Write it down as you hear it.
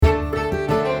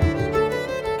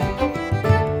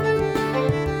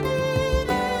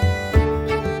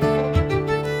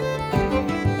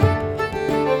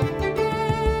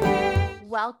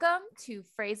Welcome to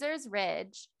Fraser's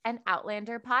Ridge, an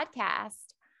Outlander podcast.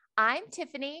 I'm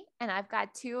Tiffany, and I've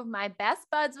got two of my best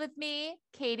buds with me,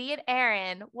 Katie and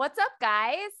Aaron. What's up,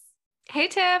 guys? Hey,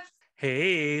 Tiff.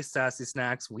 Hey, Sassy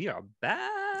Snacks, we are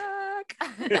back.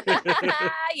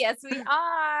 Yes, we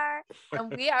are.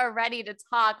 And we are ready to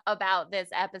talk about this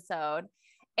episode.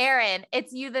 Aaron,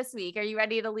 it's you this week. Are you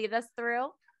ready to lead us through?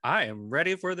 I am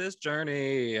ready for this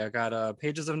journey. I got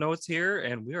pages of notes here,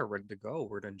 and we are ready to go.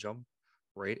 We're going to jump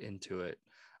right into it.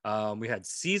 We had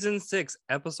season 6,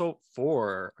 episode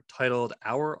 4, titled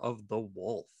Hour of the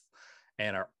Wolf.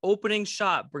 And our opening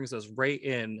shot brings us right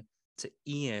in to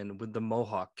Ian with the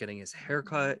mohawk getting his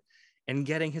haircut and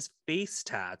getting his face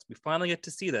tats. We finally get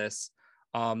to see this.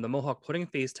 The mohawk putting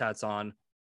face tats on,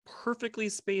 perfectly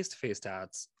spaced face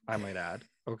tats, I might add.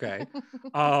 Okay.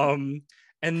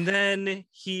 And then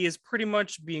he is pretty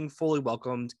much being fully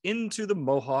welcomed into the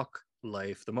Mohawk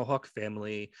life, the Mohawk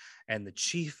family, and the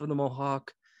chief of the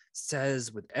Mohawk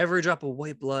says, with every drop of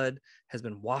white blood has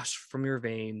been washed from your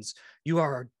veins, you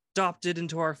are adopted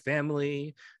into our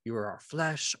family. You are our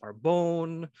flesh, our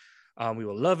bone. We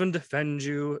will love and defend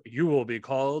you. You will be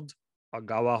called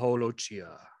Agawaho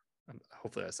Lochia.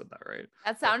 Hopefully I said that right.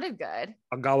 That sounded good.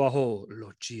 Agawaho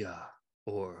Lochia,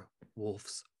 or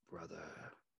Wolf's brother.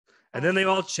 And then they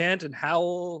all chant and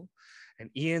howl, and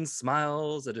Ian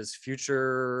smiles at his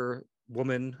future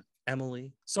woman,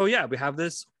 Emily. So yeah, we have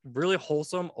this really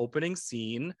wholesome opening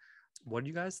scene. What do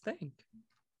you guys think?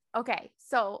 Okay,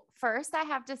 so first I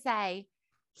have to say,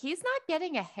 he's not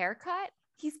getting a haircut.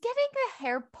 He's getting the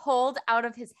hair pulled out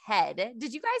of his head.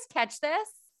 Did you guys catch this?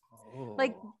 Oh.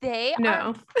 Like they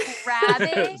No. are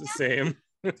grabbing Same.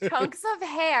 chunks of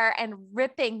hair and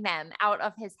ripping them out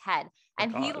of his head.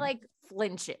 And he God. like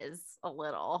flinches a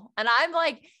little. And I'm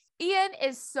like, Ian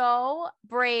is so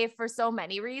brave for so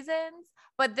many reasons.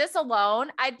 But this alone,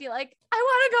 I'd be like, I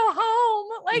want to go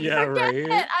home. Like, Yeah, forget right?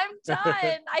 it. I'm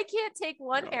done. I can't take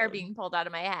one hair God. being pulled out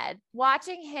of my head.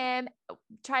 Watching him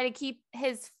try to keep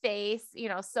his face,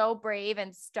 so brave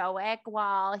and stoic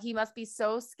while he must be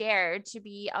so scared to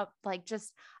be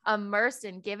just immersed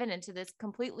and given into this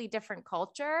completely different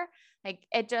culture. Like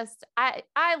it just, I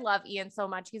love Ian so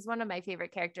much. He's one of my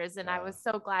favorite characters. And I Yeah. was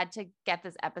so glad to get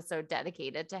this episode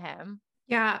dedicated to him.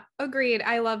 Yeah, agreed.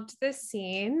 I loved this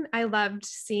scene. I loved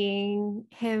seeing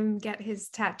him get his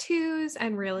tattoos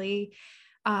and really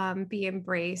be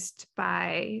embraced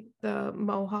by the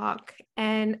Mohawk.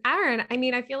 And Aaron, I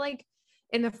mean, I feel like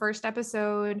in the first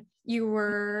episode, you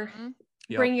were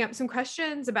Yep. bringing up some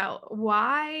questions about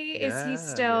why is he Yeah,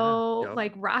 still yep.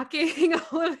 like rocking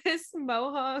all of his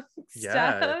Mohawk Yeah.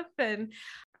 stuff. And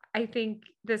I think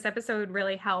this episode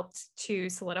really helped to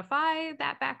solidify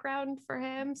that background for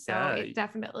him. So Yeah. it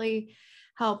definitely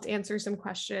helped answer some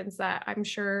questions that I'm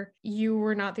sure you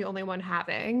were not the only one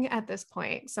having at this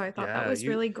point. So I thought that Yeah, was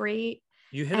really great.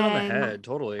 You hit it on the And- head,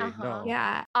 totally. Uh-huh. No.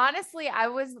 Yeah. Honestly, I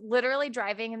was literally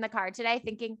driving in the car today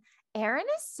thinking, Aaron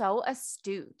is so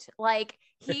astute. Like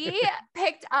he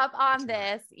picked up on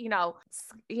this,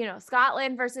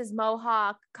 Scotland versus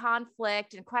Mohawk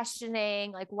conflict and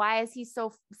questioning, like, why is he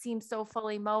seems so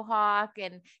fully Mohawk?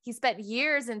 And he spent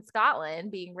years in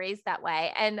Scotland being raised that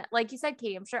way. And like you said,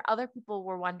 Katie, I'm sure other people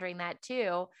were wondering that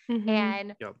too. Mhm.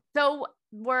 And Yep. so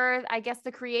were, I guess,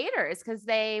 the creators, because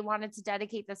they wanted to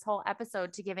dedicate this whole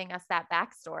episode to giving us that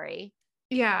backstory.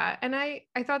 Yeah, and I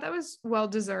thought that was well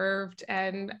deserved.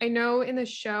 And I know in the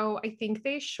show, I think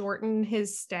they shorten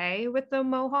his stay with the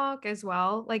Mohawk as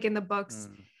well. Like in the books,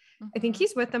 I think Mhm.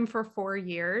 he's with them for 4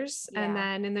 years. And Yeah.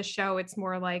 then in the show, it's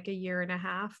more like a year and a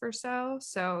half or so.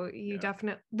 So you Yeah.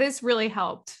 definitely, this really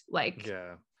helped like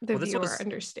Yeah. the Well, this viewer was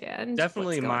understand.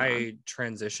 Definitely what's going my on.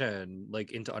 transition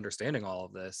like into understanding all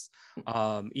of this.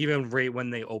 Even right when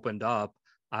they opened up,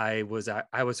 I was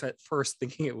at first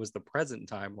thinking it was the present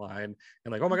timeline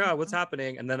and like, oh my God, what's Mhm.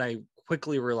 happening? And then I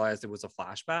quickly realized it was a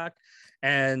flashback.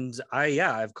 And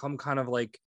I've come kind of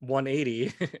like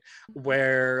 180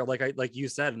 where like you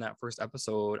said in that first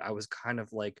episode, I was kind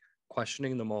of like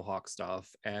questioning the Mohawk stuff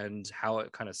and how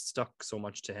it kind of stuck so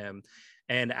much to him.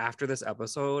 And after this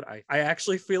episode, I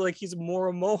actually feel like he's more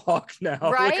a Mohawk now.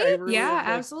 Like, I Right? really Yeah, have, like,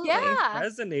 absolutely. Yeah.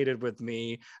 resonated with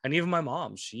me. And even my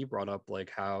mom, she brought up like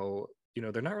how,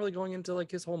 they're not really going into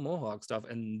like his whole Mohawk stuff.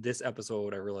 And this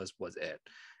episode I realized was it.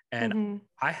 And Mhm.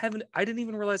 I didn't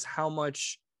even realize how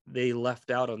much they left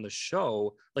out on the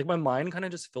show. Like my mind kind of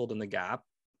just filled in the gap,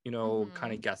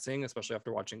 kind of guessing, especially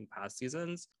after watching past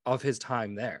seasons of his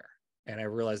time there. And I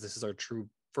realized this is our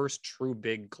first true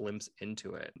big glimpse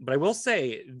into it. But I will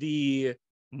say the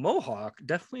Mohawk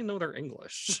definitely know their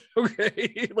English.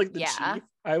 Okay. Like the Yeah. chief.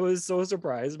 I was so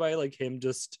surprised by like him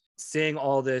just saying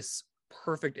all this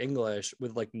perfect English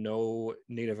with like no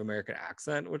Native American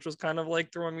accent, which was kind of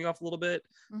like throwing me off a little bit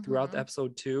throughout the Mhm.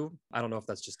 episode too. I don't know if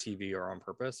that's just TV or on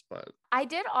purpose, but I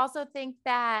did also think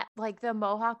that like the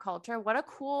Mohawk culture, what a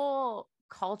cool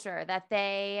culture that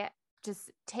they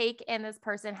just take in this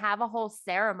person, have a whole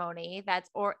ceremony that's,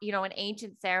 or, you know, an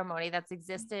ancient ceremony that's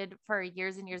existed for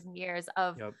years and years and years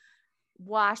of yep.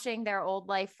 washing their old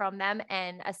life from them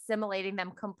and assimilating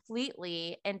them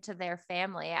completely into their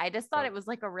family. I just thought Yep. it was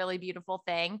like a really beautiful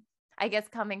thing. I guess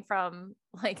coming from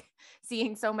like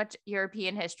seeing so much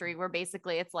European history where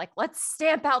basically it's like, let's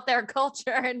stamp out their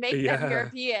culture and make them Yeah.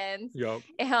 Europeans. Yep.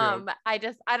 I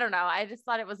don't know. I just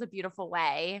thought it was a beautiful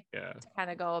way Yeah. to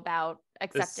kind of go about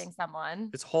accepting someone.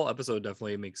 This whole episode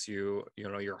definitely makes you, you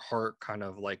know, your heart kind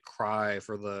of like cry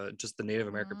for the just the Native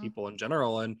American Mhm. people in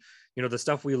general. And, you know, the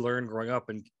stuff we learned growing up.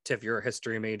 And Tiff, you're a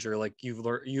history major, like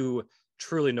you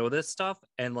truly know this stuff.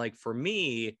 And like for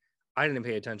me, I didn't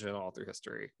pay attention at all through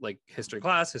history, like history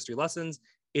class, history lessons.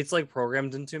 It's like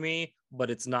programmed into me, but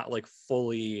it's not like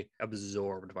fully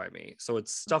absorbed by me. So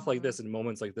it's stuff like Mhm. this and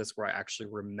moments like this where I actually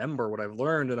remember what I've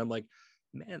learned. And I'm like,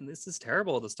 man, this is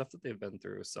terrible, the stuff that they've been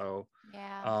through. So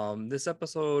Yeah. this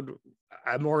episode,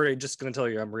 I'm already just gonna tell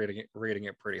you I'm rating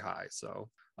it pretty high. So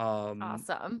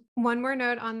Awesome. One more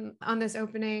note on this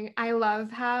opening. I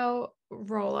love how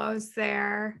Rolo's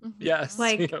there, yes. Mhm.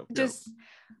 like Yep. just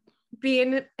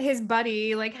being his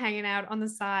buddy, like hanging out on the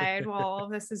side while all of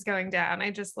this is going down.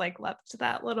 I just like loved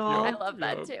that little I Yep. love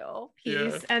that Yep. too.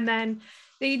 Yeah. piece. And then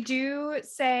they do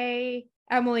say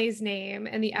Emily's name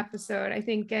in the episode. I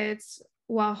think it's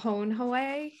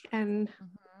Wahonhoe, and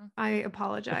Mhm. I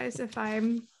apologize if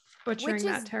I'm butchering Which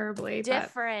that is terribly. But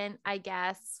different, I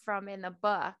guess, from in the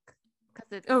book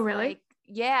because it's oh, really? like,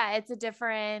 yeah, it's a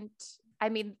different. I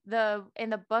mean, in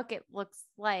the book it looks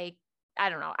like, I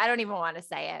don't know. I don't even want to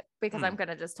say it because I'm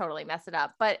gonna just totally mess it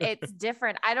up. But it's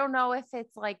different. I don't know if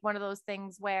it's like one of those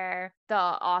things where the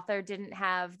author didn't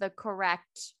have the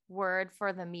correct word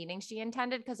for the meaning she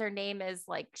intended because her name is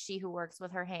like she who works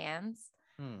with her hands,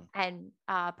 and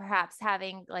perhaps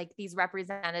having like these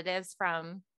representatives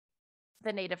from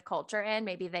the native culture in,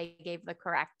 maybe they gave the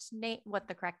correct name, what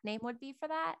the correct name would be for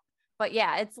that. But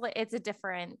yeah, it's a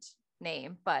different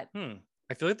name, but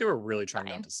I feel like they were really trying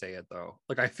fine. not to say it though.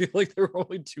 Like I feel like there were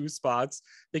only two spots.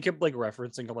 They kept like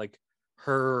referencing to like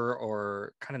her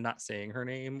or kind of not saying her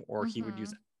name, or he would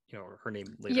use, you know, her name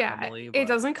later, Yeah, Emily. it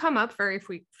doesn't come up very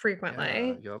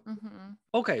frequently. Yeah, yep. Mhm.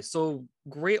 Okay, so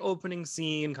great opening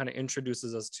scene, kind of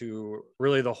introduces us to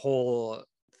really the whole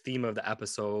theme of the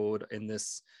episode in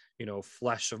this, you know,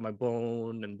 flesh of my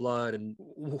bone and blood, and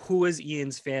who is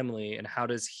Ian's family and how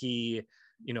does he,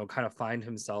 you know, kind of find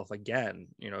himself again,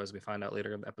 you know, as we find out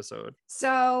later in the episode.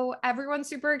 So everyone's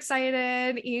super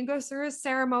excited. Ian goes through his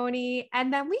ceremony,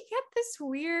 and then we get this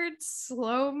weird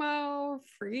slow-mo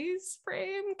freeze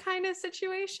frame kind of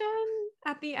situation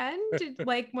at the end.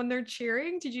 Like when they're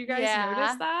cheering, did you guys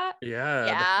notice that?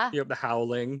 Yeah. The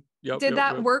howling. Did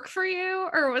that work for you,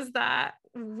 or was that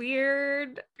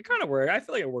weird? It kind of worked. I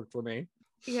feel like it worked for me.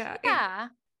 Yeah.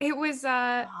 It was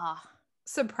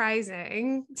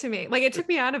surprising to me. Like it took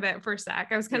me out of it for a sec.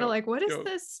 I was kind of like, what is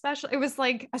this special? It was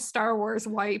like a Star Wars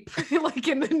wipe, like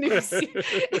in the news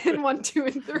in 1, 2,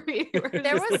 and 3.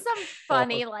 There was some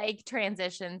funny like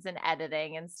transitions and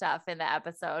editing and stuff in the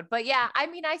episode. But yeah, I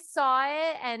mean, I saw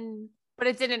it but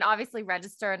it didn't obviously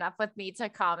register enough with me to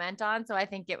comment on. So I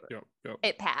think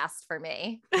it passed for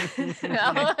me.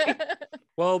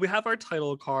 Well, we have our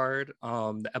title card,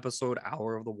 the episode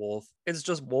Hour of the Wolf. It's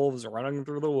just wolves running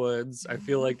through the woods. I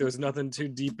feel like there's nothing too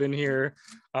deep in here.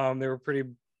 They were pretty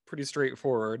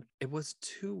straightforward. It was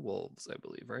 2 wolves, I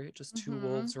believe, right? Just 2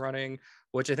 wolves running,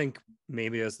 which I think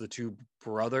maybe as the 2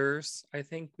 brothers, I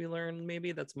think we learned,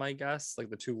 maybe that's my guess, like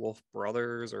the 2 wolf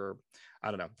brothers, or I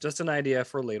don't know, just an idea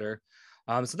for later.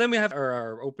 So then we have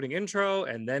our opening intro,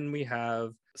 and then we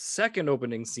have second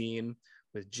opening scene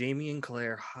with Jamie and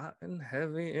Claire hot and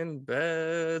heavy in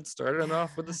bed, starting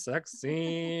off with a sex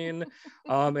scene.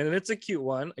 And it's a cute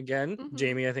one. Again,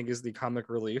 Jamie, I think, is the comic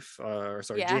relief.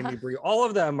 Jamie, Bree, all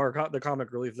of them are the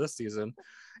comic relief this season.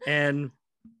 And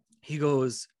he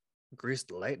goes,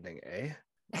 "Greased lightning, eh?"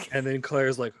 And then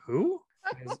Claire's like, "Who?"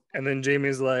 And then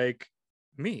Jamie's like,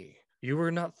 "Me. You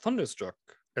were not thunderstruck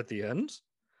at the end?"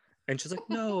 And she's like,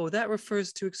 "No, that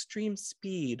refers to extreme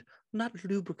speed, not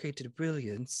lubricated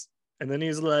brilliance." And then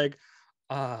he's like,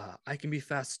 "I can be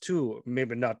fast too,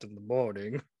 maybe not in the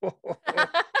morning."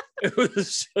 It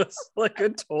was just like a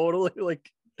totally like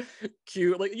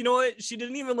cute, like, you know what? She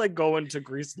didn't even like go into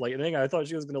Grease Lightning. I thought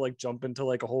she was gonna like jump into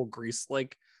like a whole Grease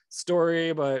like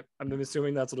story, but I'm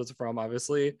assuming that's what it's from,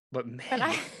 obviously. But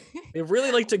man, They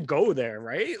really like to go there,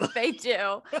 right? They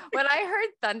do. When I heard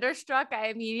Thunderstruck, I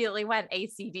immediately went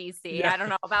AC/DC. Yeah. I don't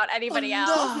know about anybody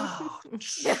else.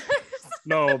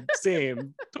 No,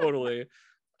 same, totally.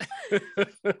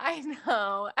 I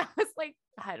know. I was like,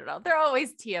 I don't know. They're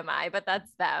always TMI, but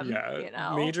that's them. Yeah, You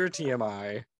know, major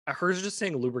TMI. I heard just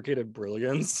saying lubricated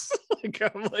brilliance. Like,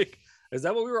 I'm like, is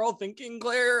that what we were all thinking,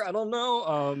 Claire? I don't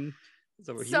know. Is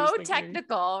that what he was so thinking?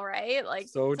 technical, right? Like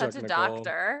So such technical. a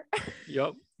doctor.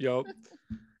 Yep.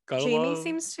 Gotta Jamie love-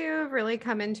 seems to have really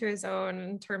come into his own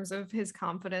in terms of his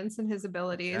confidence and his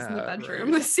abilities in the Yeah,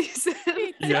 bedroom right. this season.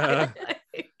 Yeah.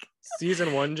 Like,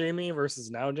 season 1 Jamie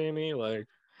versus now Jamie. Like,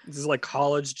 this is like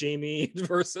college Jamie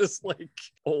versus like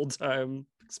old time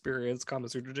experience Kama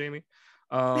Sutra Jamie.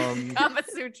 Kama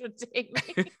Sutra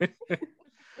Jamie.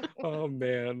 Oh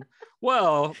man.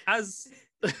 Well, as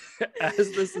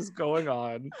this is going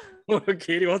on,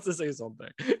 Katie wants to say something.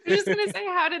 I'm just gonna say,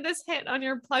 how did this hit on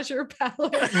your pleasure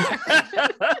palette?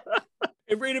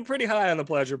 It rated pretty high on the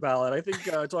pleasure palette. I think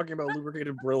talking about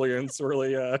lubricated brilliance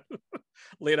really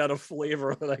laid out a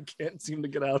flavor that I can't seem to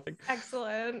get out.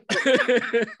 Excellent.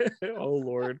 Oh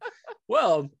Lord.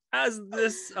 Well, as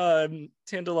this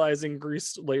tantalizing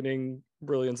greased lightning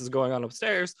brilliance is going on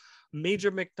upstairs,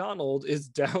 Major McDonald is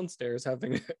downstairs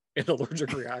having an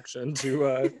allergic reaction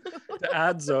to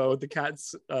Adzo, the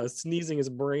cat's sneezing his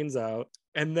brains out.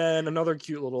 And then another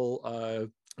cute little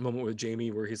moment with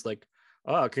Jamie where he's like,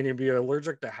 "Oh, can you be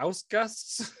allergic to house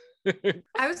guests?"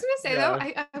 I was gonna say though,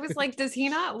 I was like, does he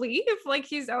not leave? Like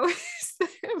he's always there.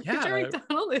 Major Yeah.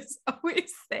 McDonald is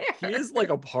always there. He is like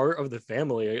a part of the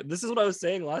family. This is what I was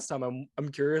saying last time. I'm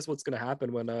curious what's gonna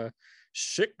happen when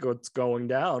shit gets going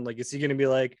down. Like, is he gonna be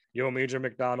like, "Yo, Major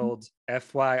McDonald,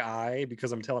 FYI,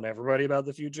 because I'm telling everybody about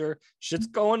the future, shit's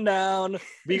going down.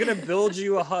 We're gonna build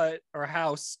you a hut or a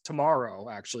house tomorrow.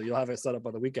 Actually, you'll have it set up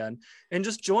on the weekend, and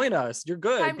just join us. You're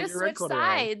good. Time Put to your red switch coat on."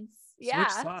 sides. Yeah.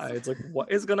 Switch sides. Like,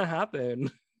 what is gonna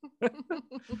happen?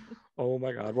 Oh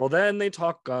my god. Well, then they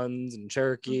talk guns and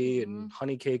Cherokee and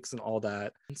honey cakes and all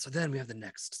that. And so then we have the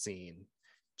next scene.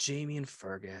 Jamie and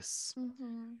Fergus.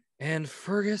 And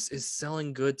Fergus is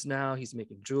selling goods now. He's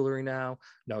making jewelry now.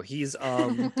 No, he's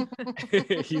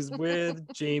he's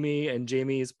with Jamie, and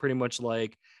Jamie's pretty much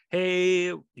like, "Hey,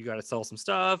 you got to sell some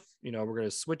stuff. You know, we're going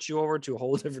to switch you over to a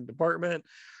whole different department.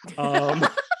 And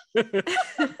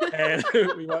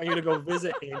we want you to go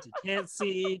visit Auntie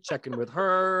Cancy, check in with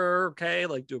her, okay?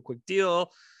 Like, do a quick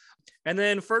deal." And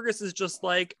then Fergus is just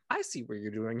like, "I see what you're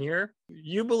doing here.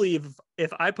 You believe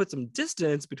if I put some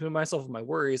distance between myself and my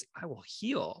worries, I will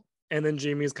heal." And then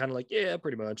Jamie's kind of like, "Yeah,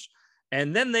 pretty much."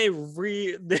 And then they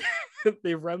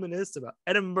reminisce about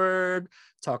Edinburgh,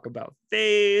 talk about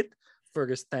faith.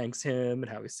 Fergus thanks him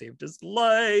and how he saved his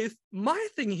life. My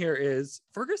thing here is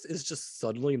Fergus is just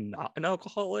suddenly not an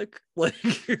alcoholic. Like,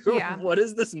 Yeah. What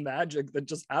is this magic that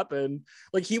just happened?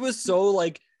 Like, he was so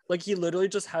like he literally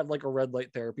just had like a red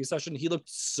light therapy session. He looked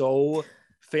so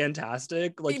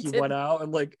fantastic. Like, he went out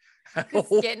and like His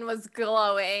skin was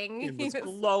glowing. it was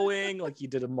glowing. Like, he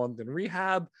did a month in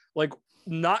rehab. Like,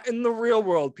 not in the real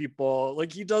world, people.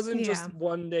 Like, he doesn't just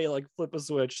one day like flip a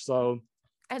switch. So,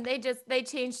 and they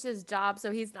changed his job,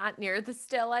 so he's not near the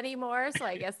still anymore. So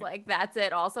I guess like that's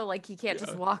it. Also, like he can't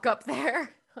just walk up there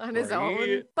on his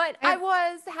own. But I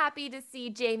was happy to see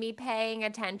Jamie paying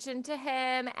attention to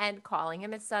him and calling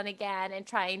him his son again and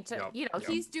trying to,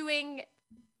 he's doing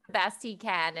the best he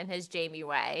can in his Jamie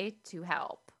way to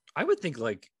help. I would think,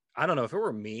 like, I don't know, if it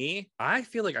were me, I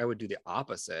feel like I would do the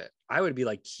opposite. I would be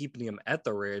like keeping him at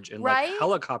the ridge and like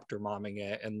helicopter momming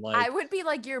it, and like I would be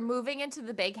like, "You're moving into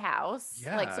the big house,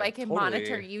 like so I can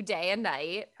monitor you day and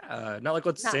night." Not like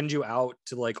let's send you out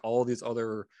to like all these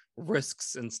other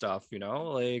risks and stuff, you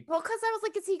know, like. Well, because I was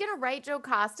like, is he gonna write Joe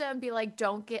Costa and be like,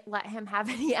 "Don't let him have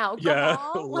any alcohol"?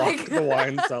 Yeah, lock the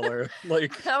wine cellar.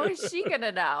 Like, how is she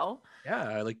gonna know?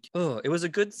 Yeah, like, oh, it was a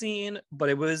good scene, but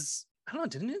it was, I don't know,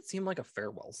 didn't it seem like a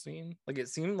farewell scene? Like, it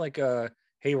seemed like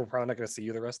hey, we're probably not going to see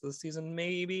you the rest of the season,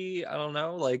 maybe. I don't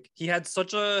know. Like, he had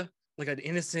such a, like, an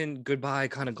innocent goodbye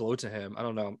kind of glow to him. I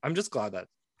don't know. I'm just glad that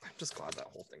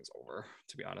whole thing's over,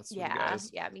 to be honest with you guys.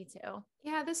 Yeah, me too.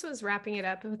 Yeah, this was wrapping it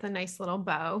up with a nice little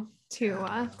bow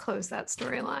to close that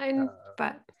storyline,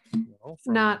 but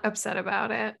not upset about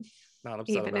it. Not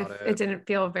upset even about if it. It didn't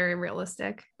feel very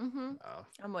realistic. I'm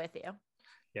with you.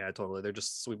 Yeah, totally. They're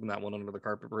just sweeping that one under the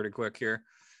carpet pretty quick here.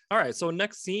 All right, so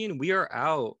next scene, we are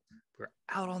out. We're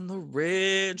out on the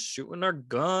ridge, shooting our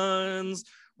guns.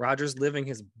 Roger's living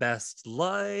his best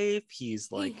life.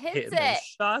 He's like hitting those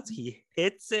shots. He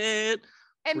hits it.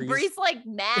 And Bree's like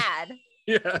mad.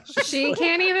 Yeah, She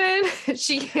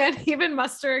can't even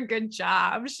muster a good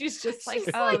job. She's just like, She's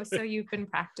oh, like- so you've been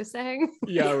practicing?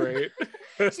 yeah, right.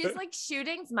 She's like,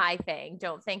 shooting's my thing.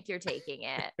 Don't think you're taking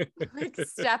it. Like,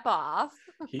 step off.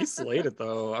 He slayed it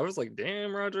though. I was like,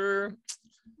 damn, Roger,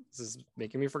 this is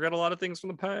making me forget a lot of things from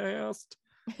the past.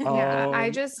 Yeah, I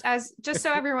Um, just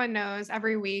so everyone knows,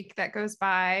 every week that goes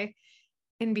by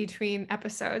in between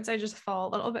episodes, I just fall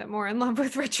a little bit more in love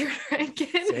with Richard Rankin.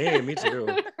 Same, me too.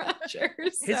 and Roger,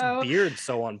 his so beard's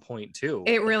so on point too.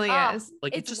 it really Oh, is.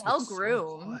 Like it it's just well looks so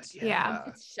groomed. good. Yeah.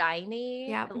 It's shiny.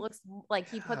 Yeah. It looks like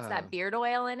he puts Yeah. that beard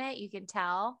oil in it. You can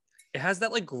tell. It has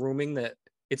that like grooming that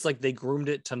it's like they groomed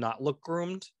it to not look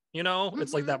groomed, you know?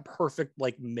 It's like Mhm. that perfect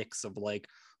like mix of like,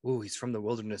 oh, he's from the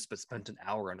wilderness but spent an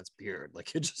hour on his beard.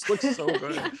 Like it just looks so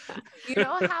good. You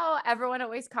know how everyone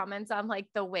always comments on like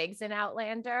the wigs in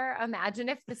Outlander? Imagine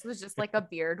if this was just like a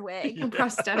beard wig. Yeah.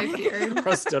 Prosthetic beard.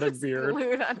 Prosthetic Just beard.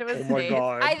 glued onto his Oh my face.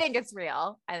 God. I think it's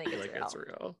real. I I think feel it's like real. it's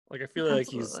real. Like I feel like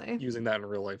he's Absolutely. using that in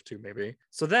real life too, maybe.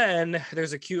 So then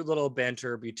there's a cute little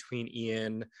banter between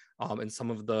Ian and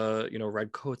some of the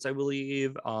red coats, I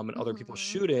believe, and other people Mhm.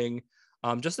 shooting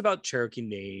just about Cherokee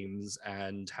names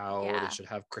and how Yeah. they should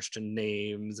have Christian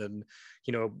names. And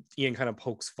Ian kind of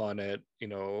pokes fun at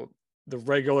the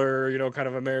regular kind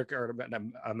of American, or not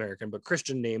American, but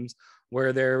Christian names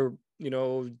where they're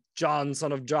John,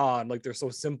 son of John, like they're so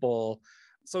simple.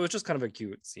 So it's just kind of a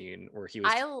cute scene where he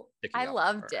was I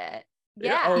loved it.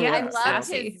 Yeah, Yeah, oh, I yeah, loved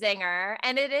sassy. his zinger.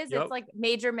 And it is, Yep. it's like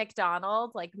Major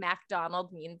McDonald, like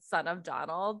MacDonald means son of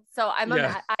Donald. So I'm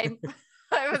Yeah.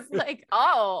 I was like,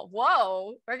 oh,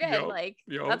 whoa, we're getting Yep, like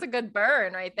yep. that's a good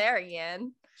burn right there,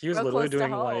 Ian. He was real literally close to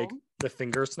doing like home. the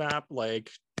finger snap,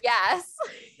 like Yes.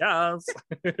 yes,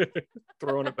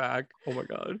 throwing it back. Oh my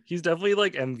god, he's definitely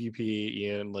like MVP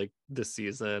Ian like this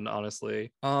season,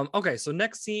 honestly. Okay, so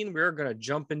next scene we're gonna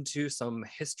jump into some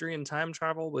history and time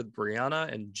travel with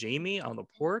Brianna and Jamie on the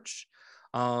porch.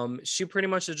 She pretty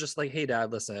much is just like, hey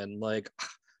dad, listen, like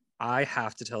I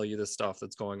have to tell you this stuff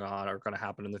that's going on or gonna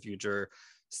happen in the future.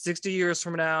 60 years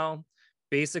from now,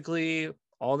 basically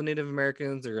all the Native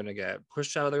Americans are gonna get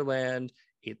pushed out of their land.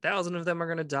 8,000 of them are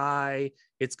going to die.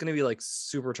 It's going to be like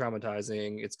super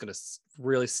traumatizing. It's going to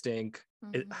really stink.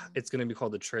 Mhm. It's going to be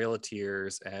called the Trail of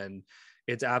Tears, and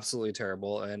it's absolutely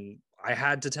terrible. And I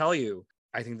had to tell you,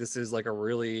 I think this is like a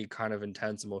really kind of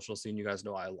intense emotional scene. You guys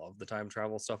know I love the time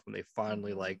travel stuff when they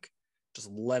finally Mhm. like just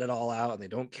let it all out and they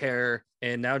don't care.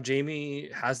 And now Jamie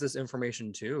has this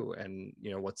information too. And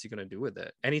what's he going to do with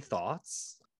it? Any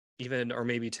thoughts? Even, or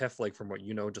maybe Tiff, like from what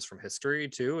you know, just from history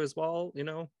too, as well, I have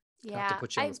to Yeah.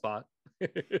 put you on the spot.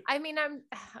 I mean,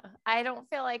 I don't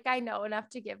feel like I know enough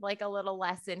to give like a little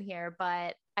lesson here,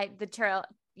 but the Trail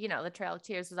of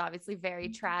Tears was obviously very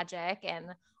tragic,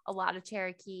 and a lot of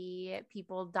Cherokee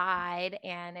people died,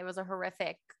 and it was a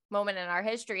horrific moment in our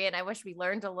history. And I wish we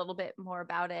learned a little bit more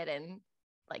about it in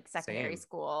like secondary Same.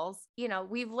 schools.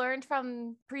 We've learned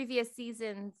from previous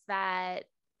seasons that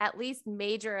at least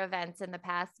major events in the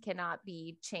past cannot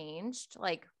be changed.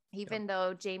 Like, even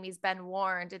though Jamie's been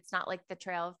warned, it's not like the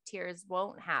Trail of Tears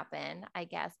won't happen, I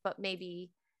guess, but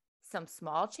maybe some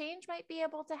small change might be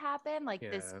able to happen. Like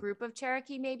this Yeah. group of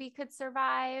Cherokee maybe could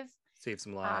survive. Save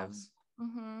some lives.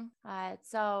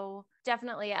 So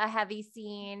definitely a heavy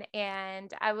scene.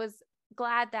 And I was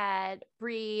glad that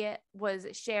Bree was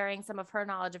sharing some of her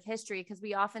knowledge of history, because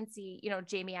we often see,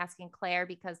 Jamie asking Claire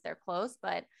because they're close,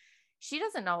 but she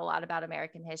doesn't know a lot about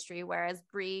American history, whereas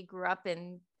Bree grew up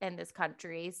in this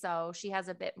country, so she has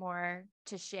a bit more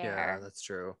to share. Yeah, that's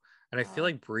true. And I feel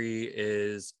like Bree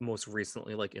is most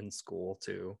recently like in school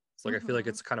too. So like I feel like Mhm.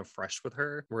 it's kind of fresh with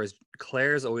her, whereas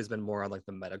Claire's always been more on like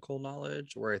the medical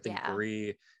knowledge, where I think Yeah. Bree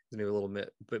is maybe a little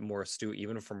bit more astute,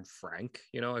 even from Frank.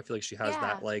 I feel like she has Yeah.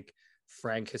 that like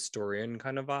Frank historian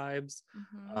kind of vibes.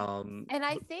 And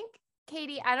I think,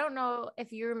 Katie, I don't know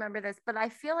if you remember this, but I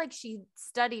feel like she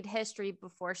studied history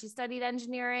before she studied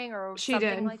engineering or She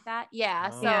something did. like that. Yeah.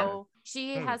 Oh, So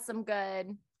she Hmm. has some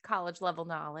good college level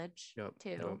knowledge too.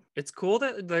 Yep. It's cool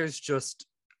that there's just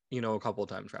a couple of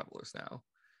time travelers now.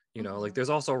 Like Mhm. there's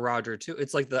also Roger too.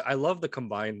 It's like I love the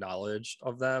combined knowledge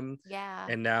of them. Yeah.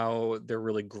 And now they're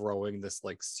really growing this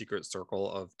like secret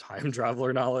circle of time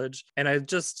traveler knowledge. And I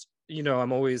just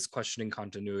I'm always questioning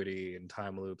continuity and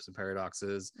time loops and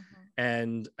paradoxes. Mhm.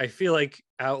 And I feel like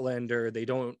Outlander, they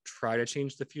don't try to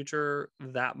change the future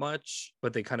that much,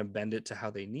 but they kind of bend it to how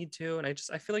they need to. And I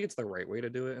feel like it's the right way to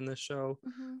do it in this show.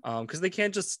 Mhm. Because they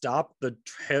can't just stop the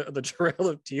Trail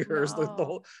of Tears. Like the No.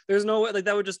 whole, there's no way, like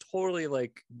that would just totally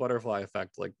like butterfly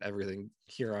effect like everything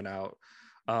here on out.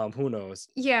 Who knows?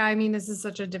 Yeah, I mean, this is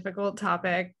such a difficult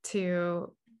topic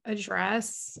to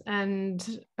address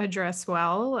and address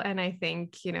well. And I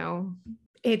think,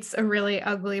 it's a really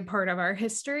ugly part of our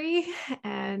history.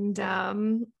 And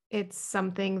it's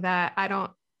something that I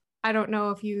don't know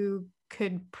if you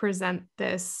could present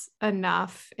this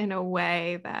enough in a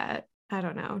way that, I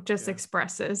don't know, just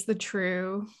expresses the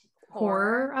true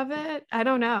horror of it. I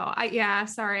don't know.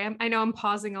 Sorry. I know I'm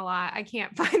pausing a lot. I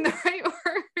can't find the right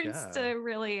words to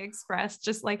really express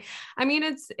just like, I mean,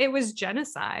 it was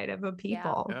genocide of a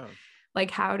people. Yeah.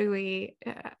 Like, how do we,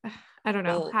 I don't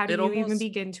know. How do you even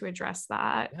begin to address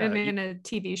that in a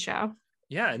TV show?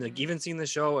 Yeah. And like even seeing the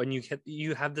show and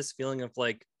you have this feeling of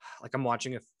like I'm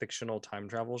watching a fictional time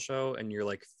travel show and you're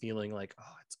like feeling like,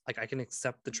 oh, it's like I can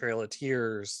accept the Trail of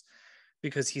Tears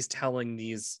because he's telling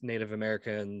these Native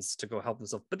Americans to go help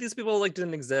themselves. But these people like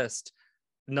didn't exist.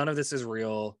 None of this is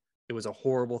real. It was a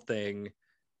horrible thing.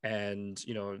 And,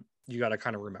 you got to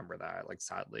kind of remember that, like,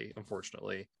 sadly,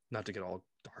 unfortunately, not to get all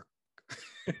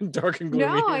dark and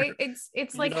gloomy. No,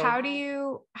 it's like, how do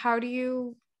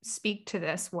you speak to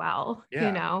this well,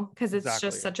 because it's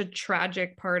just such a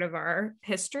tragic part of our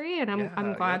history. And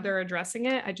I'm glad they're addressing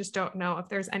it. I just don't know if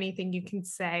there's anything you can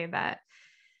say that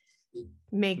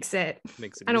makes it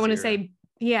I don't want to say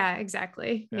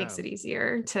exactly makes it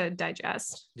easier to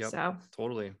digest. So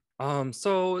totally.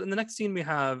 So in the next scene we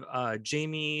have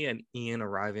Jamie and Ian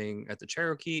arriving at the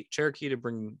Cherokee to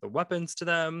bring the weapons to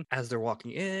them. As they're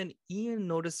walking in, Ian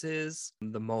notices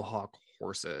the Mohawk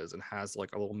horses and has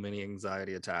like a little mini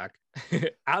anxiety attack.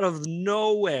 Out of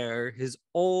nowhere, his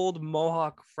old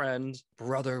Mohawk friend,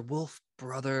 wolf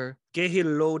brother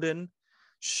Gehiloden,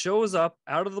 shows up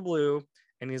out of the blue.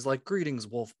 And he's like, "Greetings,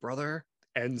 wolf brother."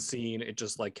 End scene. It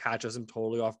just like catches him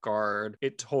totally off guard.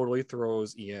 It totally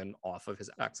throws Ian off of his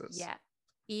axis. Yeah.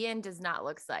 Ian does not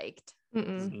look psyched.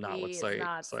 Does not look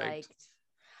psyched.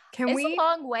 It's a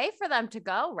long way for them to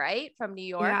go, right? From New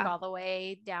York all the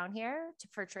way down here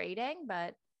for trading.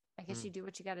 But I guess you do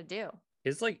what you got to do.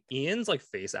 It's like Ian's like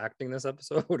face acting this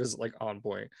episode is like on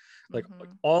point. Like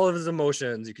all of his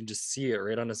emotions, you can just see it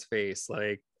right on his face.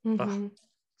 Like,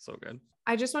 so good.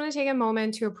 I just want to take a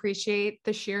moment to appreciate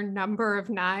the sheer number of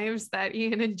knives that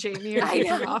Ian and Jamie are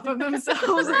taking off of themselves.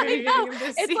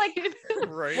 It's like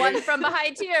one from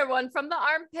behind here, one from the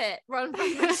armpit, one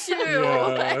from the shoe.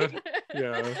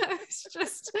 I was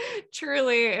just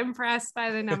truly impressed by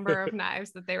the number of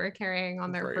knives that they were carrying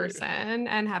on their person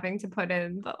and having to put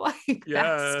in the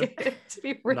basket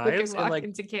before they could walk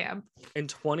into camp. And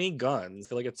 20 guns. I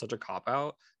feel like it's such a cop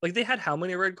out. Like they had how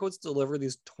many redcoats deliver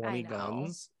these 20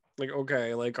 guns? Like,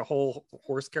 okay, like a whole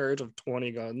horse carriage of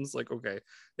 20 guns. Like, okay,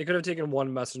 they could have taken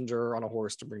one messenger on a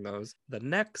horse to bring those. The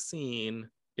next scene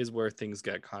is where things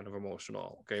get kind of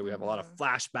emotional. Okay, we have a lot of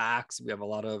flashbacks. We have a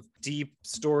lot of deep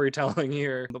storytelling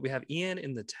here. But we have Ian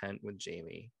in the tent with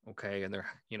Jamie. Okay, and they're,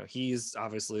 he's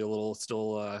obviously a little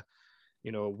still,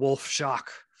 wolf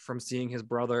shock from seeing his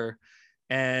brother.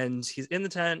 And he's in the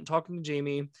tent talking to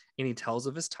Jamie, and he tells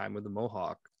of his time with the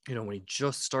Mohawk. When he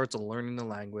just starts learning the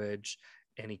language.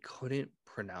 And he couldn't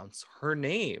pronounce her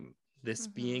name, this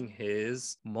being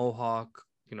his Mohawk,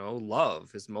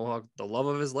 love, the love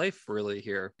of his life really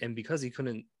here. And because he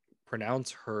couldn't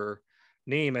pronounce her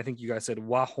name, I think you guys said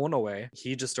Wahonoe,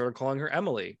 he just started calling her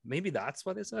Emily. Maybe that's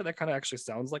why they said that. Kind of actually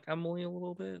sounds like Emily a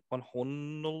little bit.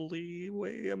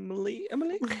 Wahonoe, Emily,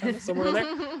 kind of somewhere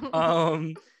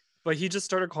there. But he just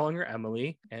started calling her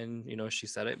Emily, and she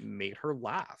said it made her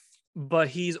laugh. But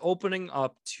he's opening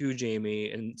up to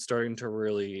Jamie and starting to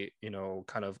really,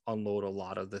 kind of unload a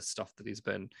lot of this stuff that he's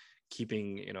been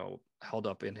keeping, held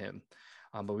up in him.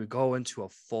 But we go into a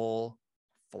full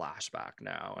flashback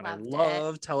now. And I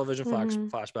love television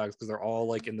flashbacks because they're all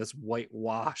like in this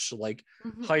whitewash, like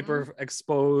hyper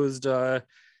exposed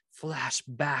flash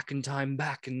back in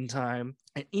time.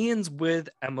 And Ian's with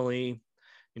Emily.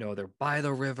 They're by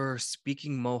the river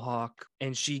speaking Mohawk,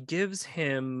 and she gives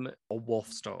him a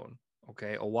wolf stone,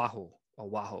 okay, Oahu,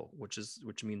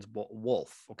 which means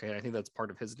wolf, okay. And I think that's part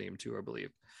of his name too, I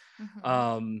believe.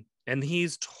 And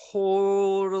he's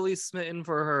totally smitten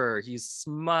for her. He's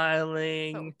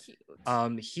smiling. So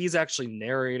cute. He's actually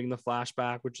narrating the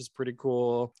flashback, which is pretty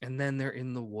cool. And then they're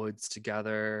in the woods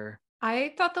together.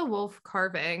 I thought the wolf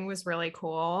carving was really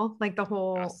cool. Like the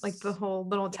whole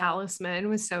little talisman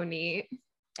was so neat.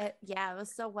 It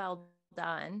was so well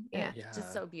done.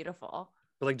 Just so beautiful.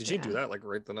 But like, did she do that like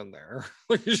right then and there?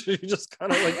 Like, she just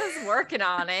kind of like was working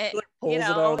on it. Like, pulls it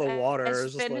out of the water,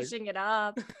 just finishing it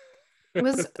up.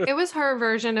 It was her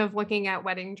version of looking at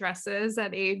wedding dresses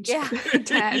at age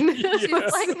 10. She's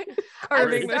like, I'm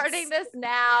recording this. starting this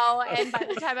now, and by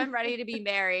the time I'm ready to be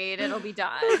married, it'll be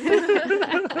done.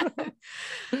 I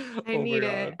Oh need my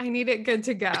it. God. I need it good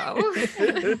to go.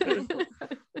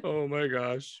 Oh my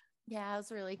gosh. Yeah, it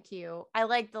was really cute. I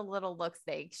like the little looks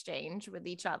they exchange with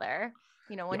each other.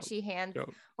 You know, when Yep.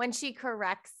 when she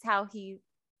corrects how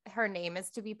her name is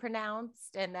to be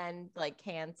pronounced, and then like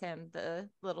hands him the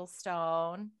little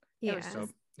stone. It was Yeah.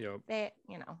 just Yep. they,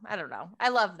 I don't know. I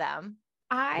love them.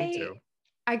 Me too.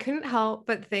 I couldn't help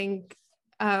but think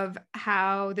of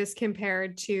how this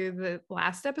compared to the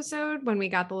last episode when we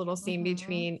got the little scene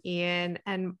between Ian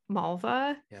and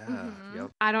Malva. Yeah. Mhm.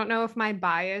 Yep. I don't know if my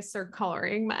bias or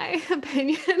coloring my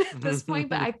opinion at this point,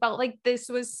 but I felt like this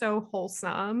was so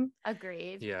wholesome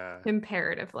Agreed. Yeah.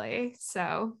 comparatively.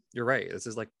 So You're right. This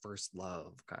is like first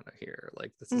love kind of here.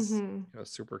 Like this is mhm.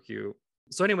 super cute.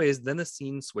 So anyways, then the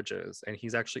scene switches and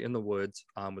he's actually in the woods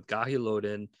with Gahi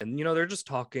Loden, and they're just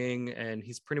talking, and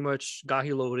he's pretty much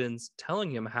Gahi Loden's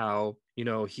telling him how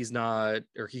he's not,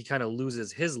 or he kind of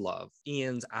loses his love.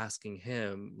 Ian's asking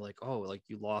him like, oh, like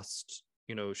you lost,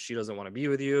 she doesn't want to be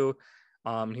with you.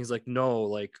 And he's like, no,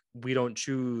 like we don't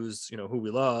choose, who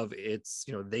we love. It's,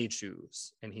 they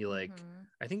choose. And he like,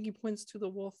 I think he points to the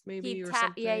wolf maybe or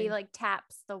something. Yeah, he like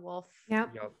taps the wolf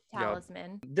Yep.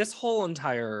 talisman. This whole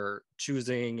entire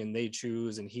choosing and they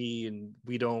choose and he and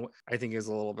we don't, I think is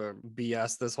a little bit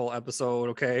BS this whole episode.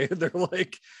 Okay. They're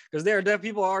like, because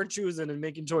people are choosing and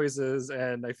making choices.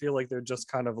 And I feel like they're just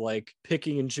kind of like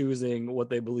picking and choosing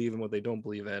what they believe and what they don't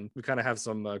believe in. We kind of have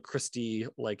some Christy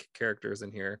like characters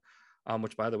in here.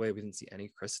 Which, by the way, we didn't see any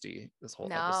Christy this whole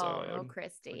episode. No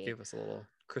Christy. It gave us a little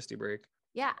Christy break.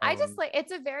 Yeah, I just like,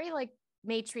 it's a very like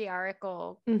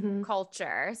matriarchal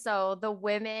culture. So the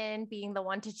women being the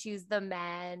one to choose the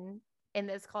men in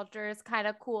this culture is kind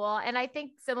of cool. And I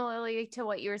think similarly to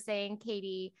what you were saying,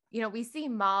 Katie, we see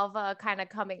Malva kind of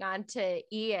coming on to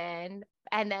Ian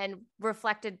and then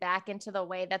reflected back into the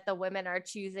way that the women are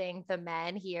choosing the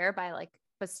men here by like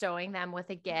bestowing them with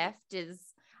a gift is,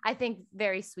 I think,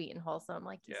 very sweet and wholesome,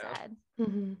 like you said.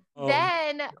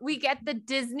 Then we get the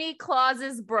Disney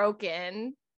clauses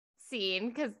broken scene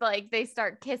because like they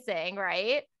start kissing,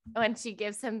 right? When she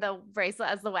gives him the bracelet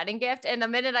as the wedding gift. And the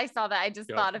minute I saw that, I just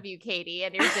thought of you, Katie,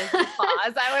 and your Disney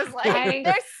clause. I was like,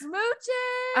 they're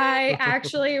smooching. I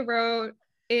actually wrote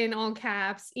in all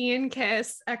caps, Ian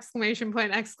kiss, exclamation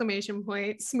point,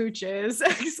 smooches,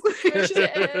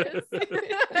 exclamation.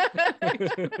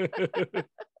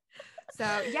 So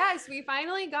yes, we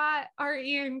finally got our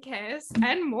Ian kiss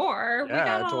and more. Yeah, we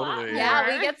got a totally. lot more.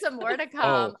 Yeah, we get some more to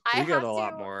come. We got a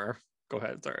lot more. Go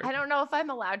ahead. Sorry. I don't know if I'm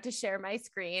allowed to share my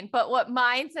screen, but what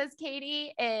mine says,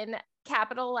 Katie, in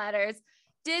capital letters,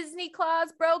 Disney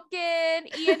clause broken,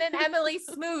 Ian and Emily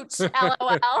smooch,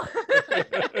 LOL.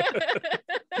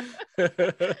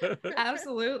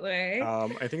 Absolutely.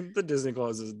 I think the Disney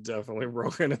clause is definitely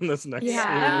broken in this next scene.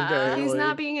 Yeah. Okay? He's Like-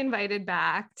 not being invited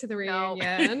back to the No.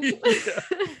 reunion.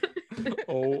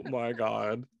 Oh my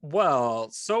god. Well,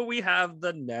 so we have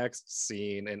the next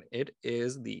scene, and it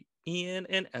is the Ian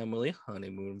and Emily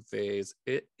honeymoon phase.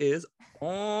 It is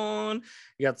on.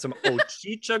 You got some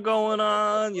ochicha going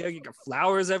on. Yeah, you got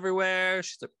flowers everywhere.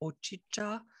 She's like,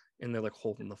 ochicha. And they're like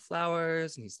holding the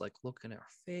flowers, and he's like looking at her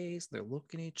face. They're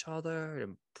looking at each other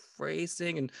and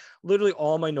embracing. And literally,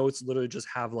 all my notes literally just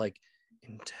have like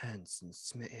intense and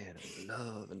smitten and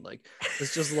love, and like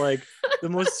it's just like the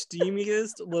most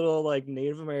steamiest little like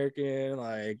Native American,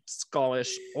 like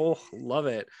Scottish. Oh, love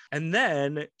it. And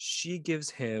then she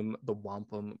gives him the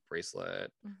wampum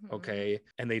bracelet. Okay.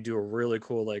 And they do a really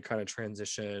cool, like, kind of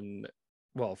transition.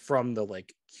 Well, from the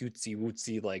like cutesy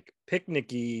wootsy, like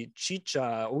picnicky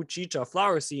chicha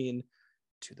flower scene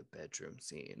to the bedroom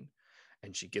scene.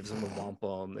 And she gives him the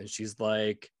wampum, and she's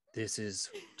like, this is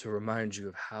to remind you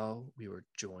of how we were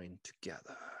joined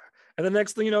together. And the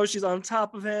next thing you know, she's on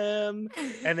top of him,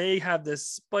 and they have this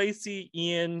spicy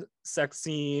Ian sex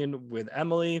scene with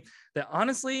Emily that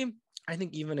honestly, I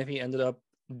think even if he ended up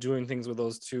doing things with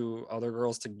those two other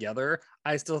girls together,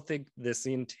 I still think this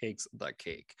scene takes the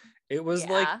cake. It was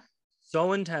like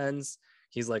so intense.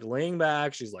 He's like laying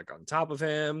back, she's like on top of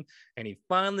him, and he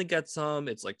finally gets some.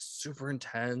 It's like super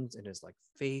intense, and his like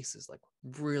face is like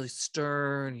really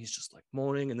stern. He's just like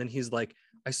moaning, and then he's like,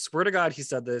 I swear to God, he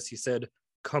said this. He said,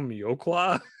 "Come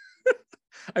yokwa."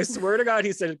 I swear to God,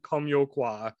 he said, "Come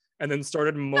yokwa," and then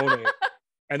started moaning.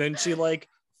 And then she like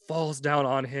falls down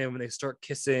on him, and they start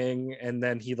kissing, and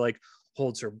then he like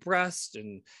holds her breast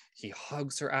and he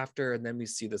hugs her after, and then we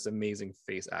see this amazing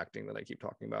face acting that I keep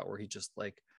talking about, where he just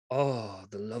like oh,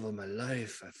 the love of my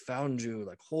life, I found you,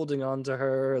 like holding on to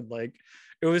her. Like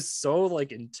it was so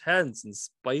like intense and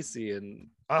spicy, and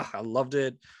I loved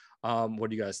it. What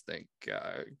do you guys think?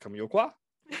 Camille Kwa?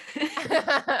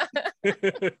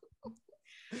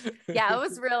 Yeah, it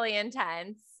was really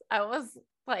intense. I was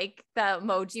like the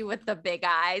emoji with the big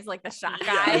eyes, like the shock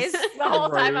eyes. Yes, The whole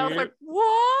time I was like, right.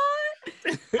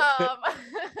 what?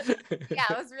 Yeah,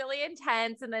 it was really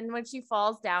intense. And then when she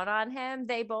falls down on him,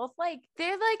 they're like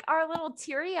are a little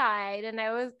teary-eyed. And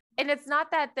it's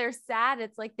not that they're sad,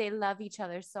 it's like they love each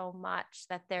other so much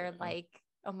that they're like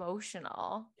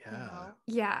emotional. Yeah. You know?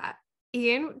 Yeah.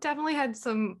 Ian definitely had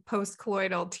some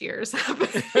post-colloidal tears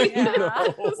happening. Yeah.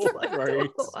 I was Right.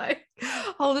 like,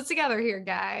 hold it together here,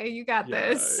 guy. You got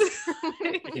this.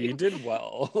 He did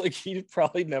well. Like he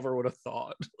probably never would have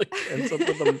thought. Like ends up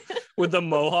with the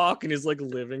mohawk, and he's like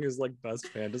living his like best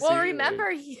fantasy. Well,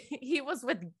 remember he was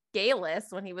with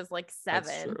Galus when he was like 7.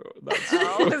 That's true. That's So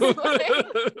it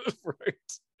was true. Right.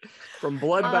 From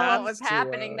bloodbath. what was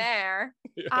happening there?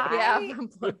 Yeah. Yeah, from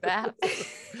bloodbath.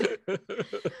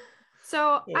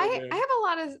 So Oh, I man. have a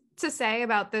lot to say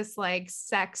about this like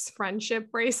sex friendship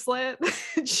bracelet.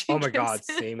 Oh my god, gives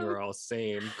him. same girl,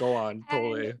 same. Go on,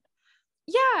 totally.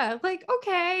 Yeah, like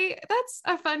okay, that's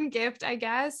a fun gift, I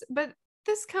guess. But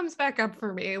this comes back up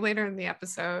for me later in the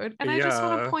episode. And I just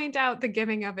want Yeah. to point out the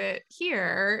giving of it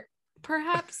here.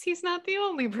 Perhaps he's not the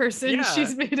only person Yeah,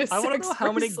 she's made a I want to sex know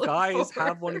how many bracelet guys for.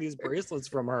 have one of these bracelets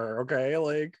from her. Okay,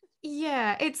 like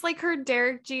Yeah, it's like her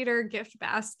Derek Jeter gift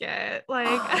basket. Like,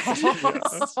 I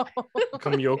Yes. just-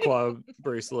 Camille Club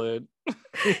bracelet.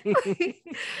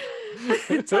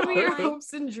 tell me your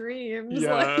hopes and dreams.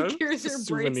 Yeah, Like, here's your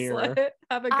souvenir. bracelet.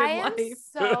 Have a good I am life.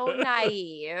 so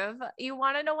naive. You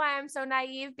want to know why I'm so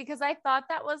naive? Because I thought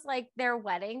that was like their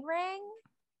wedding ring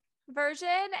version.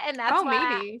 And that's Oh,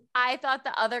 why maybe. I thought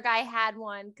the other guy had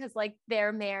one because like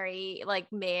they're married.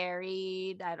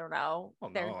 I don't know. Oh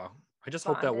They're no. I just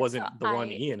hope that bonded, wasn't so the one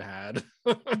I- Ian had.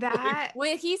 That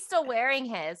Well, he's still wearing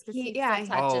his because He- he yeah,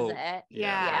 still touches Oh, it.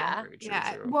 yeah. very true,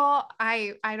 Yeah. true. Well,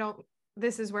 I don't.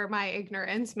 This is where my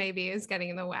ignorance maybe is getting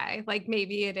in the way. Like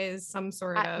maybe it is some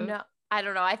sort of No, I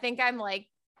don't know. I think I'm like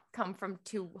come from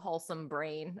too wholesome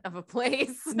brain of a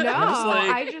place. no.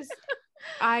 I'm just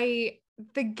like-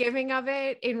 The giving of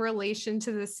it in relation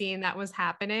to the scene that was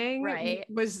happening, Right.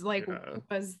 was like Yeah.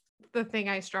 was the thing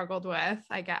I struggled with,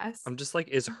 I guess. I'm just like,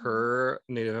 is her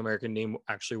Native American name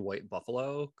actually White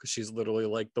Buffalo? Because she's literally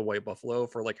like the White Buffalo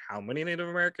for like how many Native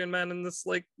American men in this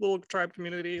like little tribe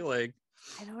community? Like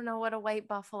I don't know what a white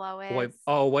buffalo is.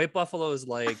 White Buffalo is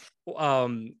like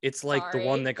it's like the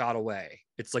one Sorry. that got away.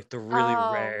 It's like the really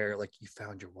Oh. rare, like you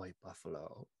found your white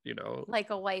buffalo, you know?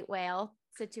 Like a white whale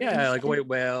situation. Yeah, like a white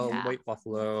whale, Yeah. white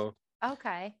buffalo.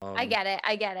 Okay. I Um, get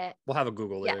it. We'll have a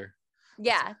Google Yeah. later.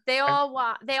 Yeah. They all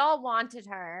wanted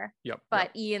her, Yep.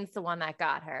 but yep. Ian's the one that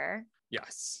got her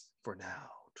Yes, for now.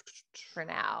 for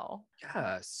now.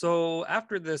 Yeah. So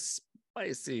after this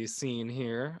spicy scene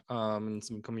here, and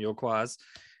some Kamiyokwas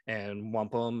and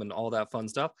wampum and all that fun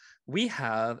stuff, we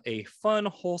have a fun,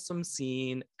 wholesome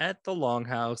scene at the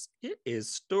Longhouse. It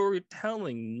is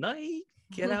storytelling night.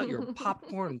 Get out your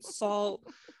popcorn and salt.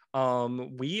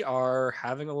 We are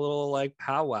having a little like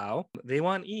powwow. They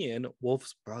want Ian,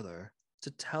 Wolf's brother,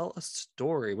 to tell a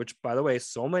story, which by the way,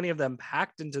 so many of them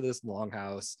packed into this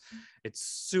Longhouse. It's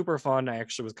super fun. I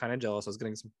actually was kind of jealous. I was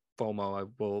getting some FOMO, I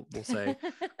will say.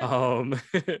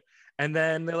 And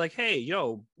then they're like, hey,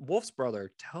 yo, Wolf's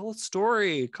brother, tell a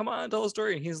story. Come on, tell a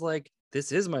story. And he's like,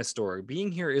 this is my story.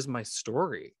 Being here is my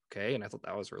story. Okay. And I thought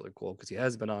that was really cool because he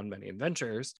has been on many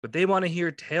adventures, but they want to hear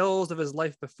tales of his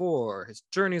life before, his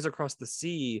journeys across the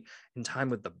sea, in time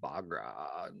with the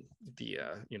Bagra, the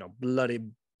bloody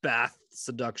bath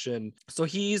seduction. So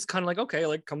he's kind of like, okay,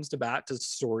 like comes to bat to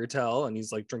storytell, and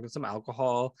he's like drinking some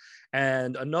alcohol.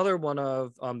 And another one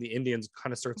of the Indians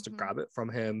kind of starts to Mhm. grab it from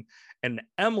him, and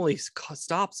Emily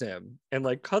stops him and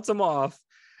like cuts him off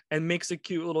and makes a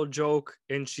cute little joke.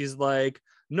 And she's like,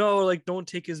 no, like don't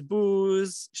take his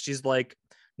booze. She's like,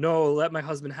 no, let my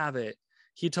husband have it.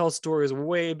 He tells stories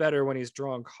way better when he's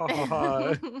drunk. Ha ha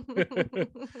ha.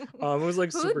 It was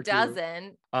like Who super cute.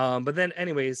 doesn't? But then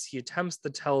anyways, he attempts to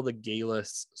tell the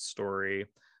Galus story,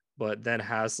 but then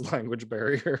has language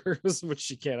barriers, which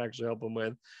she can't actually help him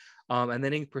with. And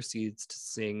then he proceeds to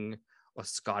sing a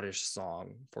Scottish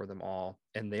song for them all,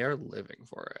 and they are living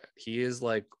for it. He is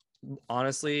like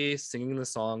honestly singing the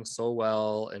song so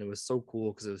well, and it was so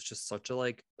cool because it was just such a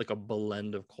like a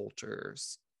blend of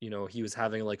cultures. You know, he was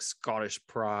having like Scottish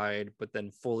pride, but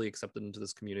then fully accepted into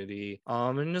this community.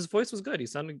 And his voice was good. He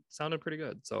sounded pretty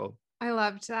good. So I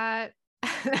loved that.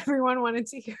 everyone wanted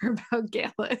to hear about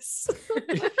Gallus.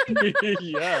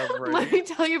 Yeah, Let me right.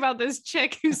 tell you about this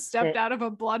chick who stepped out of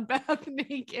a bloodbath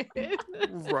naked.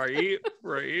 Right,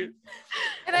 right.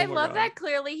 And Oh I my love God. that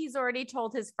clearly he's already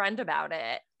told his friend about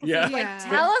it. 'Cause Yeah. he's like, Yeah.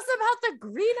 tell us about the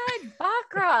green-eyed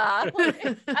Bakra.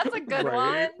 Like, that's a good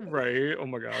Right, one. right. Oh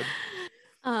my God.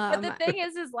 But the thing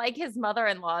is like his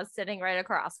mother-in-law is sitting right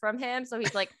across from him. So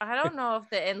he's like, I don't know if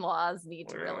the in-laws need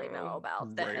to really know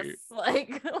about Right. this.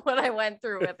 Like what I went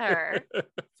through with her.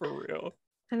 For real.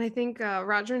 And I think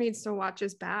Roger needs to watch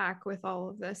his back with all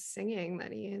of this singing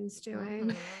that Ian's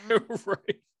doing. Mhm.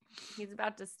 Right. He's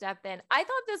about to step in. I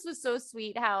thought this was so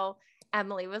sweet how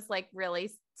Emily was like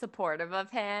really supportive of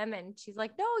him. And she's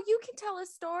like, no, you can tell a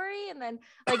story. And then,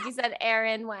 like you said,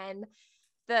 Aaron, when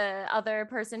the other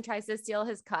person tries to steal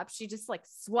his cup, she just like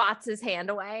swats his hand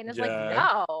away and is like,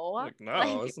 Yeah. no, Like, no,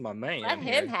 like, this is my man. let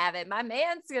him have it. My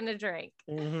man's gonna drink.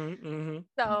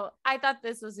 So I thought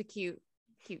this was a cute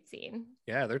scene.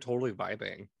 Yeah, they're totally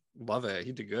vibing. Love it.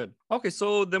 He did good. Okay,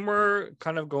 so then we're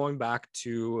kind of going back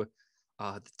to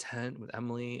the tent with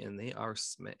Emily, and they are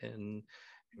smitten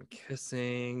and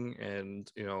kissing, and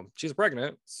she's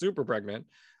pregnant, super pregnant.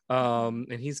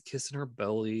 And he's kissing her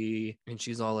belly, and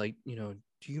she's all like,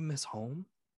 do you miss home?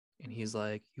 And he's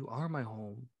like, you are my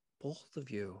home, both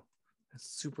of you. It's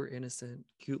super innocent,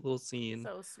 cute little scene.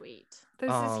 So sweet.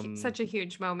 This is such a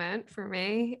huge moment for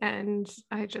me. And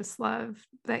I just love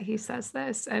that he says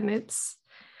this. And it's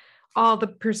all the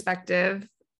perspective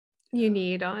you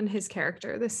need on his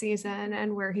character this season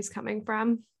and where he's coming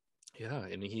from. Yeah.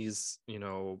 And he's,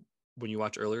 when you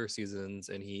watch earlier seasons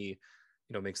and he,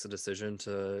 makes the decision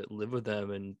to live with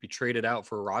them and be traded out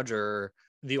for Roger,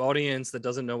 the audience that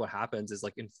doesn't know what happens is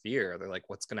like in fear. They're like,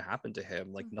 what's going to happen to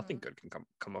him? Like nothing good can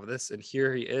come of this. And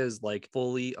here he is, like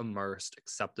fully immersed,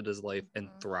 accepted his life and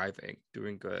thriving,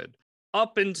 doing good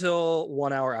up until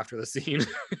 1 hour after the scene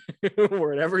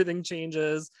where everything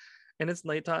changes and it's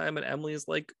nighttime and Emily's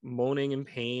like moaning in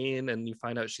pain and you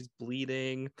find out she's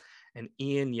bleeding and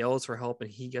Ian yells for help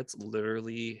and he gets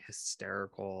literally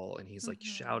hysterical and he's like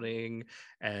shouting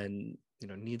and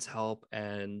needs help,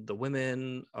 and the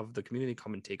women of the community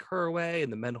come and take her away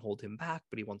and the men hold him back,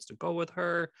 but he wants to go with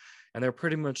her, and they're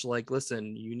pretty much like,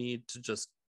 listen, you need to just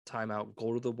time out,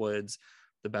 go to the woods,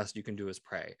 the best you can do is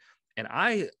pray.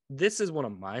 And this is one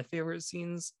of my favorite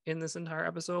scenes in this entire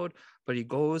episode, but he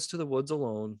goes to the woods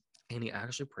alone and he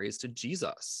actually prays to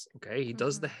Jesus. Okay, he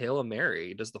does the Hail Mary,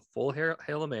 he does the full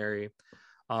Hail Mary.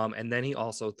 And then he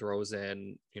also throws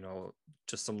in,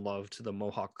 just some love to the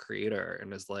Mohawk creator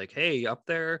and is like, hey, up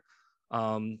there,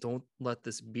 don't let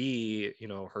this be,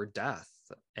 her death,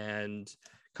 and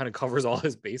kind of covers all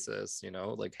his bases,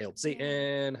 like hailed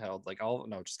Satan, hailed like all,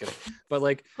 no, just kidding. But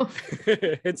like,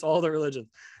 it's all the religions.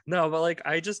 No, but like,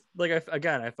 I just like, I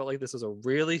felt like this was a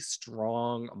really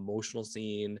strong emotional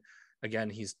scene. Again,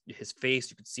 his face,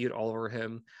 you could see it all over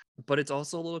him, but it's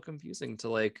also a little confusing to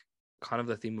like, kind of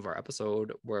the theme of our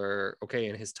episode where, okay,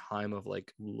 in his time of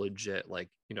like legit, like,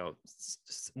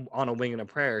 on a wing and a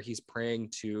prayer, he's praying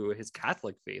to his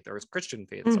Catholic faith or his Christian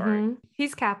faith. Sorry.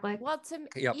 He's Catholic. Well, to me,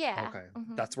 Yep. yeah. Okay.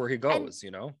 That's where he goes,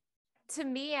 To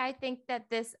me, I think that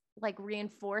this like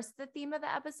reinforced the theme of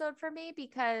the episode for me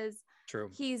because True.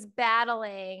 he's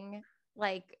battling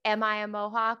like, am I a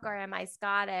Mohawk or am I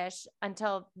Scottish,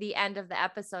 until the end of the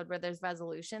episode where there's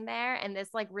resolution there. And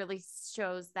this like really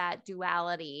shows that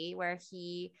duality where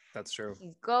that's true.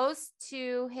 He goes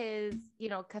to his,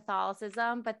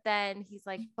 Catholicism, but then he's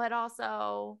like, but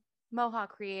also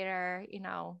Mohawk creator,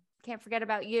 can't forget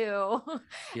about you.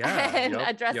 Yeah. And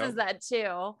addresses that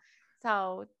too.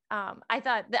 So I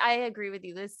thought that I agree with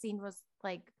you. This scene was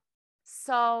like,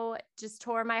 so just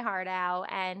tore my heart out,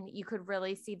 and you could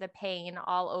really see the pain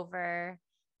all over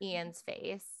Ian's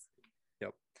face.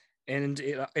 Yep. And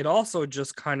it also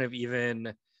just kind of,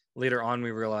 even later on, we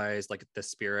realized like the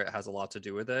spirit has a lot to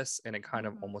do with this, and it kind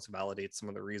of almost validates some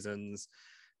of the reasons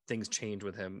things change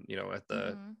with him, at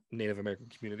the Native American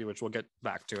community, which we'll get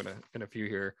back to in a few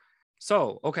here.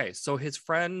 So, okay, so his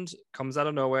friend comes out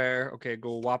of nowhere, okay,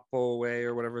 go Wapo away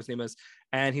or whatever his name is,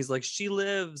 and he's like, she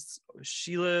lives,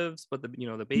 but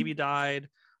the baby died.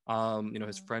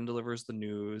 His friend delivers the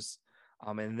news,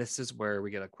 and this is where we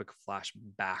get a quick flash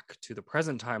back to the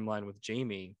present timeline with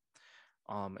Jamie,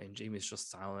 and Jamie's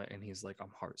just silent, and he's like, I'm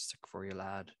heart sick for you,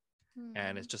 lad.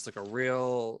 And it's just like a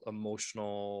real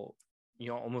emotional,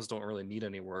 you almost don't really need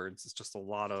any words. It's just a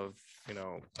lot of,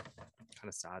 kind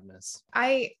of sadness.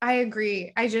 I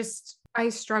agree. I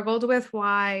struggled with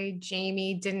why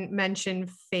Jamie didn't mention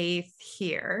faith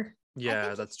here. Yeah,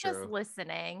 think that's he's just true.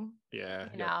 listening. Yeah.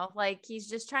 You Yep. know, like he's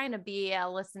just trying to be a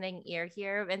listening ear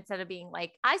here instead of being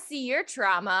like, I see your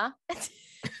trauma.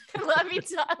 Let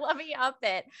me up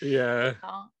it. Yeah.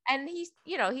 And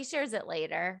he shares it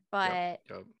later, Yep. but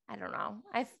Yep. I don't know.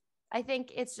 I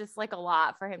think it's just like a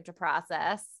lot for him to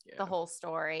process the Yeah. whole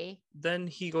story. Then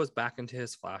he goes back into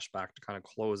his flashback to kind of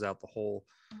close out the whole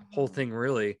Mhm. thing.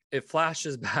 Really, it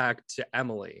flashes back to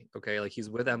Emily. Okay, like he's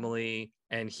with Emily,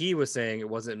 and he was saying it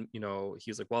wasn't, he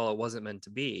was like, well, it wasn't meant to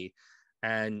be.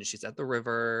 And she's at the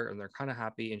river and they're kind of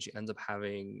happy, and she ends up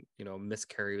having,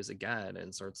 miscarries again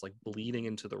and starts like bleeding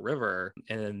into the river.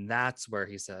 And then that's where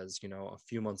he says, a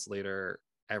few months later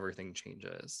everything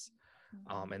changes.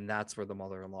 And that's where the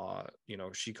mother-in-law,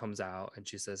 she comes out and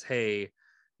she says, hey,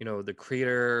 the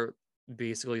creator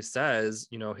basically says,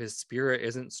 his spirit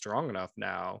isn't strong enough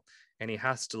now, and he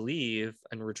has to leave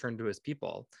and return to his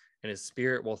people, and his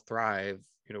spirit will thrive,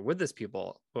 with his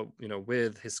people, but,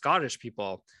 with his Scottish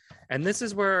people. And this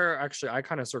is where actually I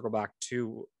kind of circle back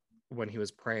to when he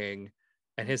was praying,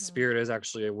 and his spirit is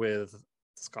actually with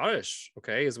Scottish,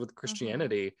 okay, is with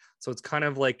Christianity. So it's kind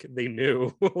of like they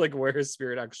knew like where his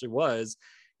spirit actually was,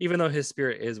 even though his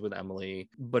spirit is with Emily.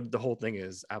 But the whole thing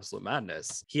is absolute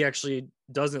madness. He actually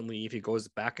doesn't leave. He goes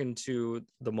back into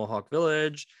the Mohawk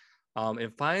village,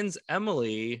 and finds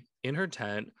Emily in her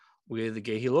tent with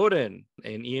Gehi Loden,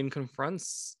 and Ian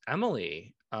confronts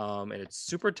Emily. And it's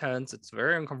super tense. It's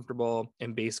very uncomfortable.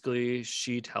 And basically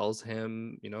she tells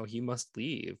him, he must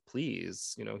leave,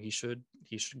 please. He should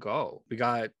go. We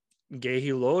got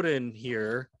Gehi Loden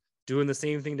here doing the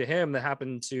same thing to him that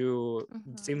happened to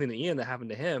same thing to Ian that happened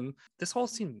to him. This whole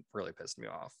scene really pissed me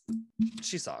off.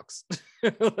 She sucks.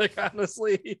 Like,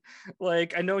 honestly,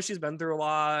 like, I know she's been through a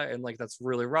lot and like that's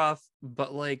really rough,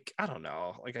 but like, I don't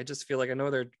know, like I just feel like I know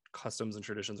their customs and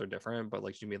traditions are different, but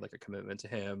like she made like a commitment to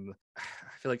him. I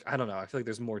feel like, I don't know, I feel like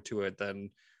there's more to it than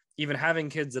even having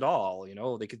kids at all.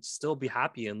 They could still be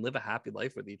happy and live a happy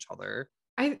life with each other.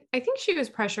 I think she was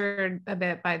pressured a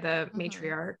bit by the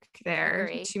matriarch there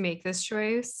Agree. to make this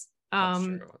choice.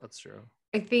 That's true.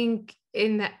 I think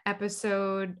in the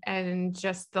episode and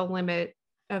just the limit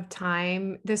of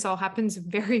time, this all happens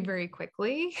very, very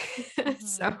quickly.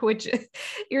 So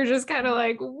you're just kind of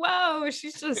like, whoa,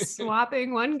 she's just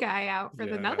swapping one guy out for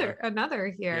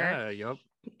another here. Yeah, yep.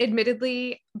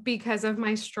 Admittedly, because of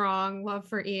my strong love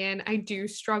for Ian, I do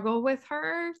struggle with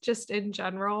her just in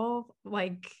general,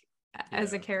 like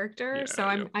as a character. Yeah,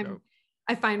 so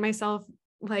I find myself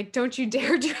like, don't you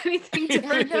dare do anything to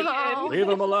hurt Ian. Leave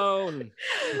him alone.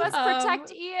 You must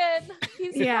protect Ian.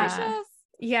 He's precious.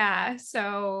 Yeah.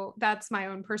 So that's my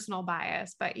own personal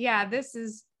bias. But yeah, this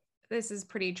is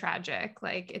pretty tragic.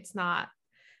 Like, it's not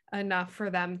enough for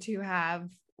them to have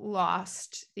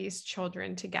lost these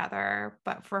children together,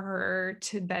 but for her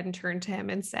to then turn to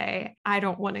him and say, I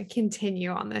don't want to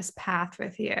continue on this path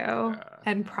with you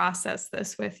and process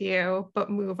this with you,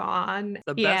 but move on.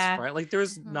 The best friend, like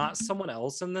there's not someone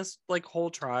else in this like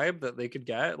whole tribe that they could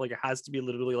get. Like, it has to be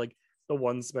literally like the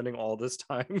one spending all this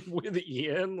time with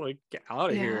Ian. Like, get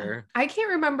out of here. I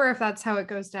can't remember if that's how it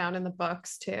goes down in the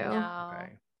books too. No.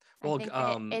 Okay. Well,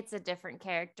 I think it's a different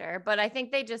character, but I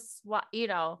think they just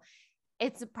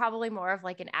it's probably more of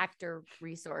like an actor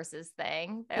resources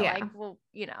thing. They're like, well,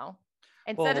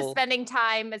 instead of spending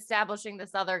time establishing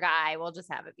this other guy, we'll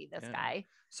just have it be this guy.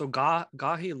 So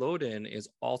Gehi Loden is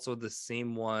also the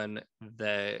same one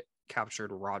that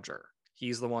captured Roger.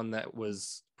 He's the one that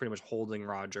was pretty much holding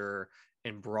Roger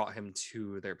and brought him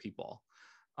to their people.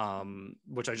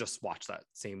 Which I just watched that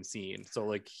same scene. So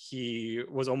like he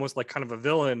was almost like kind of a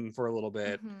villain for a little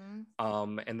bit.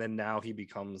 And then now he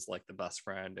becomes like the best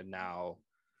friend, and now,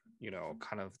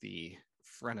 kind of the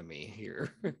frenemy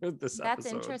here. That's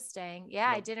episode. Interesting.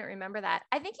 Yeah, I didn't remember that.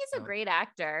 I think he's a great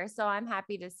actor, so I'm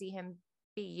happy to see him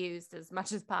be used as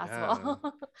much as possible.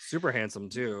 Yeah. Super handsome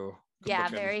too.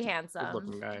 Very handsome. Good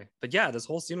looking guy. But yeah, this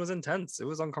whole scene was intense. It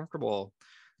was uncomfortable.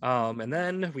 And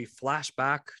then we flash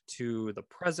back to the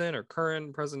present or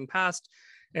current, present, past,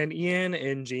 and Ian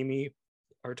and Jamie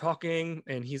are talking,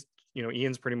 and he's,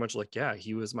 Ian's pretty much like, yeah,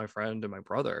 he was my friend and my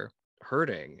brother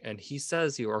hurting. And he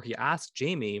says he asked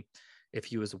Jamie if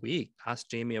he was weak, asked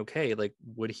Jamie, okay, like,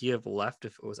 would he have left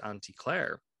if it was Auntie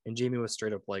Claire? And Jamie was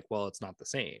straight up like, well, it's not the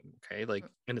same. Okay. Like,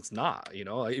 and it's not,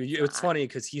 it's funny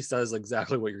because he says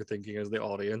exactly what you're thinking as the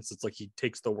audience. It's like he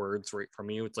takes the words right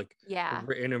from you. It's like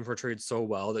written and portrayed so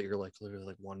well that you're like literally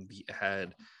like one beat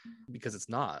ahead, because it's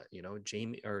not,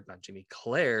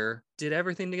 Claire did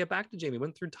everything to get back to Jamie,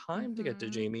 went through time to get to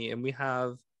Jamie. And we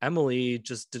have Emily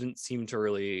just didn't seem to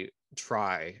really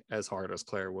try as hard as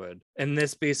Claire would. And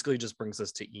this basically just brings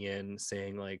us to Ian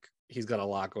saying like, he's got a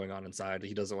lot going on inside.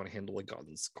 He doesn't want to handle the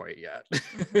guns quite yet.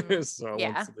 Mhm. So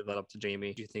Yeah. wants to leave that up to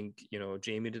Jamie. Do you think,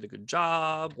 Jamie did a good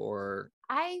job, or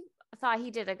I thought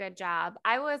he did a good job.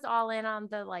 I was all in on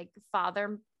the like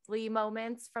fatherly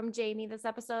moments from Jamie this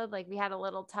episode. Like we had a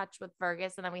little touch with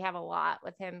Fergus, and then we have a lot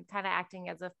with him kind of acting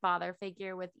as a father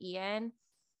figure with Ian.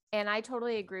 And I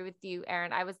totally agree with you,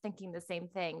 Erin. I was thinking the same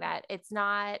thing, that it's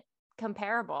not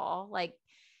comparable. Like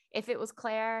if it was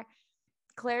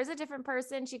Claire's a different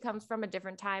person. She comes from a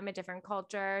different time, a different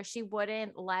culture. She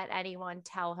wouldn't let anyone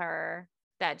tell her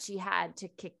that she had to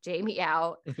kick Jamie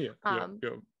out. yeah.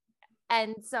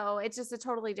 And so it's just a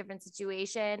totally different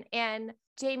situation. And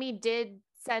Jamie did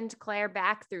send Claire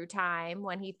back through time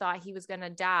when he thought he was going to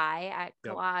die at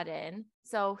Yep. Culloden.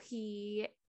 So he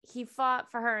fought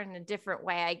for her in a different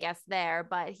way, I guess, there,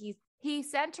 but he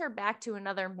sent her back to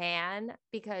another man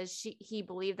because he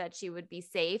believed that she would be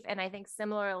safe. And I think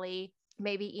similarly,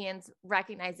 maybe Ian's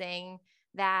recognizing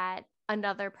that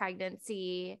another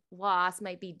pregnancy loss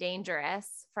might be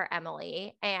dangerous for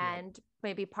Emily. And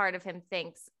maybe part of him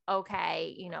thinks,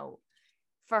 okay,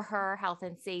 for her health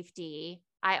and safety,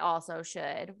 I also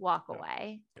should walk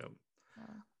away. Yep. So.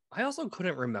 I also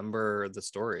couldn't remember the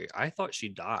story. I thought she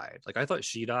died. Like I thought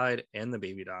she died and the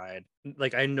baby died.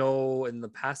 Like I know in the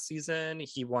past season,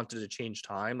 he wanted to change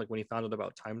time. Like when he found out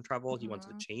about time travel, he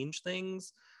wanted to change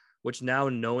things, which now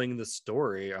knowing the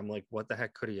story, I'm like, what the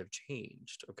heck could he have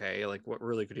changed? Okay. Like what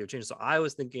really could he have changed? So I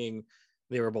was thinking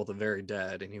they were both very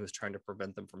dead and he was trying to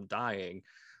prevent them from dying.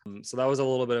 So that was a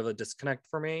little bit of a disconnect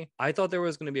for me. I thought there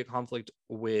was going to be a conflict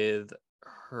with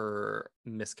her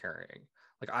miscarrying.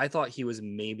 Like I thought he was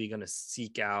maybe going to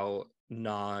seek out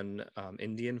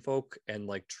non-Indian folk and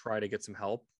like try to get some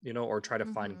help, or try to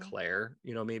find Claire,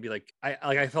 maybe like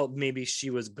I felt maybe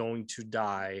she was going to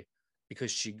die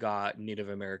because she got Native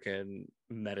American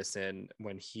medicine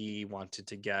when he wanted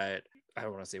to get, I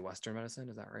don't want to say Western medicine.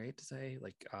 Is that right to say?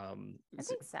 Like, I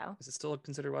think so. Is it still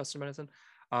considered Western medicine?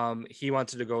 He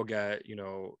wanted to go get,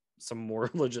 some more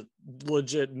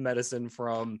legit medicine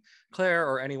from Claire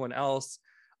or anyone else.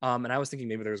 And I was thinking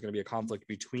maybe there was going to be a conflict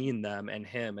between them and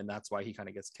him, and that's why he kind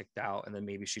of gets kicked out, and then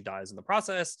maybe she dies in the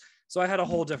process. So I had a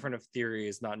whole different of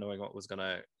theories, not knowing what was going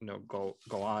to, go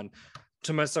on.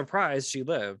 To my surprise, she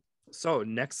lived. So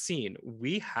next scene,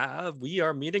 we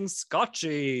are meeting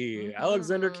Scotchy,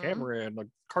 Alexander Cameron, a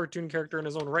cartoon character in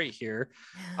his own right here.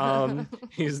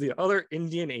 He's the other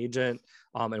Indian agent.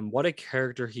 And what a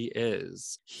character he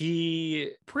is.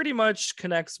 He pretty much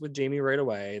connects with Jamie right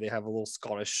away. They have a little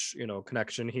Scottish,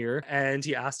 connection here. And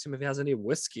he asked him if he has any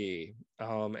whiskey.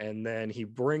 And then he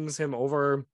brings him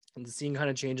over. And the scene kind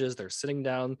of changes. They're sitting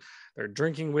down, they're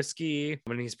drinking whiskey,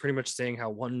 and he's pretty much saying how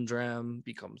 1 dram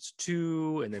becomes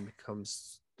 2 and then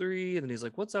becomes 3. And then he's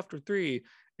like, what's after 3?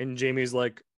 And Jamie's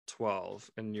like,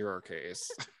 12 in your case.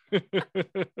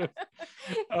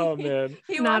 Oh man.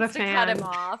 He Not wants a to fan. cut him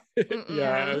off.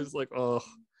 Yeah, I was like, oh,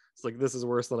 it's like, this is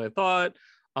worse than I thought.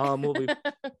 Well,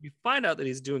 we find out that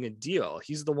he's doing a deal.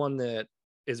 He's the one that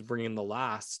is bringing the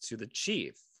last to the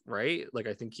chief, right? Like,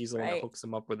 I think he's the one that hooks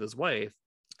him up with his wife.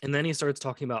 And then he starts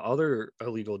talking about other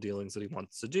illegal dealings that he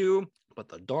wants to do, but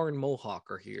the darn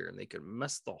Mohawk are here and they could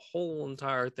mess the whole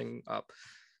entire thing up.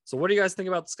 So what do you guys think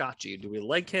about Scotchy? Do we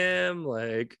like him?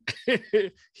 Like,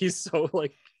 he's so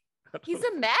like, He's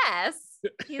a mess.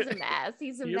 He's a mess.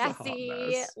 He's a He is a hot messy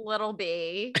mess. little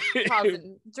bee,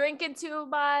 drinking too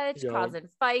much, causing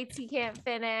fights he can't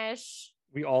finish.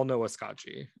 We all know a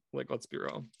Scotchy. Like, let's be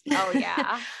real. Oh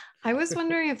yeah. I was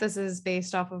wondering if this is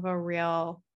based off of a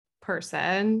real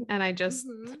person, and I just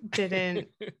didn't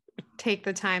take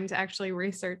the time to actually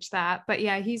research that. But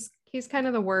yeah, he's kind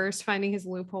of the worst, finding his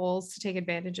loopholes to take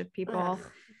advantage of people.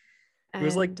 He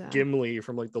was like Gimli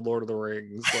from like the Lord of the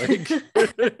Rings, like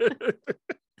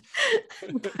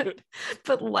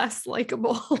but less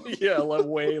likable. Yeah, like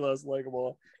way less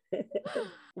likable.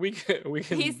 We can.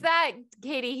 He's that,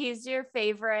 Katie. He's your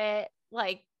favorite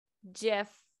like GIF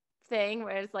thing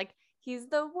where it's like, he's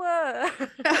the worst.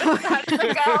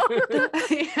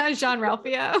 Yeah,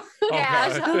 Jean-Ralphio.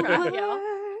 Yeah, God. Jean-Ralphio.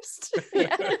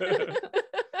 Yeah.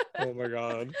 Oh my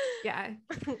god. Yeah.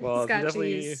 Well,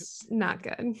 Scotchy's not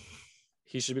good.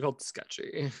 he should be called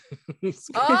Sketchy. Oh,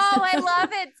 I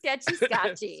love it. Sketchy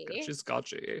Scotchy. Sketchy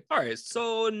Scotchy. All right,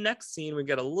 so next scene, we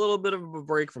get a little bit of a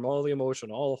break from all the emotion,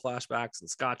 all the flashbacks and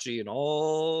Scotchy and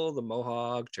all the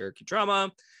Mohawk Cherokee drama.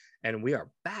 And we are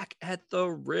back at the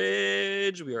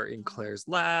Ridge. We are in Claire's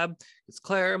lab. It's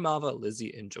Claire, Malva,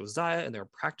 Lizzie, and Josiah, and they're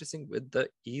practicing with the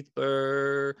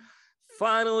ether.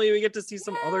 Finally, we get to see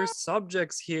some other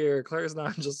subjects here. Claire's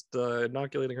not just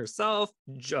inoculating herself.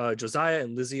 Josiah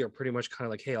and Lizzie are pretty much kind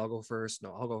of like, hey, I'll go first.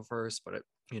 No, I'll go first. But,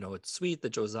 it's sweet that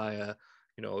Josiah,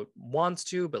 wants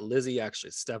to, but Lizzie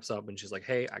actually steps up and she's like,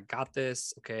 hey, I got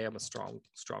this. Okay, I'm a strong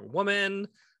woman.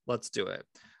 Let's do it.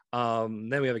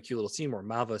 Then we have a cute little scene where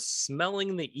Malva's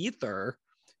smelling the ether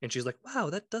and she's like,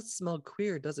 wow, that does smell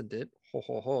queer, doesn't it? Ho,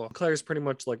 ho, ho. Claire's pretty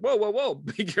much like, whoa,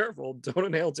 be careful. Don't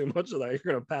inhale too much of that.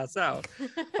 You're going to pass out.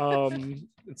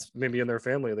 It's maybe in their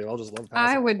family. They all just love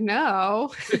passing. I would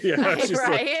know. Yeah, she's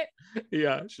right?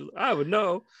 She's like, I would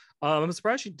know. I'm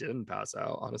surprised she didn't pass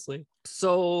out, honestly.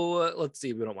 So let's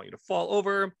see. We don't want you to fall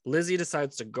over. Lizzie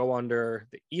decides to go under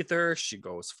the ether. She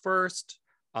goes first.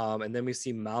 And then we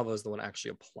see Malva is the one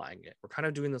actually applying it. We're kind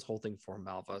of doing this whole thing for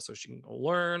Malva so she can go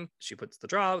learn. She puts the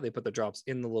drop. They put the drops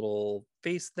in the little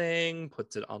face thing,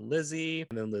 puts it on Lizzie,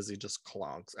 and then Lizzie just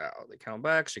clonks out. They count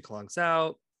back. She clonks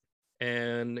out.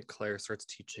 And Claire starts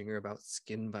teaching her about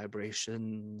skin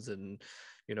vibrations. And,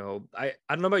 I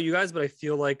don't know about you guys, but I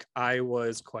feel like I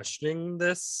was questioning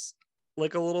this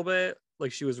like a little bit.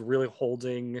 Like she was really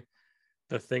holding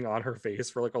the thing on her face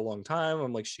for like a long time.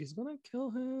 I'm like, she's gonna kill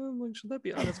him. Like, should that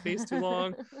be on his face too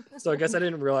long? So I guess I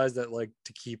didn't realize that like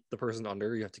to keep the person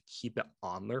under, you have to keep it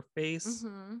on their face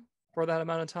for that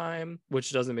amount of time,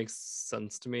 which doesn't make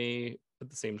sense to me at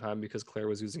the same time because Claire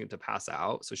was using it to pass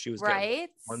out. So she was getting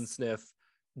one sniff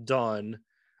done.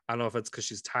 I don't know if it's because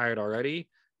she's tired already,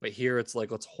 but here it's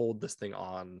like, let's hold this thing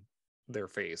on their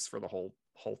face for the whole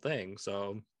thing.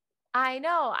 So I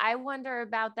know. I wonder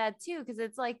about that too, because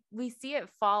it's like we see it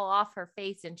fall off her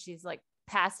face and she's like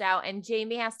passed out, and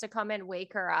Jamie has to come and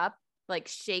wake her up, like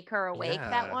shake her awake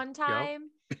that one time.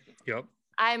 Yep.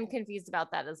 I'm confused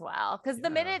about that as well, because the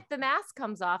minute the mask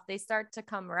comes off, they start to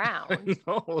come around.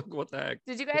 No, like, what the heck?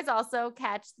 Did you guys also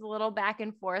catch the little back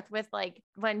and forth with like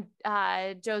when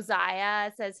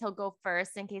Josiah says he'll go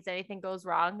first in case anything goes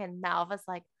wrong, and Malva's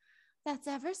like, that's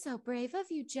ever so brave of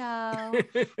you, Joe.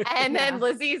 And then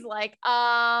Lizzie's like,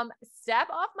 step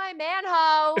off my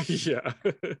manho. Yeah.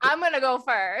 I'm going to go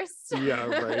first. Yeah,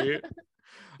 right.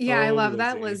 Yeah, I love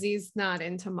that Lizzie's not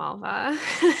into Malva.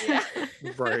 Yeah.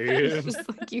 Right. Just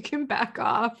like, you can back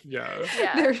off.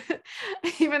 Yeah.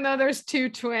 Even though there's two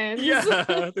twins.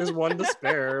 Yeah, there's one to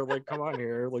spare. Like, come on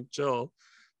here, like, chill.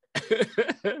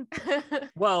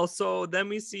 Well, so then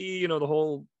we see, the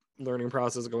whole learning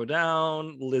process go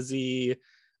down. Lizzie,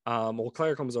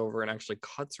 Claire comes over and actually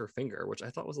cuts her finger, which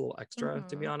I thought was a little extra,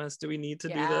 to be honest. Do we need to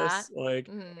do this? Like,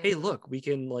 hey, look, we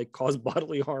can like cause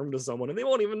bodily harm to someone and they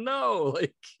won't even know.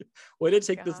 Like, way to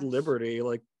take this liberty.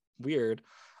 Like, weird.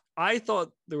 I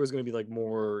thought there was going to be like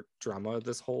more drama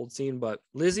this whole scene, but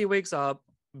Lizzie wakes up,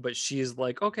 but she's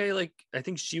like, okay, like, I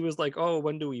think she was like, oh,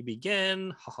 when do we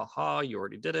begin? Ha ha ha, you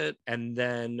already did it. And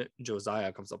then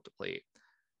Josiah comes up to plate.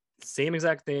 Same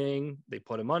exact thing. They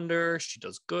put him under. She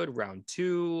does good. Round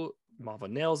 2, Malva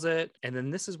nails it. And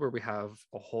then this is where we have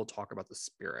a whole talk about the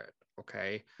spirit.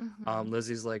 Okay.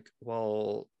 Lizzie's like,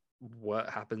 well,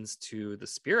 what happens to the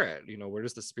spirit? Where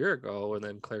does the spirit go? And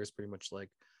then Claire's pretty much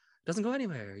like, doesn't go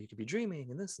anywhere. You could be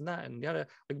dreaming and this and that and yada.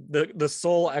 Like the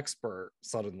soul expert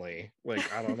suddenly.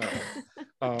 Like, I don't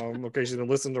know. Okay, she's been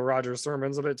listening to Roger's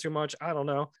sermons a bit too much. I don't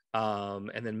know.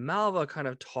 And then Malva kind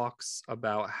of talks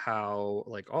about how,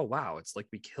 like, oh wow, it's like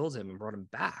we killed him and brought him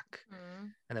back.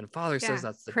 And then Father says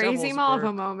that's the crazy devil's Malva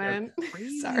work. moment. Yeah,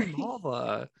 crazy Sorry.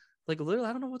 Malva. Like, literally,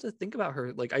 I don't know what to think about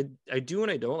her. Like, I do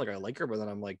and I don't. Like, I like her, but then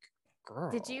I'm like,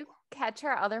 girl. Did you catch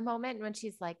her other moment when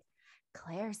she's like,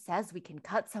 Claire says we can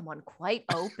cut someone quite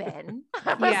open?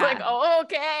 I was like, oh,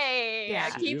 okay. Yeah.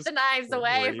 Keep the knives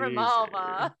away from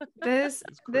Malva. This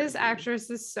actress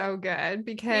is so good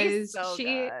because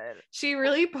she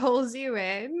really pulls you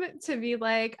in to be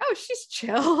like, oh, she's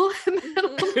chill. And then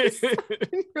all of a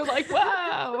sudden you're like,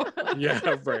 wow.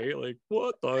 Yeah, right. Like,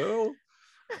 what the hell?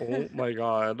 Oh my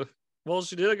God. Well,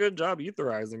 she did a good job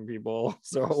etherizing people.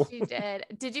 So she did.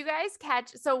 Did you guys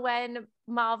catch? So when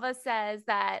Malva says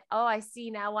that, oh, I see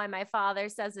now why my father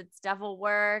says it's devil's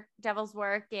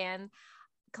work, and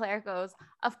Claire goes,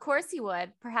 of course he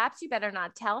would. Perhaps you better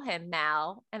not tell him,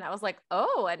 Mal. And I was like,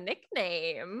 oh, a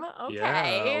nickname. Okay.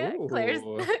 Yeah,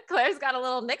 Claire's got a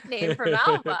little nickname for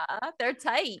Malva. They're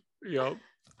tight. Yep.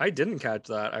 I didn't catch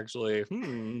that actually.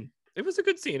 It was a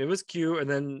good scene. It was cute. And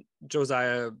then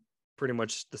Josiah, pretty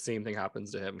much the same thing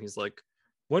happens to him. He's like,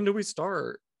 when do we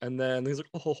start? And then he's like,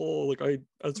 oh, like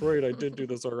that's right, I did do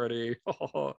this already.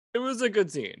 It was a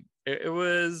good scene. It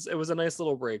was a nice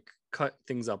little break, cut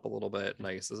things up a little bit.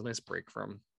 Nice. It was a nice break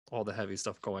from all the heavy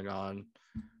stuff going on.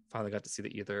 finally got to see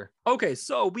the ether. Okay,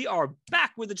 so we are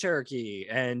back with the Cherokee,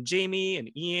 and Jamie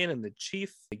and Ian and the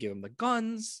chief, they give him the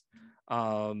guns.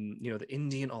 The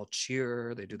Indian all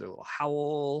cheer, they do their little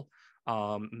howl,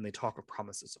 and they talk of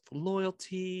promises of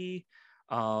loyalty.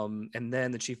 And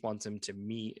then the chief wants him to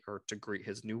meet or to greet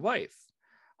his new wife.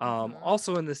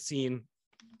 Also in this scene,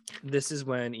 this is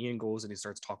when Ian goes and he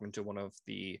starts talking to one of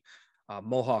the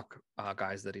Mohawk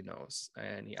guys that he knows,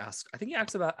 and he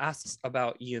asks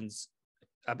about Ian's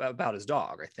about his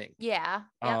dog, I think. Yeah.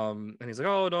 And he's like,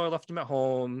 oh no, I left him at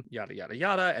home, yada yada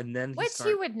yada. And then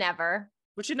he would never.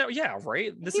 Which yeah,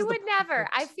 right. He would never.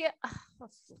 I feel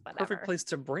perfect place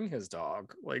to bring his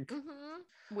dog. Like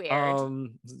weird.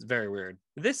 It's very weird.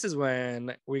 This is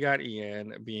when we got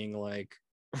Ian being like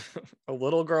a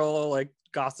little girl, like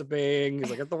gossiping. He's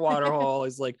like at the water hole.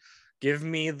 He's like, give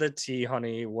me the tea,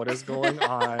 honey. What is going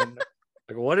on?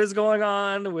 Like, what is going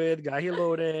on with Gahi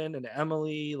Loden and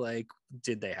Emily? Like,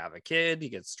 did they have a kid? He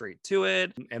gets straight to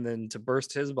it. And then to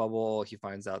burst his bubble, he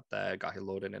finds out that Gahi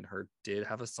Loden and her did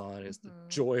have a son. Is the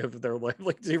joy of their life.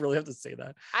 Like, do you really have to say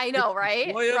that? I know,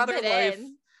 right? Rub it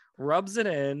in. Rubs it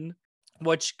in.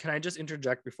 Which, can I just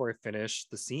interject before I finish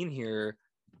the scene here?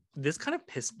 This kind of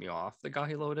pissed me off that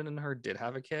Gahi Loden and her did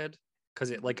have a kid. Because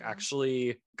it like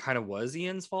actually kind of was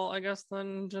Ian's fault, I guess,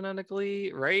 then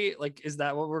genetically, right? Like, is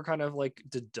that what we're kind of like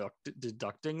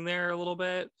deducting there a little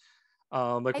bit?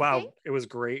 It was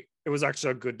great. It was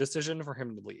actually a good decision for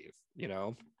him to leave, you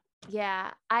know?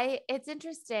 Yeah, it's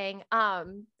interesting.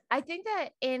 I think that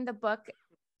in the book,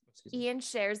 Ian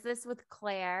shares this with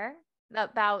Claire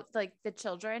about like the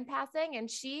children passing, and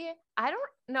I don't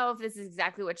know if this is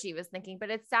exactly what she was thinking, but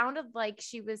it sounded like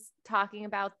she was talking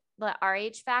about the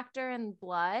RH factor in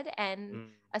blood, and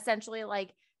essentially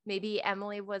like maybe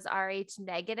Emily was RH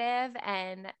negative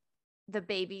and the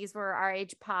babies were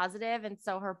RH positive, and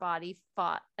so her body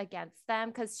fought against them,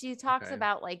 because she talks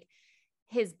about like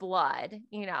his blood,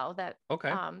 that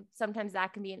sometimes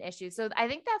that can be an issue. So I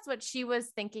think that's what she was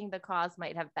thinking the cause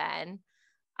might have been.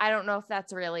 I don't know if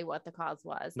that's really what the cause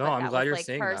was. No, I'm glad you're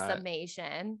saying her that.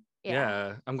 Summation.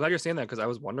 Yeah, I'm glad you're saying that, because I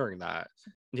was wondering that.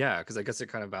 Yeah, because I guess it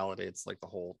kind of validates like the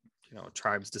whole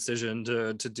tribe's decision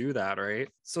to do that, right?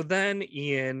 So then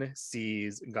Ian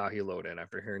sees Gahi Loden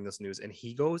after hearing this news, and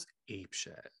he goes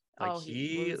apeshit. Like,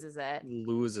 he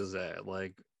loses it.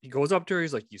 Like, he goes up to her,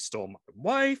 he's like, you stole my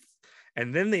wife.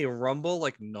 And then they rumble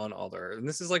like none other. And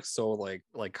this is like so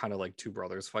like kind of like two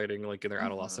brothers fighting like in their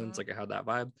adolescence. Like, it had that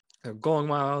vibe. They're going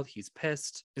wild. He's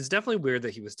pissed. It's definitely weird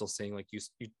that he was still saying like, you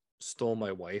stole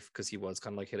my wife, because he was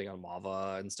kind of like hitting on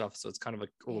Mava and stuff, so it's kind of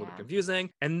like a little bit confusing.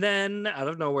 And then out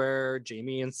of nowhere,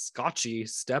 Jamie and Scotchy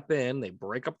step in, they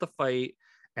break up the fight,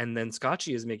 and then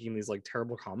Scotchy is making these like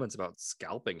terrible comments about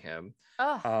scalping him.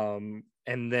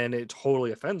 And then it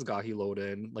totally offends Gahi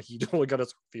Loden, like he totally got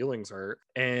his feelings hurt,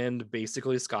 and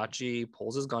basically Scotchy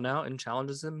pulls his gun out and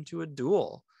challenges him to a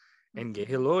duel. And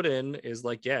Gahi Loden is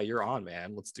like, yeah, you're on,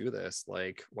 man. Let's do this.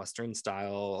 Like, Western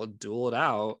style, duel it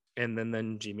out. And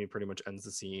then Jamie pretty much ends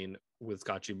the scene with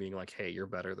Scotchy being like, hey, you're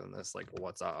better than this. Like,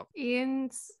 what's up?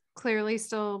 Ian's clearly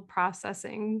still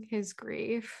processing his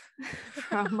grief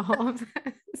from all of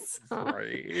this.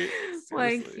 Right.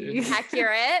 Like,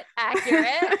 accurate.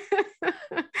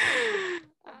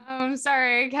 I'm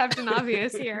sorry, Captain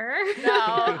Obvious here.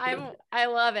 No, I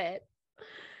love it.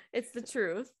 It's the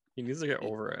truth. He needs to get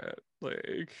over it.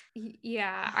 Like,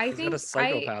 yeah, I think got a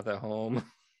psychopath at home.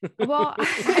 Well,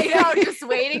 I know, just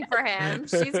waiting for him.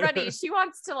 She's ready. She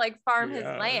wants to like farm his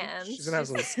land. She's gonna have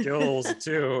some skills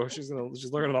too. She's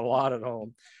learning a lot at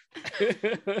home.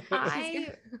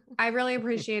 I really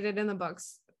appreciated in the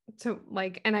books to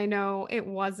like, and I know it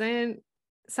wasn't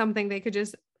something they could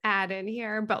just add in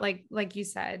here, but like you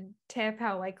said, Tiff,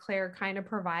 how like Claire kind of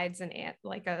provides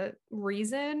like a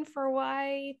reason for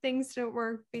why things don't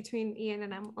work between Ian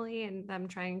and Emily and them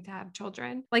trying to have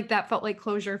children. Like, that felt like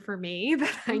closure for me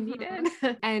that I needed.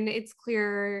 And it's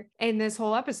clear in this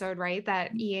whole episode, right,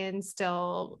 that Ian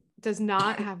still does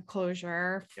not have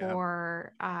closure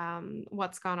for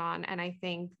what's gone on, and I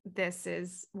think this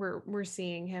is we're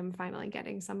seeing him finally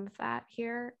getting some of that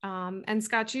here. And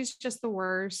Scotchy's just the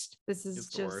worst. This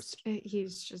is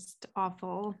he's just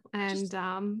awful,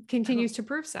 and continues to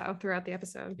prove so throughout the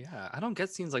episode. Yeah, I don't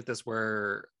get scenes like this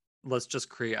where let's just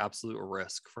create absolute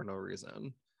risk for no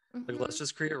reason. Like, let's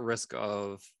just create a risk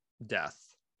of death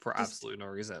for absolutely no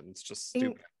reason. It's just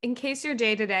stupid. In case your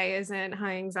day-to-day isn't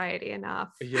high anxiety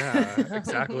enough. Yeah,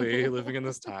 exactly. Living in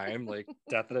this time, like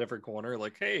death at every corner,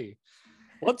 like, hey,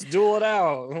 let's duel it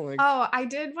out. Like, oh, I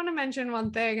did want to mention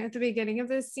one thing at the beginning of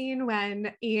this scene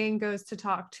when Ian goes to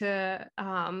talk to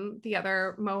the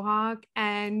other Mohawk,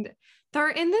 and they're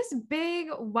in this big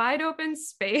wide open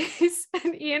space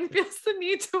and Ian feels the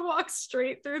need to walk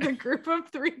straight through the group of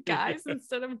three guys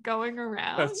instead of going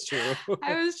around. That's true.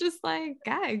 I was just like,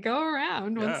 guy, go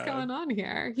around. What's Yeah. going on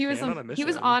here? He was Man on a he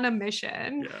was mission. on a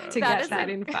mission Yeah. to That get is that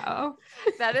a- info.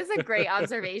 That is a great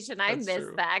observation. I That's missed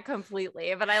true. that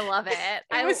completely, but I love it.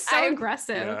 It was so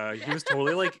aggressive. Yeah, he was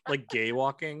totally like gay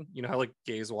walking. You know how like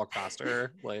gays walk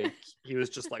faster? Like he was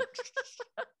just like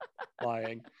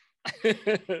flying.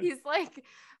 He's like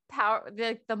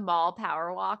the mall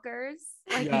power walkers.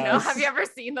 Like, you know, Yes. have you ever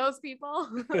seen those people?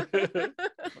 Oh my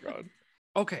God.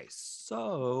 Okay,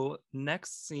 so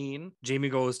next scene, Jamie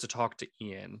goes to talk to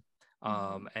Ian,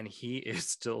 and he is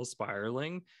still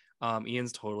spiraling.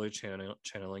 Ian's totally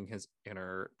channeling his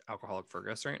inner alcoholic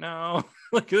Fergus right now.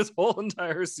 Like this whole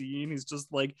entire scene, he's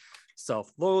just like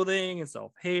self-loathing and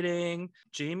self-hating.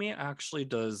 Jamie actually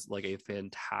does like a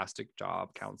fantastic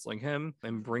job counseling him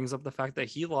and brings up the fact that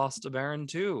he lost a Baron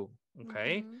too.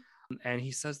 Okay. Mhm. And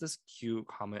he says this cute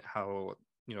comment how,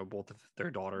 you know, both of their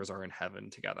daughters are in heaven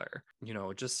together. You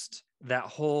know, just that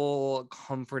whole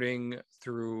comforting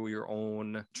through your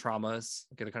own traumas,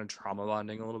 get a kind of trauma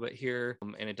bonding a little bit here.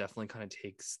 And it definitely kind of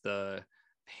takes the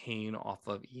pain off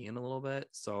of Ian a little bit.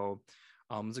 So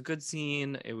it was a good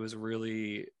scene. It was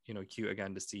really, you know, cute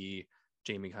again to see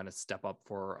Jamie kind of step up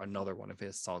for another one of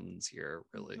his sons here,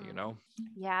 really, you Mhm. know?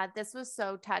 Yeah, this was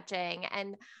so touching.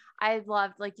 And I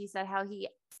loved, like you said, how he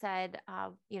said,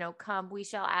 you know, come, we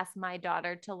shall ask my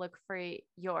daughter to look for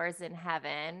yours in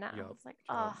heaven. I Yup, was like,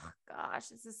 yup. oh gosh,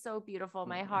 this is so beautiful.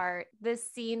 My Mhm. heart.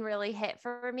 This scene really hit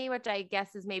for me, which I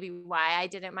guess is maybe why I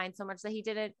didn't mind so much that he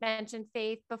didn't mention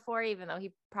faith before, even though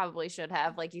he probably should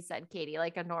have, like you said, Katie,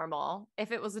 like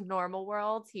if it was a normal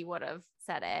world, he would have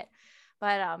said it.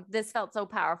 But this felt so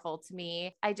powerful to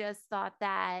me. I just thought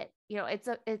that, you know,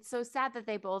 it's so sad that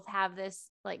they both have this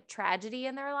like tragedy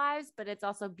in their lives, but it's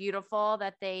also beautiful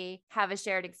that they have a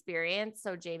shared experience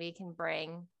so Jamie can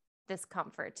bring this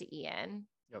comfort to Ian.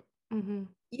 Mhm.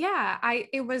 Yeah,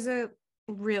 it was a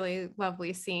really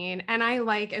lovely scene. And I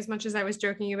like, as much as I was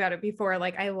joking about it before,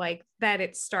 like I like that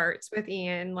it starts with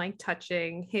Ian like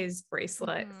touching his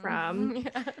bracelet from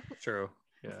Yeah. True.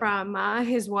 Yeah. from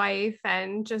his wife,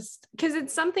 and just because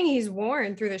it's something he's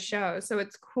worn through the show, so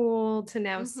it's cool to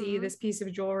now see Mhm. this piece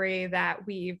of jewelry that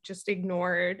we've just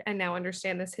ignored and now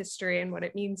understand this history and what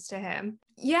it means to him.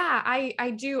 Yeah,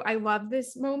 I love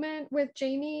this moment with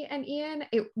Jamie and Ian.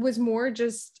 It was more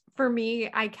just for me,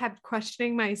 I kept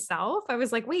questioning myself. I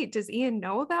was like, wait, does Ian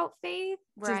know about faith?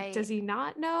 Right. Does he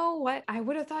not know? What? I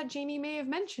would have thought Jamie may have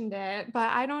mentioned it, but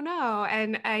I don't know.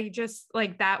 And I just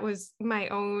like, that was my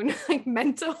own like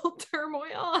mental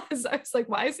turmoil, as I was like,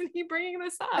 why isn't he bringing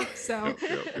this up? So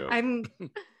Yep.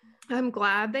 I'm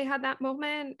glad they had that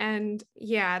moment. And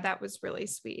yeah, that was really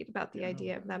sweet about the Yeah.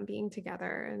 idea of them being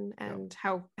together and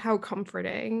how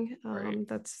comforting. Right.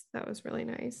 That was really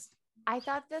nice. I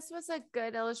thought this was a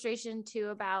good illustration too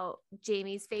about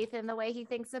Jamie's faith in the way he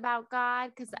thinks about God.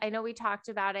 Cause I know we talked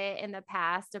about it in the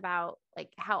past about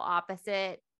like how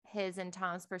opposite his and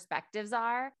Tom's perspectives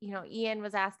are. You know, Ian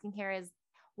was asking here is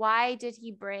why did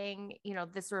he bring, you know,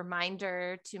 this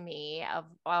reminder to me of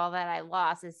all that I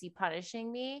lost? Is he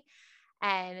punishing me?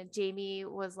 And Jamie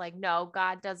was like, no,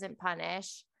 God doesn't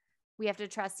punish. We have to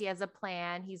trust he has a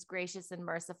plan. He's gracious and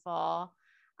merciful.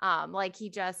 Like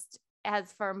he just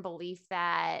has firm belief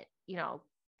that, you know,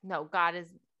 no,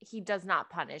 he does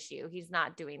not punish you. He's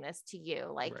not doing this to you.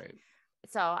 Like, Right.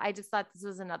 so I just thought this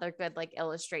was another good like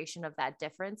illustration of that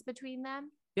difference between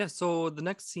them. Yeah, so the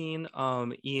next scene,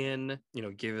 Ian, you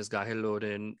know, gave his guy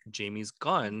Loden Jamie's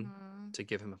gun Mhm. to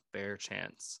give him a fair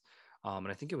chance. And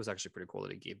I think it was actually pretty cool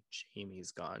that he gave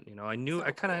Jamie's gun. You know, I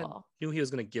So kind of cool. knew he was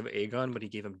going to give a gun, but he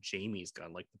gave him Jamie's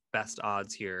gun, like the best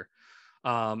odds here.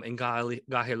 And Gahe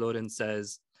Loden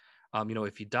says, you know,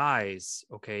 if he dies,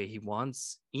 okay, he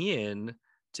wants Ian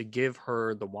to give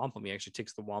her the wampum. He actually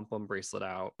takes the wampum bracelet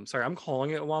out. I'm sorry, I'm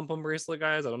calling it a wampum bracelet,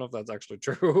 guys. I don't know if that's actually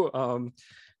true.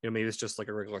 You know, maybe it's just like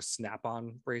a regular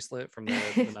snap-on bracelet from the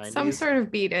 90s. Some sort of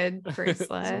beaded Some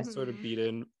bracelet. sort of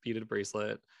Mhm. beaded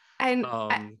bracelet. And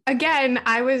Um, again,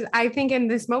 I think in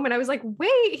this moment, I was like,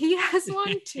 wait, he has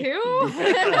one too?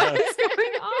 What is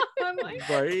going on? Like,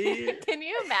 Right? Can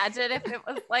you imagine if it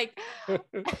was like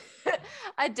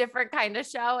a different kind of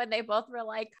show and they both were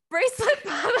like bracelet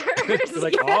brothers?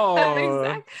 Like, yeah, oh.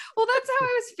 exactly. Well, that's how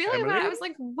I was feeling about it. I Emily? was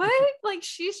like, what? Like,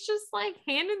 she's just like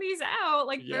handing these out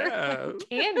like they're Yeah. like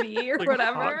candy or Like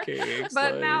whatever. hotcakes,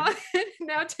 But like-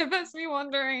 now Tim has me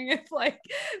wondering if like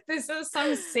this is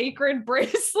some sacred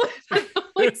bracelet. I'm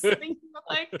like sitting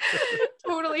like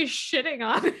totally shitting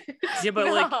on it. Yeah, but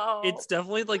like No. it's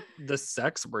definitely like the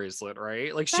sex bracelet, right?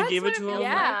 right? Like she That's gave what it it to feels him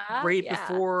like. Yeah. right yeah.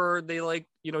 before they like,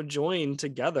 you know, joined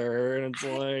together. And it's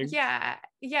like,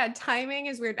 Yeah, timing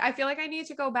is weird. I feel like I need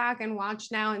to go back and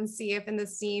watch now and see if in the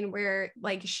scene where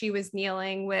like she was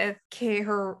kneeling with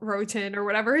Keher Roten or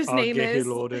whatever his name Gehi is,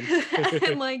 Loden.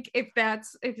 and like if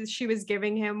she was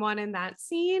giving him one in that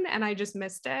scene and I just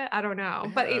missed it. I don't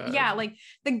know, but like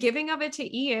the giving of it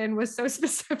to Ian was so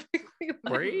specifically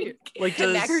right? Like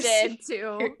does Connected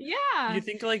to. yeah. you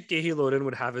think like Gehi Loden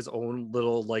would have his own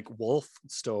little like wolf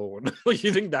stone? Like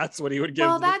you think that's what he would give?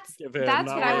 Well, that's give him, what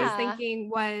not I was like- thinking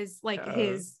was like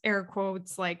his air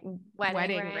quotes like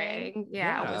wedding ring. ring. Was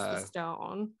Yeah. the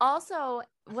stone. Also,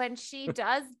 when she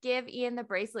does give Ian the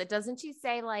bracelet, doesn't she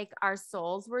say like our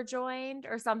souls were joined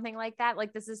or something like that?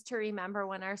 Like this is to remember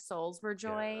when our souls were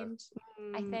joined.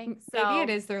 I think so.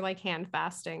 Maybe it is. They're like hand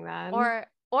fasting then.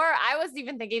 Or I was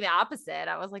even thinking the opposite.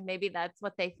 I was like, maybe that's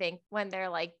what they think when they're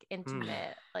like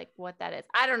intimate, like what that is.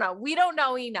 I don't know. We don't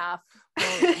know enough.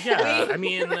 Well, yeah, I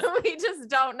mean, we just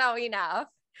don't know enough.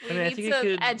 We I need think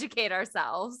to educate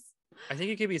ourselves. I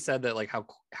think it could be said that like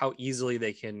how easily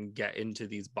they can get into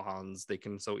these bonds, they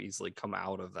can so easily come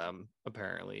out of them,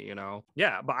 apparently, you know.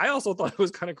 Yeah, but I also thought it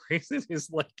was kind of crazy. He's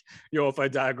like, yo, if I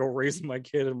die, go raise my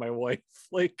kid and my wife.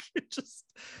 Like it just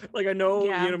like I know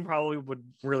Ian probably would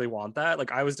really want that.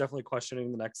 Like I was definitely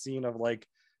questioning the next scene of like,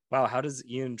 wow, how does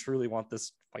Ian truly want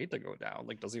this fight to go down?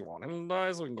 Like, does he want him to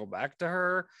die so we can go back to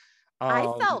her? I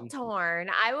felt torn.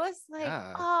 I was like,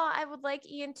 yeah. oh, I would like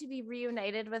Ian to be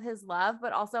reunited with his love,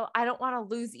 but also I don't want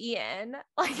to lose Ian.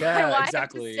 Like Yeah, I want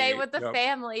exactly. him to stay with the Yep.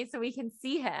 family so we can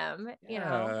see him, you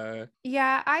know.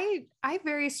 Yeah, I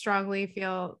very strongly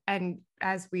feel, and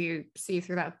as we see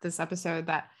throughout this episode,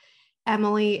 that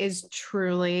Emily is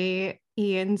truly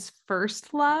Ian's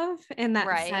first love in that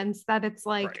Right. sense that it's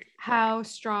like, Right. how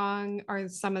strong are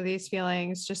some of these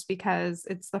feelings just because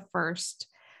it's the first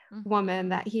woman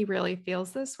that he really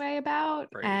feels this way about.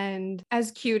 Right. And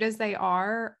as cute as they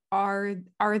are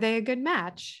they a good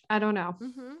match? I don't know.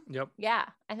 Yep. Yeah,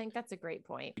 I think that's a great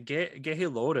point. Gehi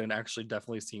Loden actually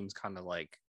definitely seems kind of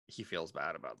like he feels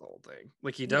bad about the whole thing.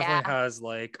 Like he definitely has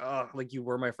like, oh, like you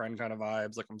were my friend kind of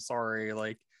vibes. Like I'm sorry.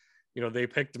 Like, you know, they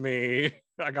picked me.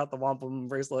 I got the wampum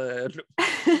bracelet.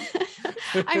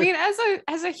 I mean,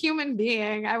 as a human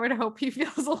being, I would hope he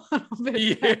feels a little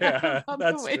bit bad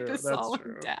about the way this all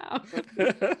went down.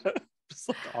 Just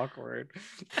like awkward.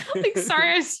 Like,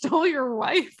 sorry, I stole your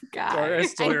wife, guy. Sorry, I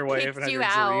stole your wife kicked and had you your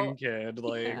out. dream kid.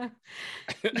 Like,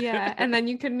 yeah, and then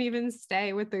you couldn't even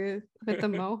stay with the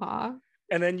mohawk.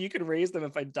 And then you could raise them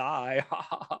if I die.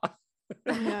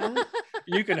 Yeah.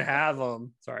 You can have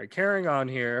them. Sorry, carrying on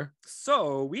here.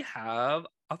 So we have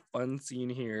a fun scene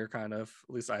here, kind of.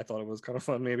 At least I thought it was kind of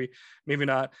fun. Maybe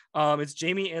not. It's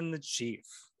Jamie and the chief.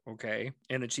 Okay,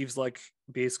 and the chief's like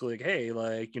basically like, hey,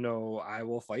 like, you know, I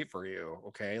will fight for you.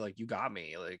 Okay, like you got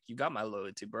me. Like you got my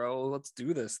loyalty, bro. Let's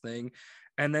do this thing.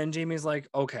 And then Jamie's like,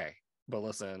 okay, but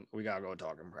listen, we gotta go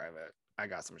talk in private. I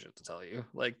got some shit to tell you.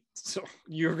 Like, so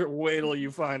you're gonna wait till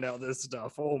you find out this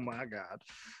stuff. Oh my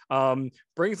god.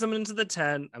 Brings them into the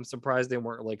tent. I'm surprised they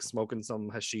weren't like smoking some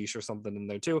hashish or something in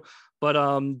there too.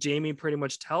 But Jamie pretty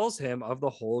much tells him of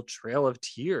the whole Trail of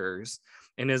Tears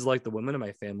and is like, the women in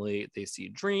my family, they see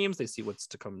dreams, they see what's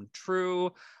to come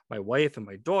true. My wife and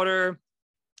my daughter,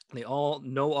 they all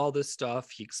know all this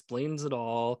stuff. He explains it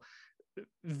all.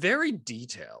 Very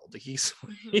detailed. He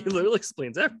literally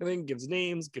explains everything, gives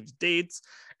names, gives dates,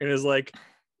 and is like,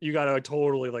 you gotta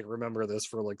totally like remember this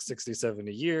for like 60,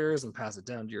 70 years and pass it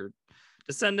down to your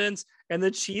descendants. And the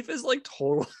chief is like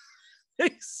totally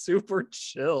like, super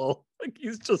chill. Like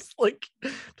he's just like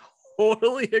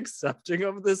totally accepting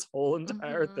of this whole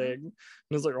entire thing. And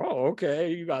it's like, oh,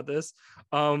 okay, you got this.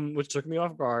 Which took me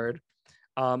off guard.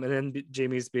 And then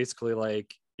Jamie's basically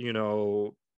like, you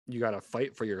know, you got to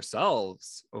fight for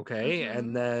yourselves. Okay.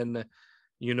 And then,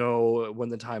 you know, when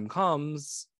the time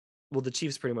comes, well, the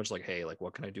chief's pretty much like, hey, like,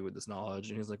 what can I do with this knowledge?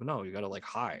 And he's like, no, you got to like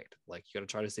hide. Like, you got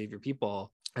to try to save your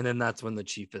people. And then that's when the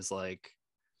chief is like,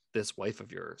 this wife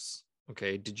of yours.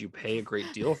 Okay. Did you pay a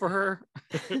great deal for her?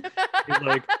 He's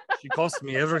like, she cost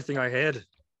me everything I had. But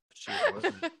she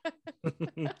wasn't.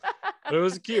 But it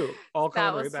was cute. All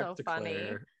coming right back so to funny.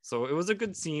 Claire. So it was a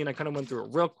good scene. I kind of went through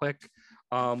it real quick.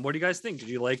 What do you guys think? Did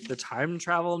you like the time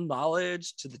travel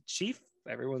knowledge to the chief?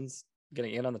 Everyone's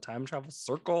getting in on the time travel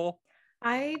circle.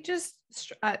 I just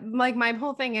like, my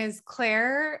whole thing is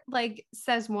Claire like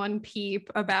says one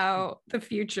peep about the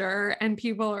future and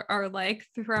people are like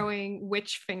throwing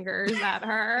witch fingers at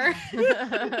her.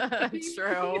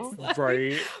 True. Like,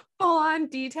 Right. full on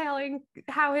detailing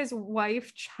how his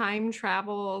wife time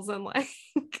travels and like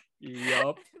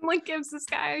Yup. Like gives this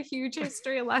guy a huge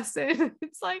history lesson.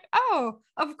 It's like, oh,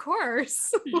 of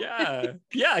course. Yeah.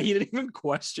 Yeah. He didn't even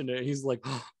question it. He's like,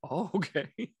 oh, okay.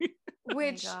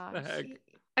 Which gosh. The heck?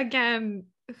 again,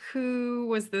 who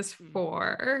was this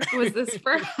for? Was this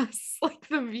for us, like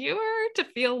the viewer, to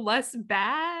feel less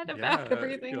bad about Yeah,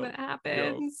 everything yup, that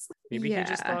happens? Maybe he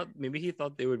just thought he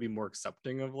thought they would be more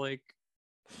accepting of like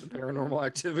the paranormal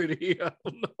activity. I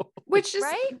don't know. which is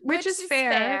Right? which is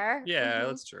fair. Yeah, Mhm.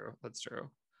 that's true. That's true.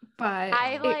 But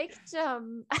I liked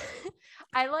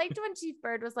I liked when Chief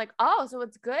Bird was like, "Oh, so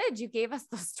it's good you gave us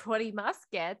those 20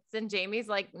 muskets," and Jamie's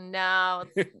like, "No,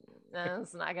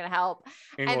 it's not gonna help."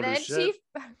 Ain't And gonna do then shit.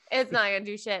 it's not gonna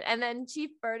do shit. And then Chief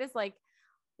Bird is like,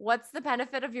 "What's the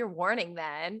benefit of your warning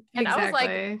then?" And I was like,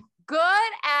 exactly.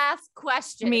 "Good ass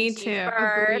question, Me Chief too.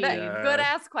 Bird. Agreed. Yeah. Good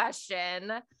ass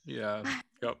question." Yeah.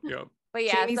 Yep. But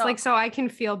yeah, Jamie's like, so I can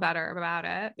feel better about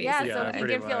it. yeah, Yeah, so basically. he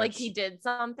pretty can feel like much. he did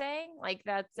something, like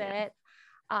that's Yeah. it.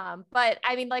 But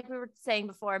I mean, like we were saying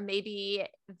before, maybe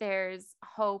there's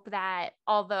hope that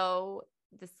although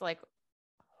this like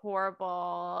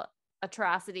horrible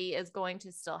atrocity is going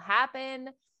to still happen,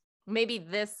 maybe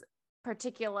this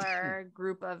particular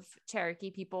group of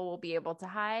Cherokee people will be able to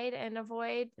hide and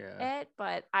avoid Yeah. it.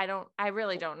 But I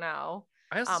really don't know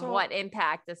I also what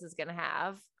impact this is going to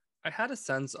have. I had a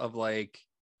sense of like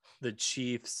the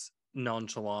Chiefs'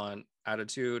 nonchalant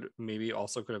attitude maybe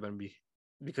also could have been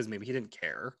because maybe he didn't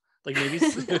care. Like maybe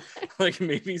like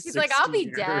maybe He's like, "I'll 60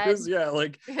 be dead." years. Yeah,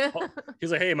 like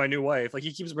he's like, hey, my new wife. Like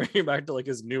he keeps bringing it back to like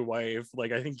his new wife.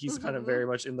 Like I think he's kind of very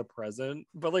much in the present.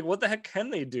 But like what the heck can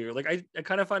they do? Like I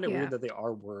kind of find it Yeah. weird that they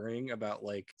are worrying about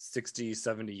like 60,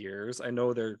 70 years. I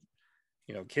know they're,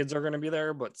 kids are gonna be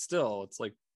there, but still it's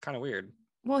like kind of weird.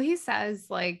 Well, he says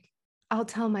like, I'll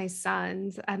tell my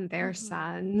sons and their Mhm.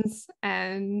 sons.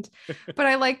 But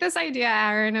I like this idea,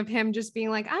 Aaron, of him just being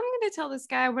like, I'm going to tell this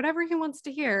guy whatever he wants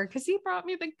to hear because he brought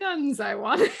me the guns I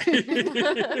wanted.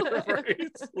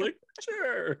 Right? Like,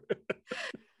 sure.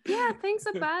 Yeah, thanks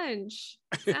a bunch.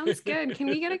 Sounds good. Can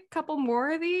we get a couple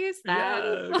more of these? Then?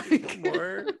 Yeah, Like-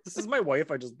 more. This is my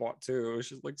wife I just bought too.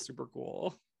 She's like super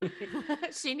cool.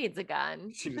 She needs a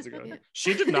gun. She needs a gun.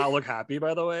 She did not look happy,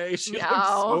 by the way. She looked No,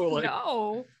 so like,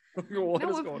 No. what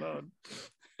is No, going on?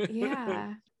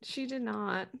 Yeah, she did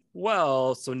not.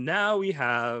 Well, so now we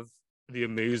have the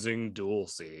amazing duel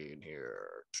scene here.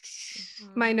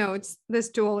 My notes, this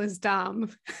duel is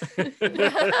dumb.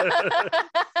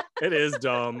 It is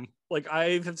dumb. Like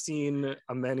I have seen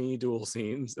many duel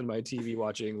scenes in my TV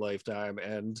watching lifetime,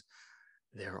 and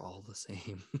they're all the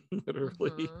same,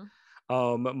 literally.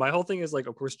 Mhm. My whole thing is like,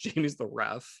 of course, Jamie's the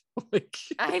ref. Like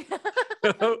I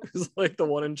he's like the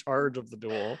one in charge of the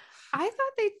duel. I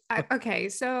thought okay,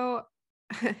 so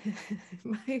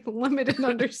my limited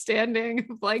understanding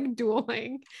of like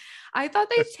dueling, I thought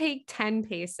they take 10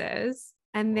 paces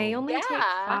and they Oh. only take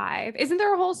Yeah. 5. Isn't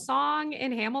there a whole song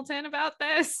in Hamilton about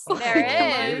this? Oh, There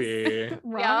am I maybe.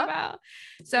 wrong Yep. about?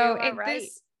 So You are right.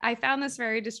 I found this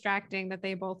very distracting that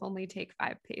they both only take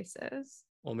 5 paces.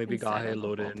 Well, maybe Instead Gahe of a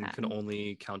full Loden 10. can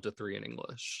only count to 3 in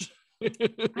English.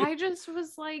 I just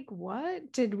was like,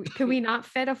 what? Could we not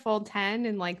fit a full 10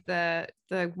 in like the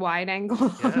wide angle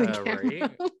of the Yeah, camera?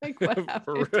 right? Like what For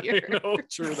happened real, here? no,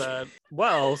 true that.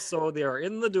 Well, so they are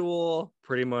in the duel.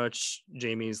 Pretty much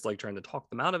Jamie's like trying to talk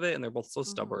them out of it, and they're both so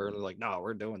stubborn. They're like, no,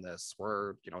 we're doing this.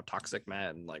 We're, toxic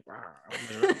men. Like,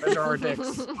 measure our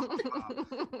dicks.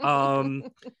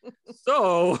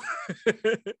 So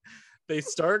they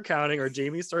start counting, or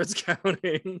Jamie starts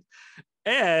counting.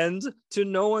 And to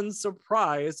no one's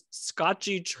surprise,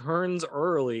 Scotchy turns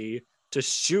early to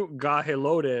shoot Gahe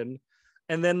Loden.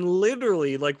 And then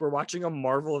literally, like we're watching a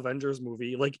Marvel Avengers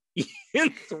movie, like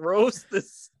Ian throws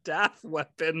this staff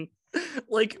weapon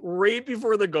like right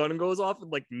before the gun goes off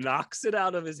and like knocks it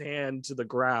out of his hand to the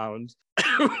ground,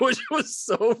 which was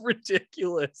so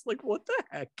ridiculous. Like, what the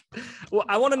heck? Well,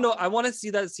 I want to see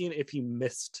that scene if he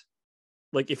missed.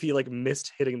 Like if he like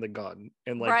missed hitting the gun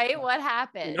and like Right? What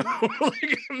happened?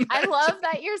 like, I love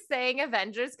that you're saying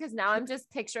Avengers because now I'm just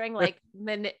picturing like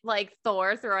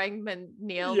Thor throwing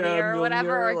Mjolnir or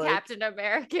whatever, Mjolnir, or like- Captain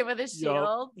America with a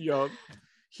shield. Yup.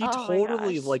 He Oh my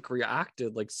totally gosh. like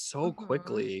reacted like so Mhm.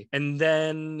 quickly. And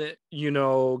then,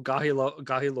 Gahe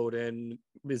Loden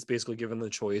is basically given the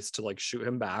choice to like shoot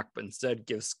him back, but instead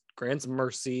grants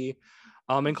mercy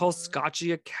and calls Mhm.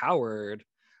 Scotchy a coward.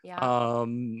 Yeah.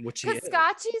 Which he Because is.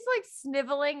 Scotchy's like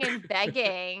sniveling and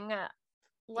begging.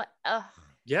 Yeah,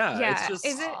 Yeah, it's just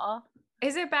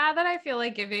Is it bad that I feel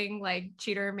like giving like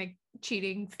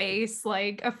cheating face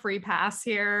like a free pass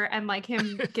here, and like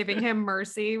him giving him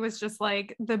mercy was just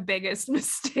like the biggest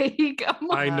mistake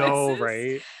among I know, this?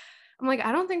 right? I'm like,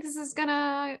 I don't think this is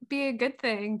gonna be a good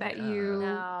thing that Yeah. you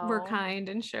were No. kind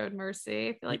and showed mercy.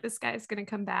 I feel like this guy's gonna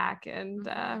come back and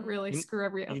really You- screw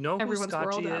You know who everyone's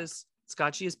world Scotchy up. is?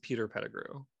 Scotchy is Peter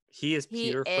Pettigrew. He is He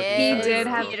Peter freaking He is did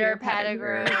Pettigrew. have Peter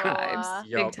Pettigrew Pettigrew. vibes,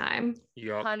 big Yup. time.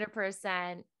 Yup.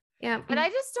 100%. Yeah, But I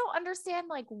just don't understand,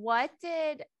 like,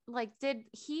 did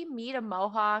he meet a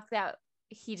Mohawk that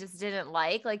he just didn't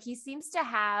like? Like, he seems to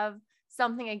have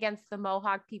something against the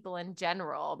Mohawk people in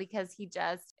general, because he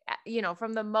just,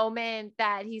 from the moment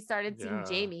that he started seeing Yeah.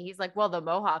 Jamie, he's like, well, the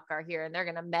Mohawk are here and they're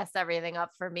going to mess everything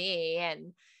up for me.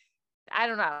 And I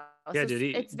don't know. Yeah, So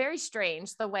it's very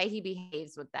strange the way he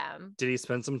behaves with them. Did he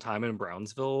spend some time in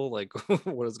Brownsville? Like,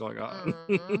 what is going on?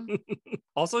 Mm.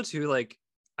 Also, too, like,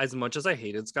 as much as I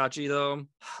hated Scotchy, though,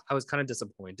 I was kind of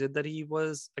disappointed that he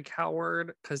was a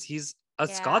coward, because he's a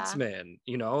Yeah. Scotsman,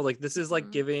 like, this is like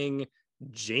Mhm. giving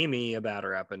Jamie a bad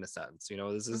rep in a sense,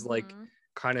 this is like Mhm.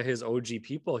 kind of his OG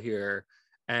people here,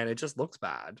 and it just looks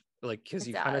bad, like, because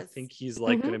It you kind of does. think he's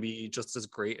like Mhm. going to be just as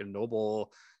great and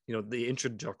noble. The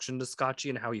introduction to Scotchy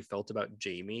and how he felt about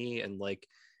Jamie, and like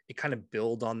it kind of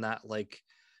build on that, like,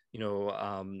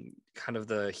 kind of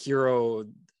the hero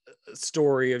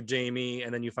story of Jamie,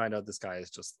 and then you find out this guy is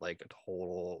just like a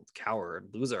total coward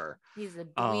loser. He's a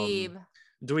dweeb.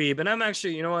 Dweeb. And I'm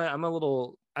actually, you know what,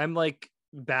 I'm like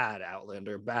bad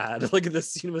Outlander, bad. Like,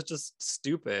 this scene was just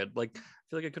stupid. Like, I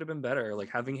feel like it could have been better, like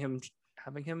having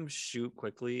him shoot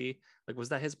quickly. Like, was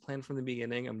that his plan from the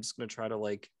beginning? I'm just gonna try to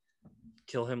like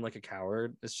kill him like a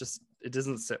coward. It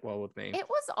doesn't sit well with me. It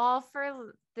was all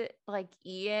for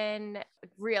Ian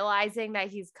realizing that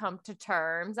he's come to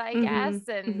terms, I Mhm, guess,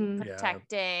 and mhm. Yeah.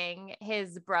 protecting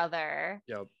his brother.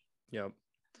 Yep.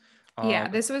 Yeah,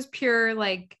 this was pure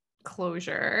like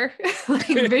closure, like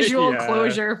visual Yeah.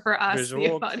 closure for us,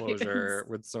 Visual the audience. closure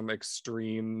with some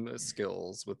extreme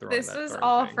skills with throwing This that was darn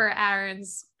all thing. for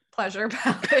Aaron's pleasure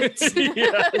palette.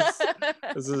 Yes.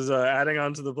 This is adding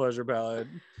on to the pleasure palette,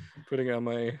 putting on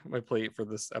my plate for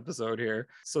this episode here.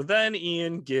 So then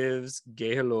Ian gives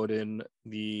Gehalodin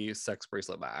the sex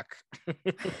bracelet back,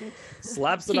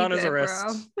 slaps it Keep on his it,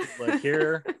 wrist, bro. like,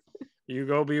 here, you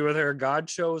go be with her. God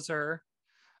chose her.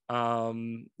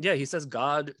 Yeah, he says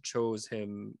God chose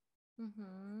him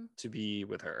Mhm. to be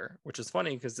with her, which is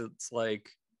funny because it's like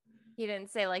He didn't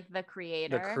say like the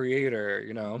creator. the creator,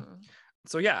 Mhm.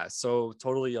 So yeah, so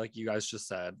totally, like you guys just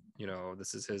said,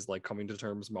 this is his like coming to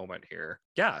terms moment here.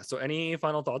 Yeah, so any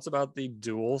final thoughts about the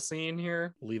duel scene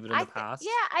here? Leave it in the past.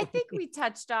 I think we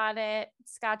touched on it.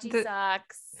 Scotchy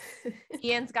sucks.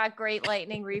 Ian's got great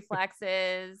lightning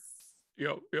reflexes.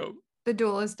 Yep. The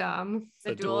duel is dumb.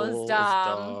 The duel is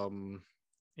dumb.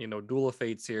 Duel of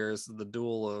fates here. So the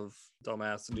duel of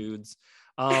dumbass dudes.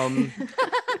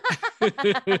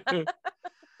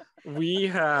 We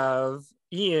have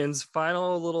Ian's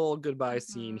final little goodbye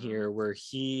scene here, where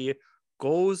he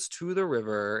goes to the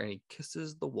river and he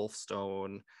kisses the wolf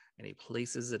stone and he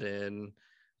places it in.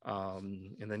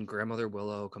 And then Grandmother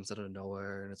Willow comes out of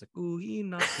nowhere and it's like, ooh,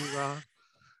 Nakura,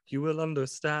 you will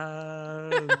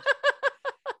understand.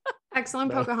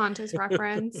 Excellent Pocahontas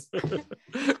reference.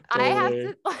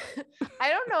 I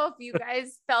don't know if you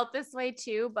guys felt this way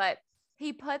too, but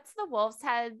he puts the wolf's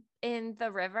head in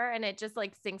the river and it just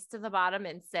like sinks to the bottom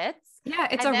and sits. Yeah,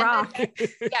 it's And a then rock.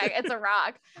 it's a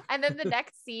rock. And then the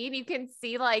next scene, you can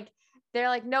see like they're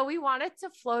like, no, we want it to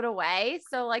float away.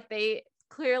 So like they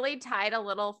clearly tied a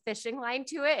little fishing line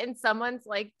to it, and someone's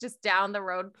like just down the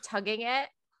road tugging it.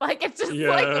 Like it just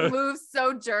like moves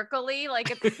so jerkily,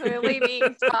 like it's clearly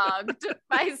being tugged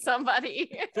by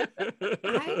somebody.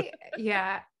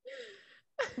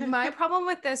 My problem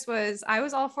with this was I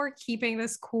was all for keeping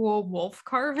this cool wolf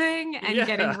carving and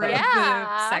getting rid of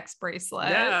the sex bracelet.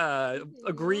 Yeah,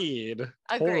 agreed.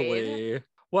 Totally.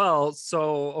 Well,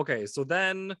 so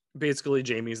then basically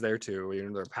Jamie's there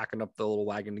too. They're packing up the little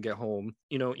wagon to get home.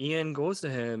 Ian goes to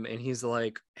him and he's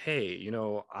like, hey,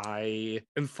 I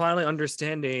am finally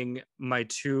understanding my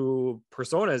two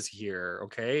personas here.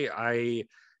 Okay. I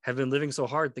have been living so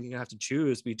hard thinking I have to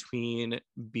choose between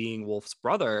being Wolf's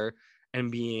brother and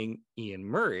being Ian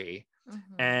Murray.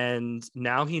 Mm-hmm. And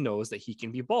now he knows that he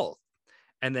can be both.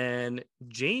 And then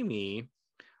Jamie,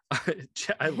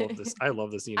 I love this. I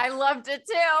love this scene. I loved it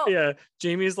too. Yeah.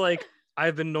 Jamie's like,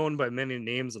 I've been known by many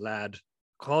names, lad.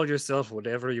 Call yourself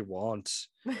whatever you want.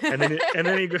 And then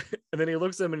he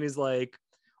looks at him and he's like,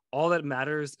 all that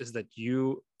matters is that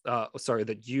you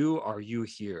are you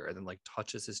here. And then like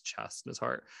touches his chest and his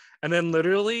heart. And then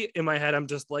literally in my head, I'm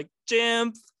just like,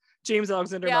 Jimp, James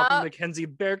Alexander, Yep. Malcolm Mackenzie,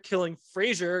 Bear killing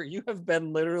Frasier. You have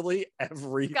been literally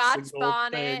every Scotch single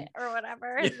Bonnet thing. or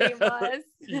whatever his name was.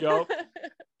 Yup.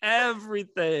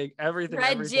 Everything.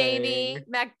 Red Jamie,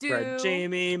 Red McDo.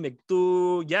 Jamie,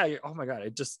 McDo. Yeah. Oh my God.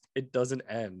 It doesn't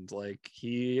end. Like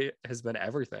he has been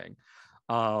everything.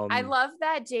 I love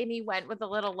that Jamie went with a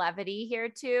little levity here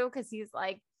too, because he's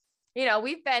like, you know,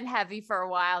 we've been heavy for a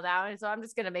while now, and so I'm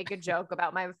just gonna make a joke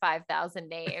about my 5,000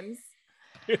 names.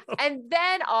 And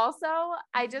then also,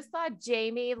 I just thought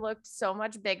Jamie looked so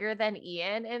much bigger than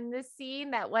Ian in this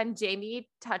scene that when Jamie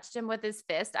touched him with his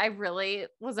fist, I really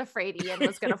was afraid Ian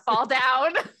was gonna fall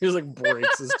down. He was like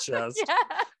breaks his chest.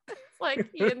 Yeah, it's like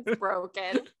Ian's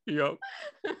broken. Yep.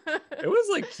 It was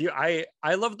like cute.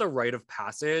 I love the rite of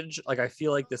passage. Like I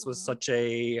feel like this was such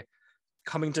a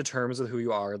coming to terms with who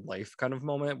you are in life kind of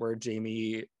moment where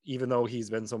Jamie, even though he's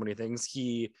been so many things,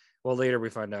 well, later we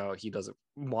find out he doesn't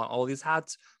want all these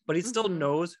hats, but he still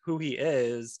knows who he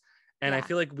is. And I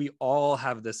feel like we all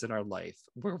have this in our life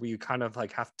where we kind of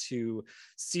like have to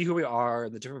see who we are,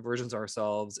 the different versions of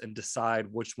ourselves, and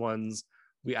decide which ones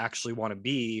we actually want to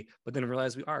be, but then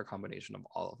realize we are a combination of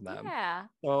all of them. Yeah.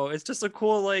 So it's just a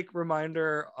cool like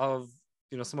reminder of,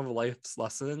 you know, some of life's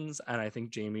lessons. And I think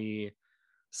Jamie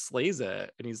slays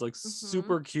it, and he's like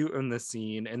super cute in this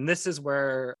scene. And this is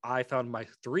where I found my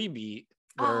 3 beat,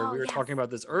 where we were talking about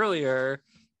this earlier,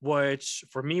 which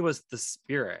for me was the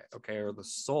spirit, okay, or the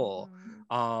soul.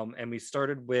 And we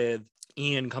started with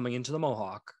Ian coming into the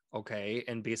Mohawk, okay,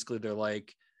 and basically they're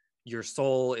like, your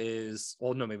soul is,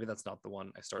 well, no, maybe that's not the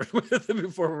one I started with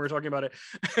before we were talking about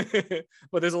it.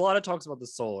 But there's a lot of talks about the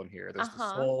soul in here. There's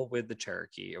the soul with the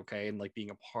Cherokee, okay, and like being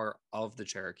a part of the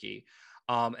Cherokee.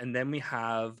 And then we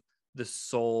have the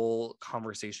soul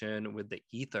conversation with the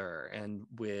ether and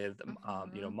with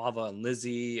you know, Mava and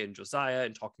Lizzie and Josiah,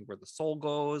 and talking where the soul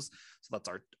goes. So that's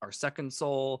our second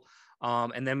soul.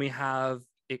 And then we have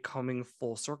it coming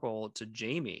full circle to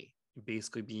Jamie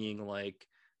basically being like,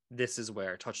 this is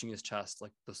where, touching his chest,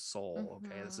 like the soul,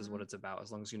 okay, this is what it's about,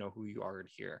 as long as you know who you are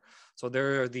here. So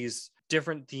there are these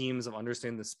different themes of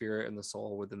understanding the spirit and the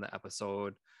soul within the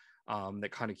episode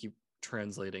that kind of keep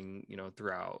translating, you know,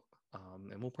 throughout.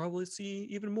 And we'll probably see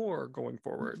even more going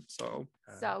forward. So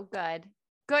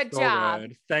Good job.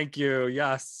 Good. Thank you.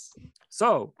 Yes.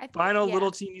 So final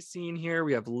little teeny scene here.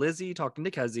 We have Lizzie talking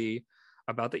to Kezzy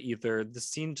about the ether. The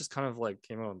scene just kind of like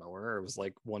came out of nowhere. It was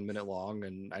like 1 minute long,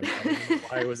 and I don't know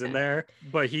why it was in there,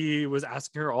 but he was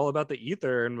asking her all about the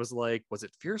ether and was like, was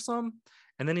it fearsome?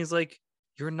 And then he's like,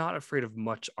 you're not afraid of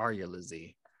much, are you,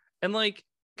 Lizzie? And like,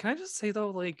 can I just say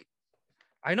though, like,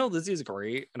 I know Lizzie is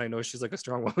great, and I know she's like a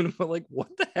strong woman, but like, what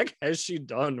the heck has she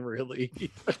done, really?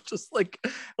 Just like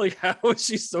how is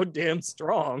she so damn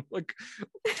strong? Like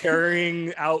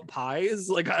carrying out pies?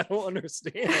 Like, I don't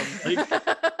understand.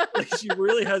 Like she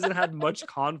really hasn't had much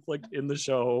conflict in the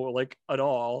show, like at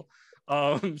all.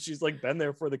 She's like been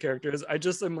there for the characters. I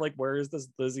just am like, where is this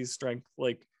Lizzie's strength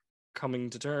like coming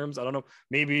to terms? I don't know.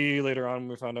 Maybe later on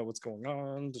we find out what's going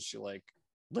on. Does she like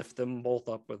lift them both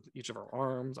up with each of her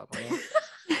arms? I don't know.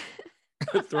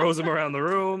 Throws them around the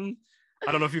room.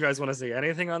 I don't know if you guys want to say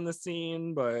anything on this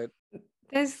scene, but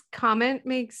this comment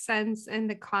makes sense in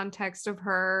the context of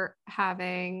her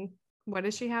having, what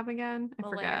does she have again? I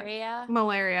forget.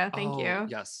 Malaria. Thank you.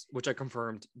 Yes, which I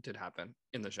confirmed did happen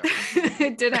in the show.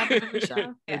 It did happen in the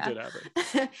show. It did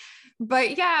happen.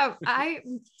 But yeah,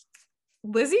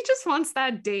 Lizzie just wants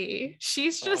that date.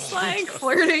 She's just like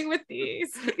flirting with these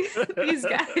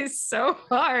guys so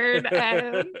hard.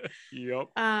 And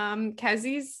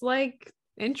Kezzy's like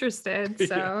interested.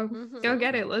 So go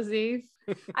get it, Lizzie.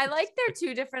 I like their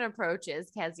 2 different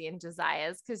approaches, Kezzy and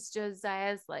Josiah's, because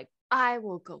Josiah's like, I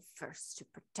will go first to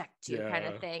protect you, kind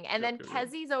of thing. And then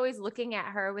Kezzy's always looking at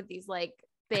her with these like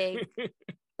big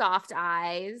soft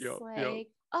eyes,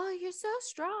 oh, you're so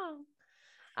strong.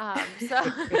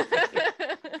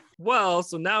 Well,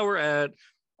 so now we're at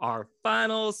our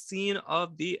final scene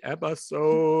of the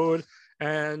episode,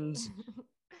 and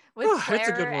it's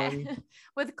a good one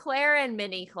with Claire and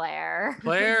Mini Claire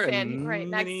and right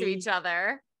next to each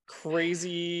other.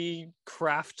 Crazy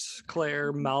craft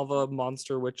Claire, Malva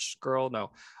monster witch girl.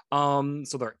 No.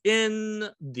 So they're in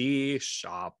the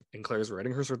shop, and Claire's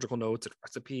writing her surgical notes and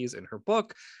recipes in her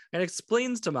book, and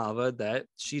explains to Malva that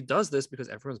she does this because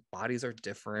everyone's bodies are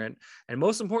different, and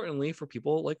most importantly, for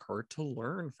people like her to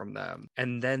learn from them.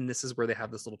 And then this is where they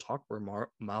have this little talk where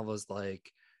Malva's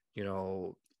like, you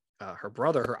know, her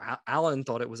brother, Alan,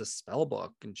 thought it was a spell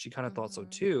book, and she kind of thought so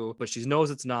too, but she knows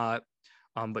it's not.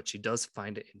 But she does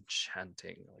find it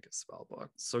enchanting, like a spell book.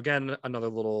 So again, another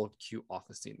little cute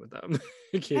office scene with them.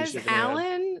 Has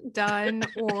Alan done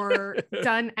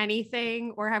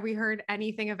anything, or have we heard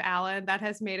anything of Alan that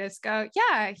has made us go,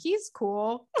 yeah, he's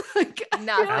cool? Like,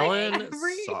 Nothing. Alan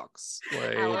sucks.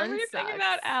 Like, everything sucks.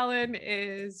 about Alan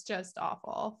is just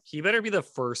awful. he better be the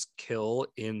first kill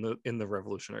in the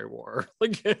Revolutionary War.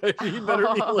 Like, he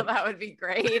better be like, that would be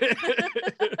great.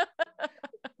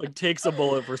 like, takes a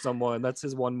bullet for someone. That's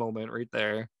his one moment right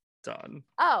there. Done.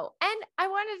 Oh, and I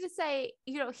wanted to say,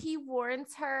 he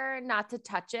warns her not to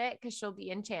touch it because she'll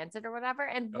be enchanted or whatever.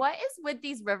 And what is with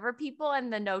these river people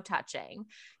and the no touching?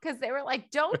 Because they were like,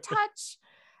 don't touch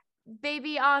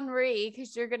baby Henri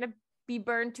because you're going to be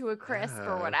burned to a crisp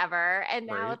or whatever. And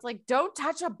now it's like, don't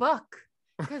touch a book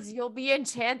because you'll be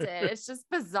enchanted. It's just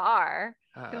bizarre.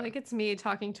 I feel like it's me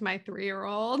talking to my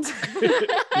 3-year-old.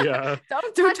 Yeah.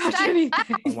 Don't touch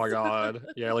anything. Oh my God.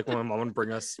 Yeah, like when my mom would bring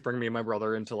me and my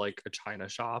brother into like a china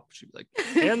shop, she'd be like,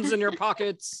 hands in your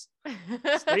pockets.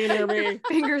 Stay near me.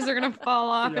 Fingers are gonna fall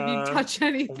off if you touch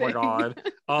anything. Oh my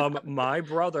God. My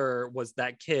brother was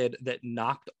that kid that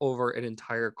knocked over an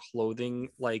entire clothing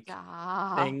thing.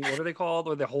 What are they called?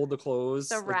 Where they hold the clothes?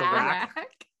 The like rack. The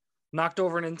rack. Knocked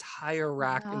over an entire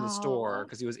rack in the store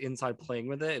because he was inside playing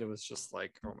with it, and it was just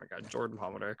like, oh my God, Jordan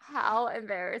Palmer. How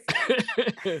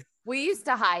embarrassing. We used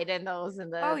to hide in those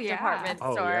in the department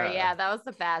store. Yeah, that was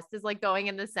the best. Is like going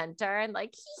in the center and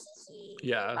like,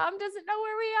 yeah, mom doesn't know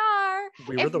where we are.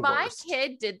 If my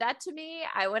kid did that to me,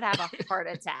 I would have a heart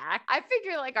attack. I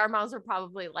figure like our moms were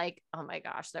probably like, oh my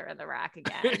gosh, they're in the rack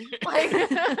again.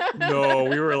 Like, no,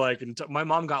 we were like, my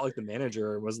mom got like the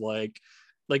manager was like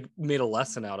made a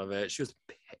lesson out of it. She was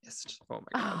pissed. Oh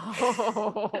my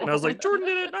God. And I was like, Jordan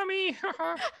did it, not me.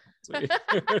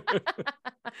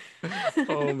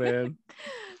 Oh man.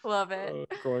 Love it.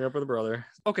 Growing up with a brother.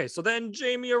 Okay, so then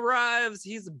Jamie arrives.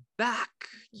 He's back.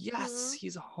 Yes,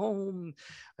 he's home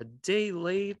a day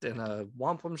late and a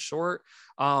wampum short.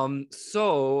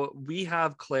 So we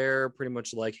have Claire pretty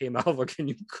much like, hey Malva, can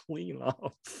you clean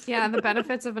up? Yeah, the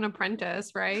benefits of an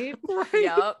apprentice, right? Right.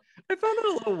 Yep. I found it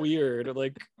a little weird.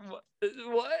 Like,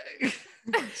 what?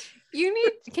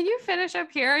 Can you finish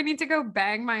up here? I need to go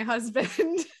bang my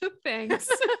husband. Thanks.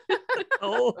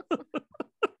 Oh.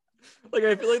 Like,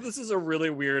 I feel like this is a really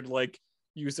weird like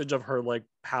usage of her like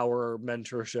power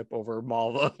mentorship over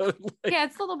Malva. Like, yeah,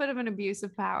 it's a little bit of an abuse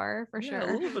of power for sure.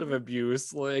 A little bit of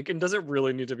abuse, like, and does it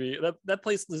really need to be that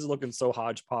place is looking so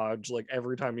hodgepodge? Like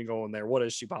every time you go in there, what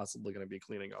is she possibly going to be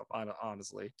cleaning up?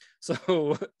 Honestly,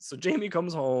 so Jamie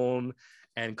comes home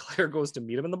and Claire goes to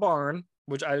meet him in the barn,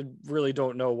 which I really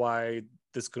don't know why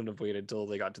this couldn't have waited till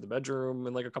they got to the bedroom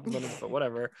in like a couple minutes, but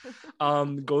whatever.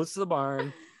 Goes to the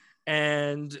barn,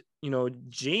 and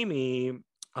Jamie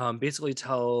basically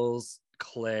tells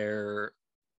Claire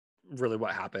really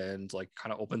what happened, like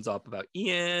kind of opens up about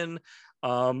Ian,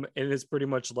 and it's pretty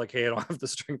much like, hey, I don't have the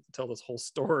strength to tell this whole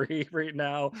story right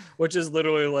now, which is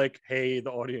literally like, hey,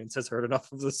 the audience has heard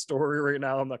enough of the story right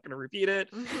now, I'm not going to repeat it.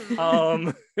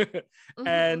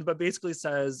 And but basically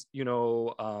says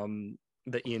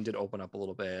that Ian did open up a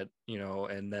little bit,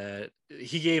 and that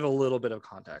he gave a little bit of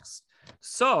context.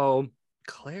 So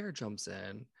Claire jumps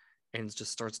in and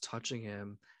just starts touching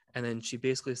him, and then she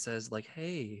basically says like,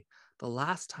 hey, the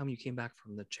last time you came back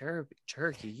from the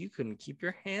Cherokee, you couldn't keep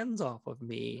your hands off of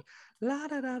me. La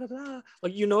da da da da.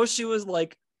 Like, she was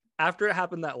like, after it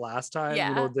happened that last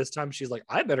time, this time she's like,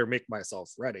 I better make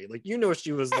myself ready. Like,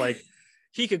 she was like,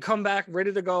 he could come back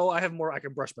ready to go. I can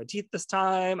brush my teeth this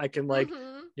time. I can like,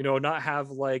 not have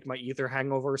like my ether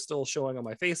hangover still showing on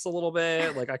my face a little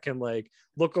bit. Like I can like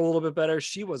look a little bit better.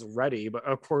 She was ready, but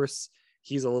of course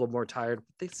he's a little more tired,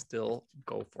 but they still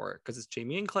go for it because it's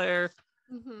Jamie and Claire.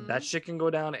 That shit can go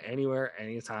down anywhere,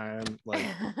 anytime. Like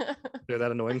they're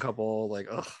that annoying couple. Like,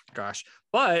 oh gosh.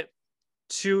 But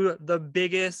to the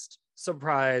biggest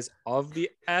surprise of the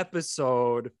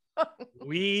episode,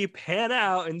 we pan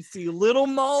out and see little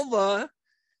Malva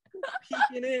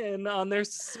peeking in on their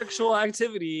sexual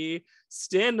activity,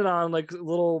 standing on like a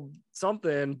little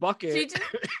something bucket.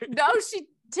 She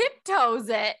tiptoes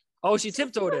it. Oh, she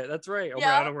tiptoed it. That's right. Okay,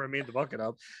 I don't know where I made the bucket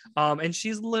up. And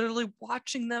she's literally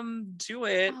watching them do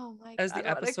it as the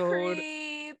episode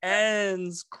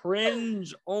ends.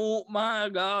 Cringe. Oh my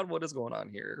God, what is going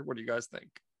on here? What do you guys think?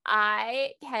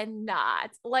 I cannot.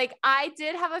 Like, I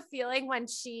did have a feeling when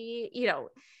she,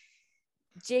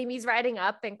 Jamie's riding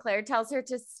up and Claire tells her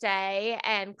to stay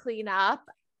and clean up,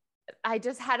 I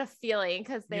just had a feling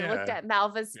because they looked Yeah. at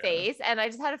Malva's Yeah. face, and I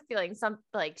just had a feeling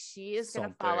like she is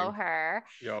gonna follow Something. her.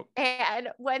 Yep. And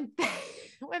when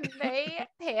they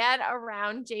pan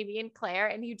around Jamie and Claire,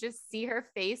 and you just see her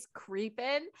face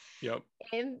creeping Yep.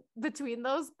 in between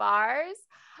those bars,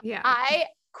 Yeah. I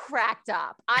cracked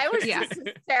up. I was Yeah. just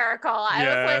hysterical. I was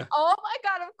Yeah. like, oh my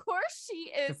God, of course she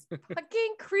is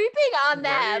fucking creeping on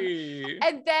them. Right.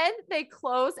 And then they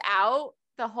close out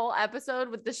the whole episode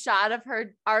with the shot of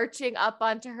her arching up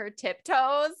onto her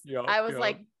tiptoes. Yep, I was yep.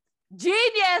 like,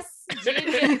 genius.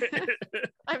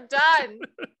 I'm done.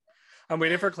 I'm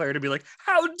waiting for Claire to be like,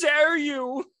 how dare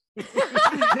you?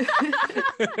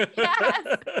 Yes.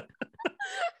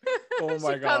 Oh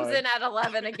my She God. comes in at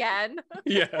 11 again.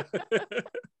 Yeah.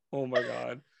 Oh my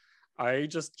God. I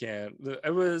just can't.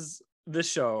 It was this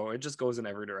show. It just goes in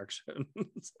every direction.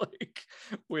 It's like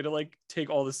way to like take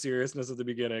all the seriousness at the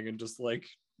beginning and just like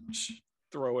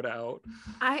throw it out.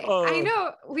 I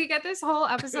know we get this whole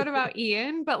episode about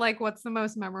Ian, but like, what's the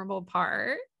most memorable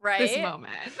part? This Right?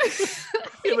 moment.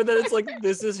 Yeah, but then it's like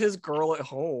this is his girl at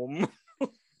home.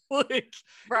 Like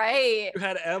Right. you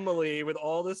had Emily with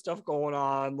all this stuff going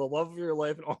on, the love of your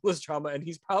life and all this trauma, and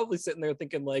he's probably sitting there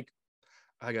thinking like,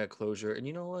 I got closure, and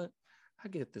you know what? I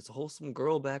get this wholesome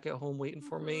girl back at home waiting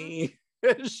for me.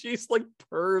 And she's like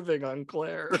perving on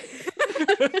Claire. She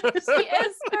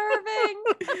is perving.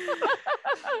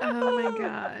 Oh my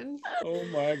God. Oh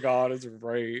my God, it's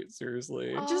right.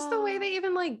 Seriously. Just the way they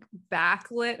even like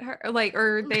backlit her, like,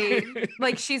 or they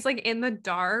like she's like in the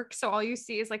dark, so all you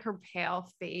see is like her pale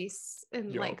face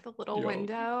in Yup, like the little yup.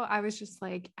 window. I was just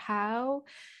like, how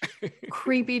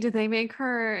creepy did they make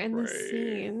her in this Right.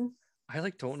 scene? I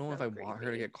like don't know So if I want her to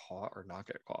creepy. get caught or not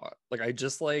get caught. Like I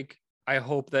just like I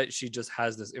hope that she just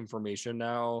has this information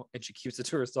now and she keeps it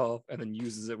to herself and then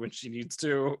uses it when she needs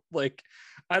to. Like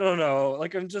I don't know.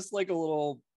 Like I'm just like I'm a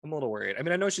little worried. I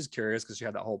mean, I know she's curious because she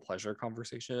had that whole pleasure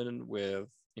conversation with,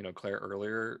 Claire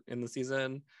earlier in the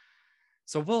season.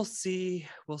 So we'll see.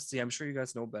 We'll see. I'm sure you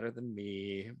guys know better than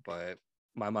me, but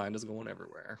my mind is going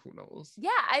everywhere. Who knows? Yeah,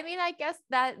 I mean, I guess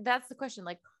that's the question.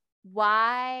 Like,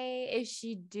 why is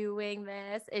she doing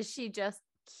this? Is she just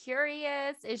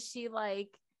curious? Is she like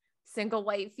single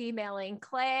white femaling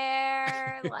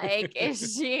Claire? Like,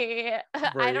 is she?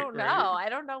 I Right, don't know. right. I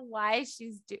don't know why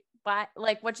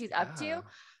like what she's up Yeah. to.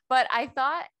 But I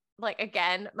thought, like,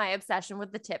 again, my obsession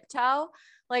with the tiptoe.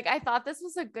 Like, I thought this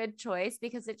was a good choice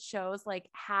because it shows like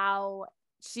how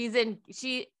she's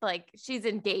engaged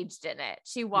in it.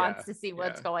 She wants Yeah, to see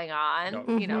what's yeah. going on. Yup,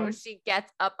 Mhm. She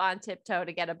gets up on tiptoe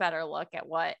to get a better look at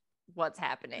what's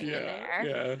happening in Yeah, there.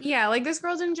 yeah. Yeah, like this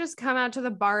girl didn't just come out to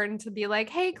the barn to be like,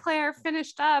 hey Claire,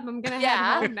 finished up, I'm gonna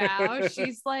Yeah. head home now.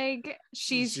 She's like,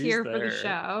 she's here for the there.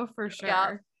 show for Yup.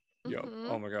 sure. Yep. Mhm.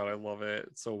 Oh my God, I love it.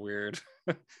 It's so weird.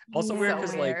 Also Yeah. weird So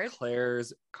because weird. like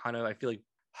Claire's kind of, I feel like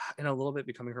in a little bit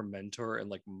becoming her mentor and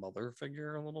like mother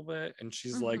figure a little bit. And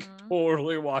she's like Mhm.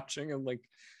 totally watching and like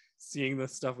seeing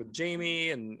this stuff with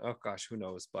Jamie and oh gosh, who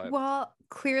knows? But Well,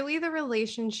 clearly the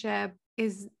relationship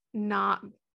is not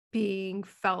being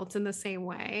felt in the same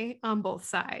way on both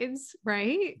sides,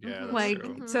 right? yeah, that's Like,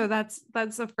 true. so that's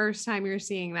the first time you're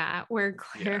seeing that where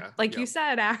Claire, Yeah, like you yep.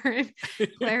 said, Aaron,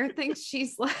 Claire thinks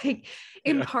she's like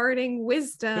Yeah. imparting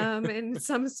wisdom and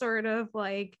some sort of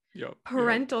like Yep.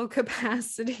 parental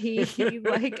capacity,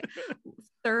 like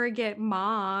surrogate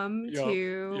mom Yup,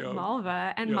 to yup,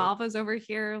 Malva, and yup. Malva's over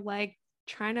here like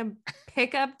trying to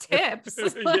pick up tips.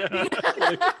 Yeah.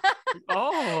 Like,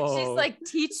 oh. She's like,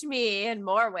 teach me in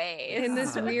more ways. In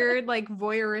this Yeah. weird, like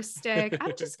voyeuristic,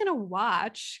 I'm just gonna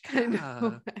watch kind Yeah.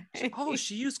 of way. Oh,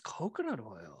 she used coconut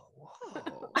oil.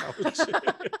 Whoa.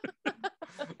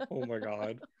 Oh my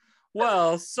God.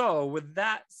 Well, so with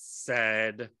that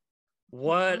said,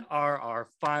 what are our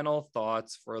final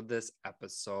thoughts for this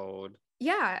episode?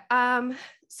 Yeah.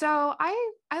 So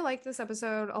I liked this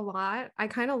episode a lot. I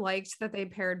kind of liked that they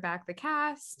pared back the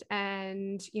cast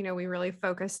and we really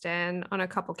focused in on a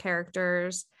couple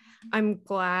characters. I'm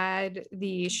glad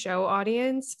the show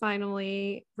audience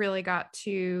finally really got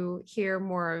to hear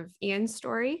more of Ian's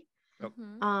story.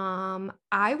 Mhm.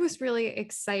 I was really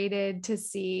excited to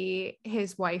see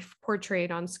his wife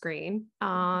portrayed on screen.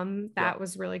 That Yeah.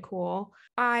 was really cool.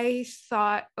 I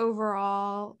thought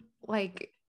overall,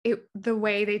 like the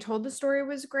way they told the story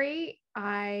was great.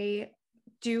 I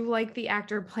do like the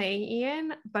actor playing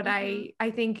Ian, but Mhm.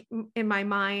 I think in my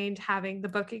mind, having the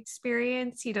book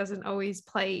experience, he doesn't always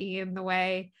play Ian the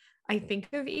way I think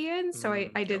of Ian. So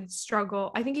I Yep. did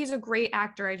struggle. I think he's a great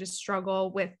actor. I just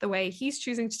struggle with the way he's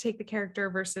choosing to take the character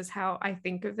versus how I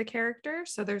think of the character.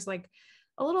 So there's like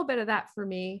a little bit of that for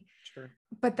me. Sure.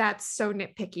 But that's so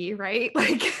nitpicky, right?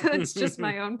 Like it's just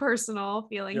my own personal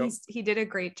feeling. Yep. He did a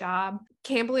great job.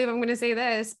 Can't believe I'm going to say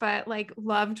this, but like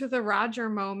loved the Roger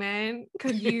moment.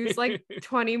 Could use like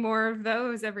 20 more of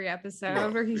those every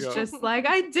episode where he's just like,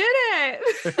 I did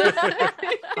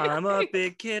it. I'm a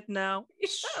big kid now.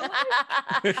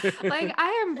 Like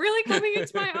I am really coming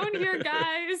into my own here,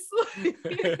 guys.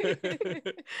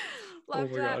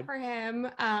 Loved that God. for him.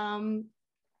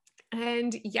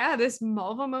 And yeah, this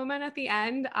Malva moment at the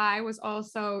end, I was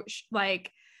also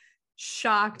like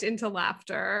shocked into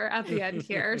laughter at the end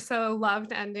here. So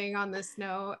loved ending on this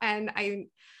note. And I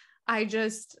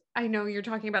know you're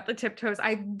talking about the tiptoes.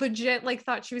 I legit like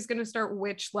thought she was going to start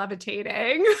witch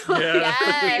levitating.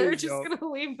 Yes. We were just going to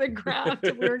leave the ground.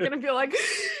 And we were going to be like,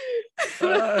 She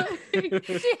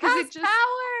has power.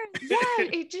 Yeah,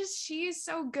 she's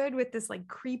so good with this like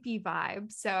creepy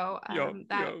vibe. So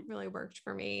that really worked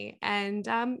for me. And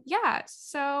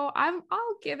so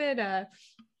I'll give it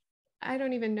I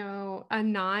don't even know, a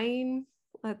 9.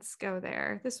 Let's go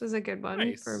there. This was a good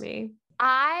one for me.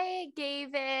 I gave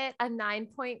it a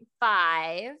 9.5.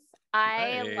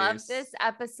 I love this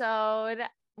episode.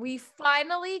 We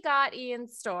finally got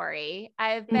Ian's story.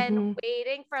 I've been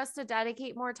waiting for us to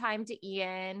dedicate more time to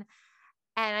Ian.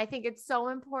 And I think it's so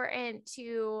important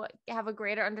to have a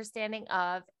greater understanding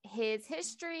of his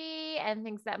history and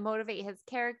things that motivate his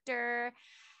character.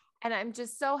 And I'm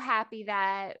just so happy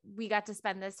that we got to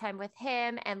spend this time with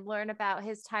him and learn about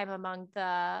his time among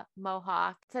the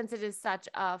Mohawk, since it is such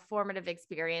a formative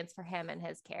experience for him and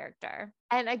his character.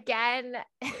 And again,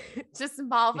 just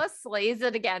Malva slays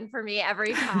it again for me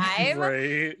every time.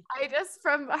 Right. I just,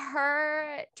 from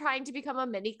her trying to become a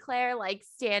mini Claire, like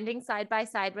standing side by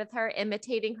side with her,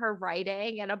 imitating her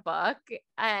writing in a book,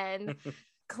 and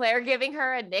Claire giving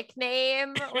her a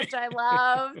nickname, which I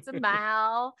loved,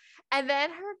 Mal. And then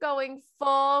her going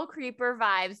full creeper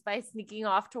vibes by sneaking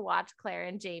off to watch Claire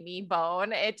and Jamie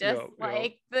bone. It just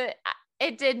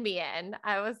it did me in.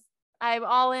 I'm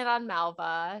all in on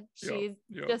Malva. She's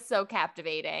just so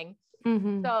captivating.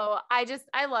 So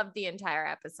I loved the entire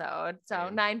episode. So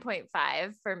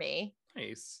 9.5 for me.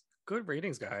 Nice. Good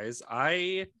ratings, guys.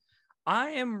 I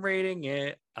am rating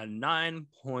it a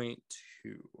 9.2.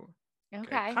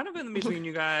 Okay. Kind of in between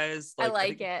you guys. I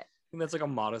like it. I think that's like a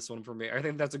modest one for me. I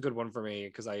think that's a good one for me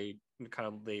because I kind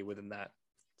of lay within that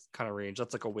kind of range.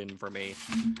 That's like a win for me.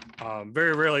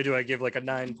 Very rarely do I give like a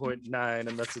 9.9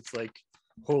 unless it's like,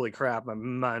 holy crap, my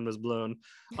mind was blown.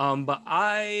 But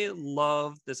I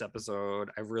love this episode.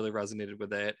 I really resonated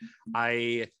with it.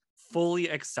 I fully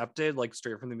accepted, like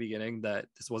straight from the beginning, that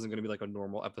this wasn't going to be like a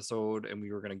normal episode and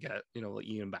we were going to get, like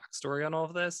Ian backstory on all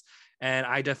of this. And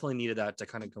I definitely needed that to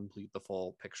kind of complete the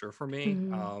full picture for me.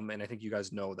 And I think you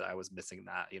guys know that I was missing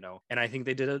that, and I think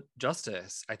they did it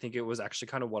justice. I think it was actually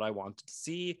kind of what I wanted to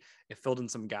see. It filled in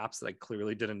some gaps that I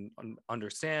clearly didn't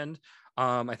understand.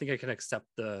 I think I can accept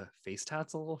the face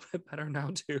tats a little bit better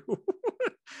now too.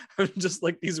 I'm just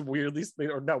like these weirdly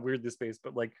spaced, or not weirdly spaced,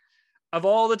 but like, of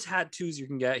all the tattoos you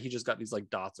can get, he just got these like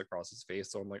dots across his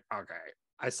face. So I'm like, okay,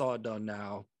 I saw it done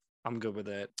now. I'm good with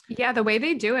it. Yeah, the way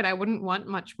they do it, I wouldn't want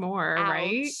much more,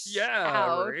 right?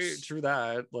 Yeah, right. True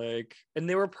that. Like, and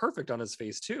they were perfect on his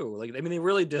face too. Like, I mean, they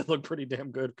really did look pretty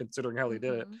damn good considering how they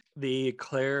did it. The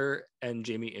Claire and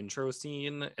Jamie intro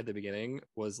scene at the beginning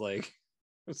was like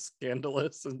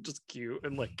scandalous and just cute,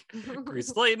 and like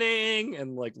greased lightning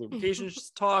and like lubrication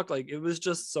talk. Like, it was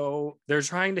just so, they're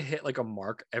trying to hit like a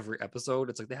mark every episode.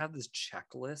 It's like they have this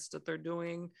checklist that they're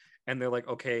doing, and they're like,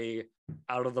 okay,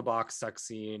 out of the box sex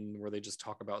scene where they just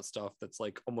talk about stuff that's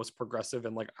like almost progressive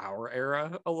in like our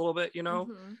era a little bit,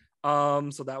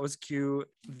 so that was cute.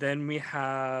 Then we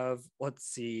have, let's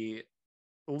see,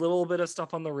 a little bit of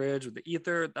stuff on the ridge with the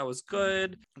ether. That was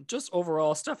good. Just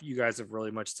overall stuff you guys have really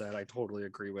much said. I totally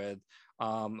agree with.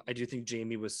 I do think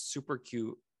Jamie was super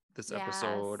cute this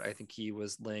episode. I think he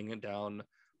was laying down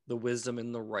the wisdom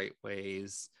in the right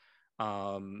ways,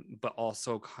 but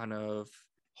also kind of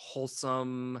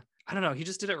wholesome. I don't know. He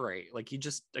just did it right. Like, he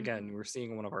just, again, we're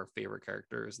seeing one of our favorite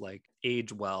characters like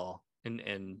age well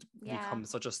and become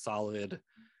such a solid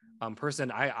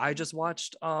person. I just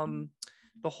watched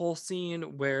the whole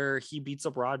scene where he beats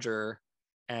up Roger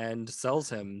and sells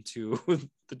him to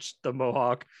the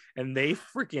Mohawk, and they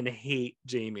freaking hate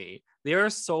Jamie. They are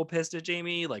so pissed at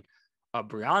Jamie. Like,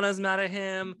 Brianna's mad at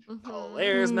him,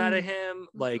 Claire's mad at him.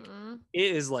 Like,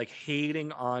 it is like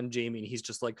hating on Jamie, and he's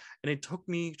just like, and it took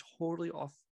me totally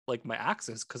off like my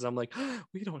axis, because I'm like,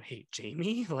 we don't hate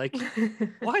Jamie. Like,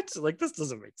 what? Like, this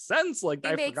doesn't make sense. Like,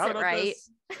 I forgot about this.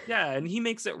 Yeah, and he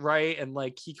makes it right, and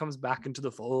like he comes back into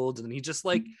the fold, and he just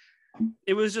like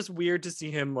it was just weird to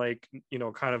see him like,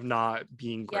 kind of not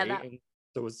being Yeah, great. And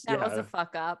so that was a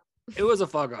fuck up. It was a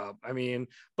fuck up. I mean,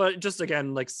 but just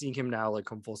again, like seeing him now like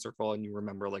come full circle, and you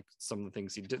remember like some of the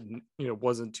things he didn't,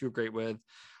 wasn't too great with.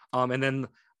 And then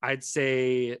I'd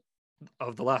say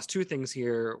of the last two things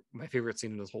here, my favorite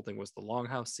scene in this whole thing was the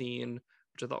longhouse scene,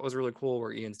 which I thought was really cool,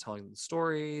 where Ian's telling the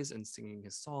stories and singing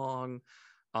his song.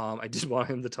 I did want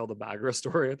him to tell the Bagra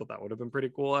story. I thought that would have been pretty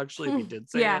cool, actually, if he did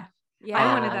say it. Yeah,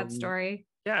 I wanted that story.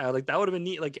 Yeah, like that would have been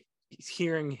neat, like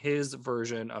hearing his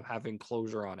version of having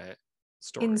closure on it.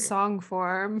 Story. In song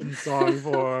form.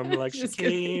 Like she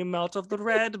came out of the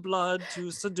red blood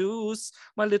to seduce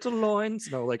my little loins.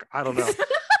 No, like I don't know.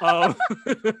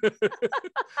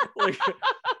 Like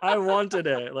I wanted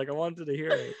it. Like I wanted to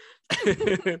hear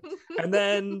it. And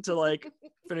then to like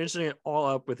finishing it all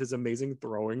up with his amazing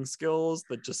throwing skills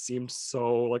that just seemed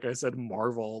so, like I said,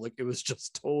 Marvel. Like it was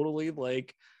just totally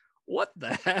like, what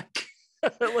the heck?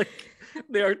 Like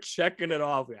they are checking it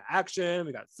off. We got action,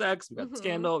 we got sex, we got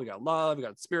scandal, we got love, we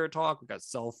got spirit talk, we got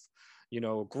self,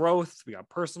 growth, we got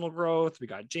personal growth, we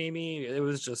got Jamie. It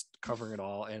was just covering it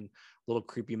all, and a little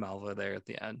creepy Malva there at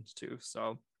the end too.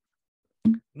 So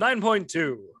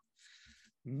 9.2,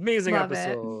 amazing Love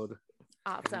episode. It.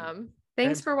 Awesome.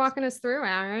 Thanks for walking us through,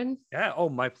 Aaron. Yeah. Oh,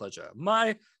 my pleasure.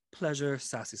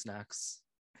 Sassy snacks.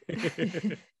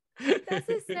 Sassy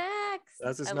snacks.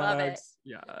 Sassy snacks. Love it.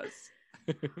 Yes.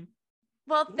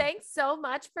 Well, thanks so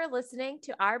much for listening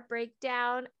to our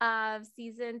breakdown of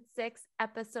season 6,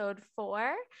 episode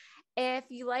 4. If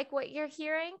you like what you're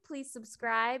hearing, please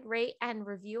subscribe, rate, and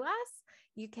review us.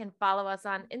 You can follow us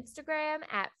on Instagram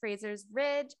at Fraser's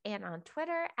Ridge and on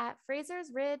Twitter at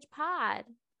Fraser's Ridge Pod.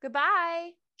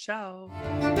 Goodbye. Ciao.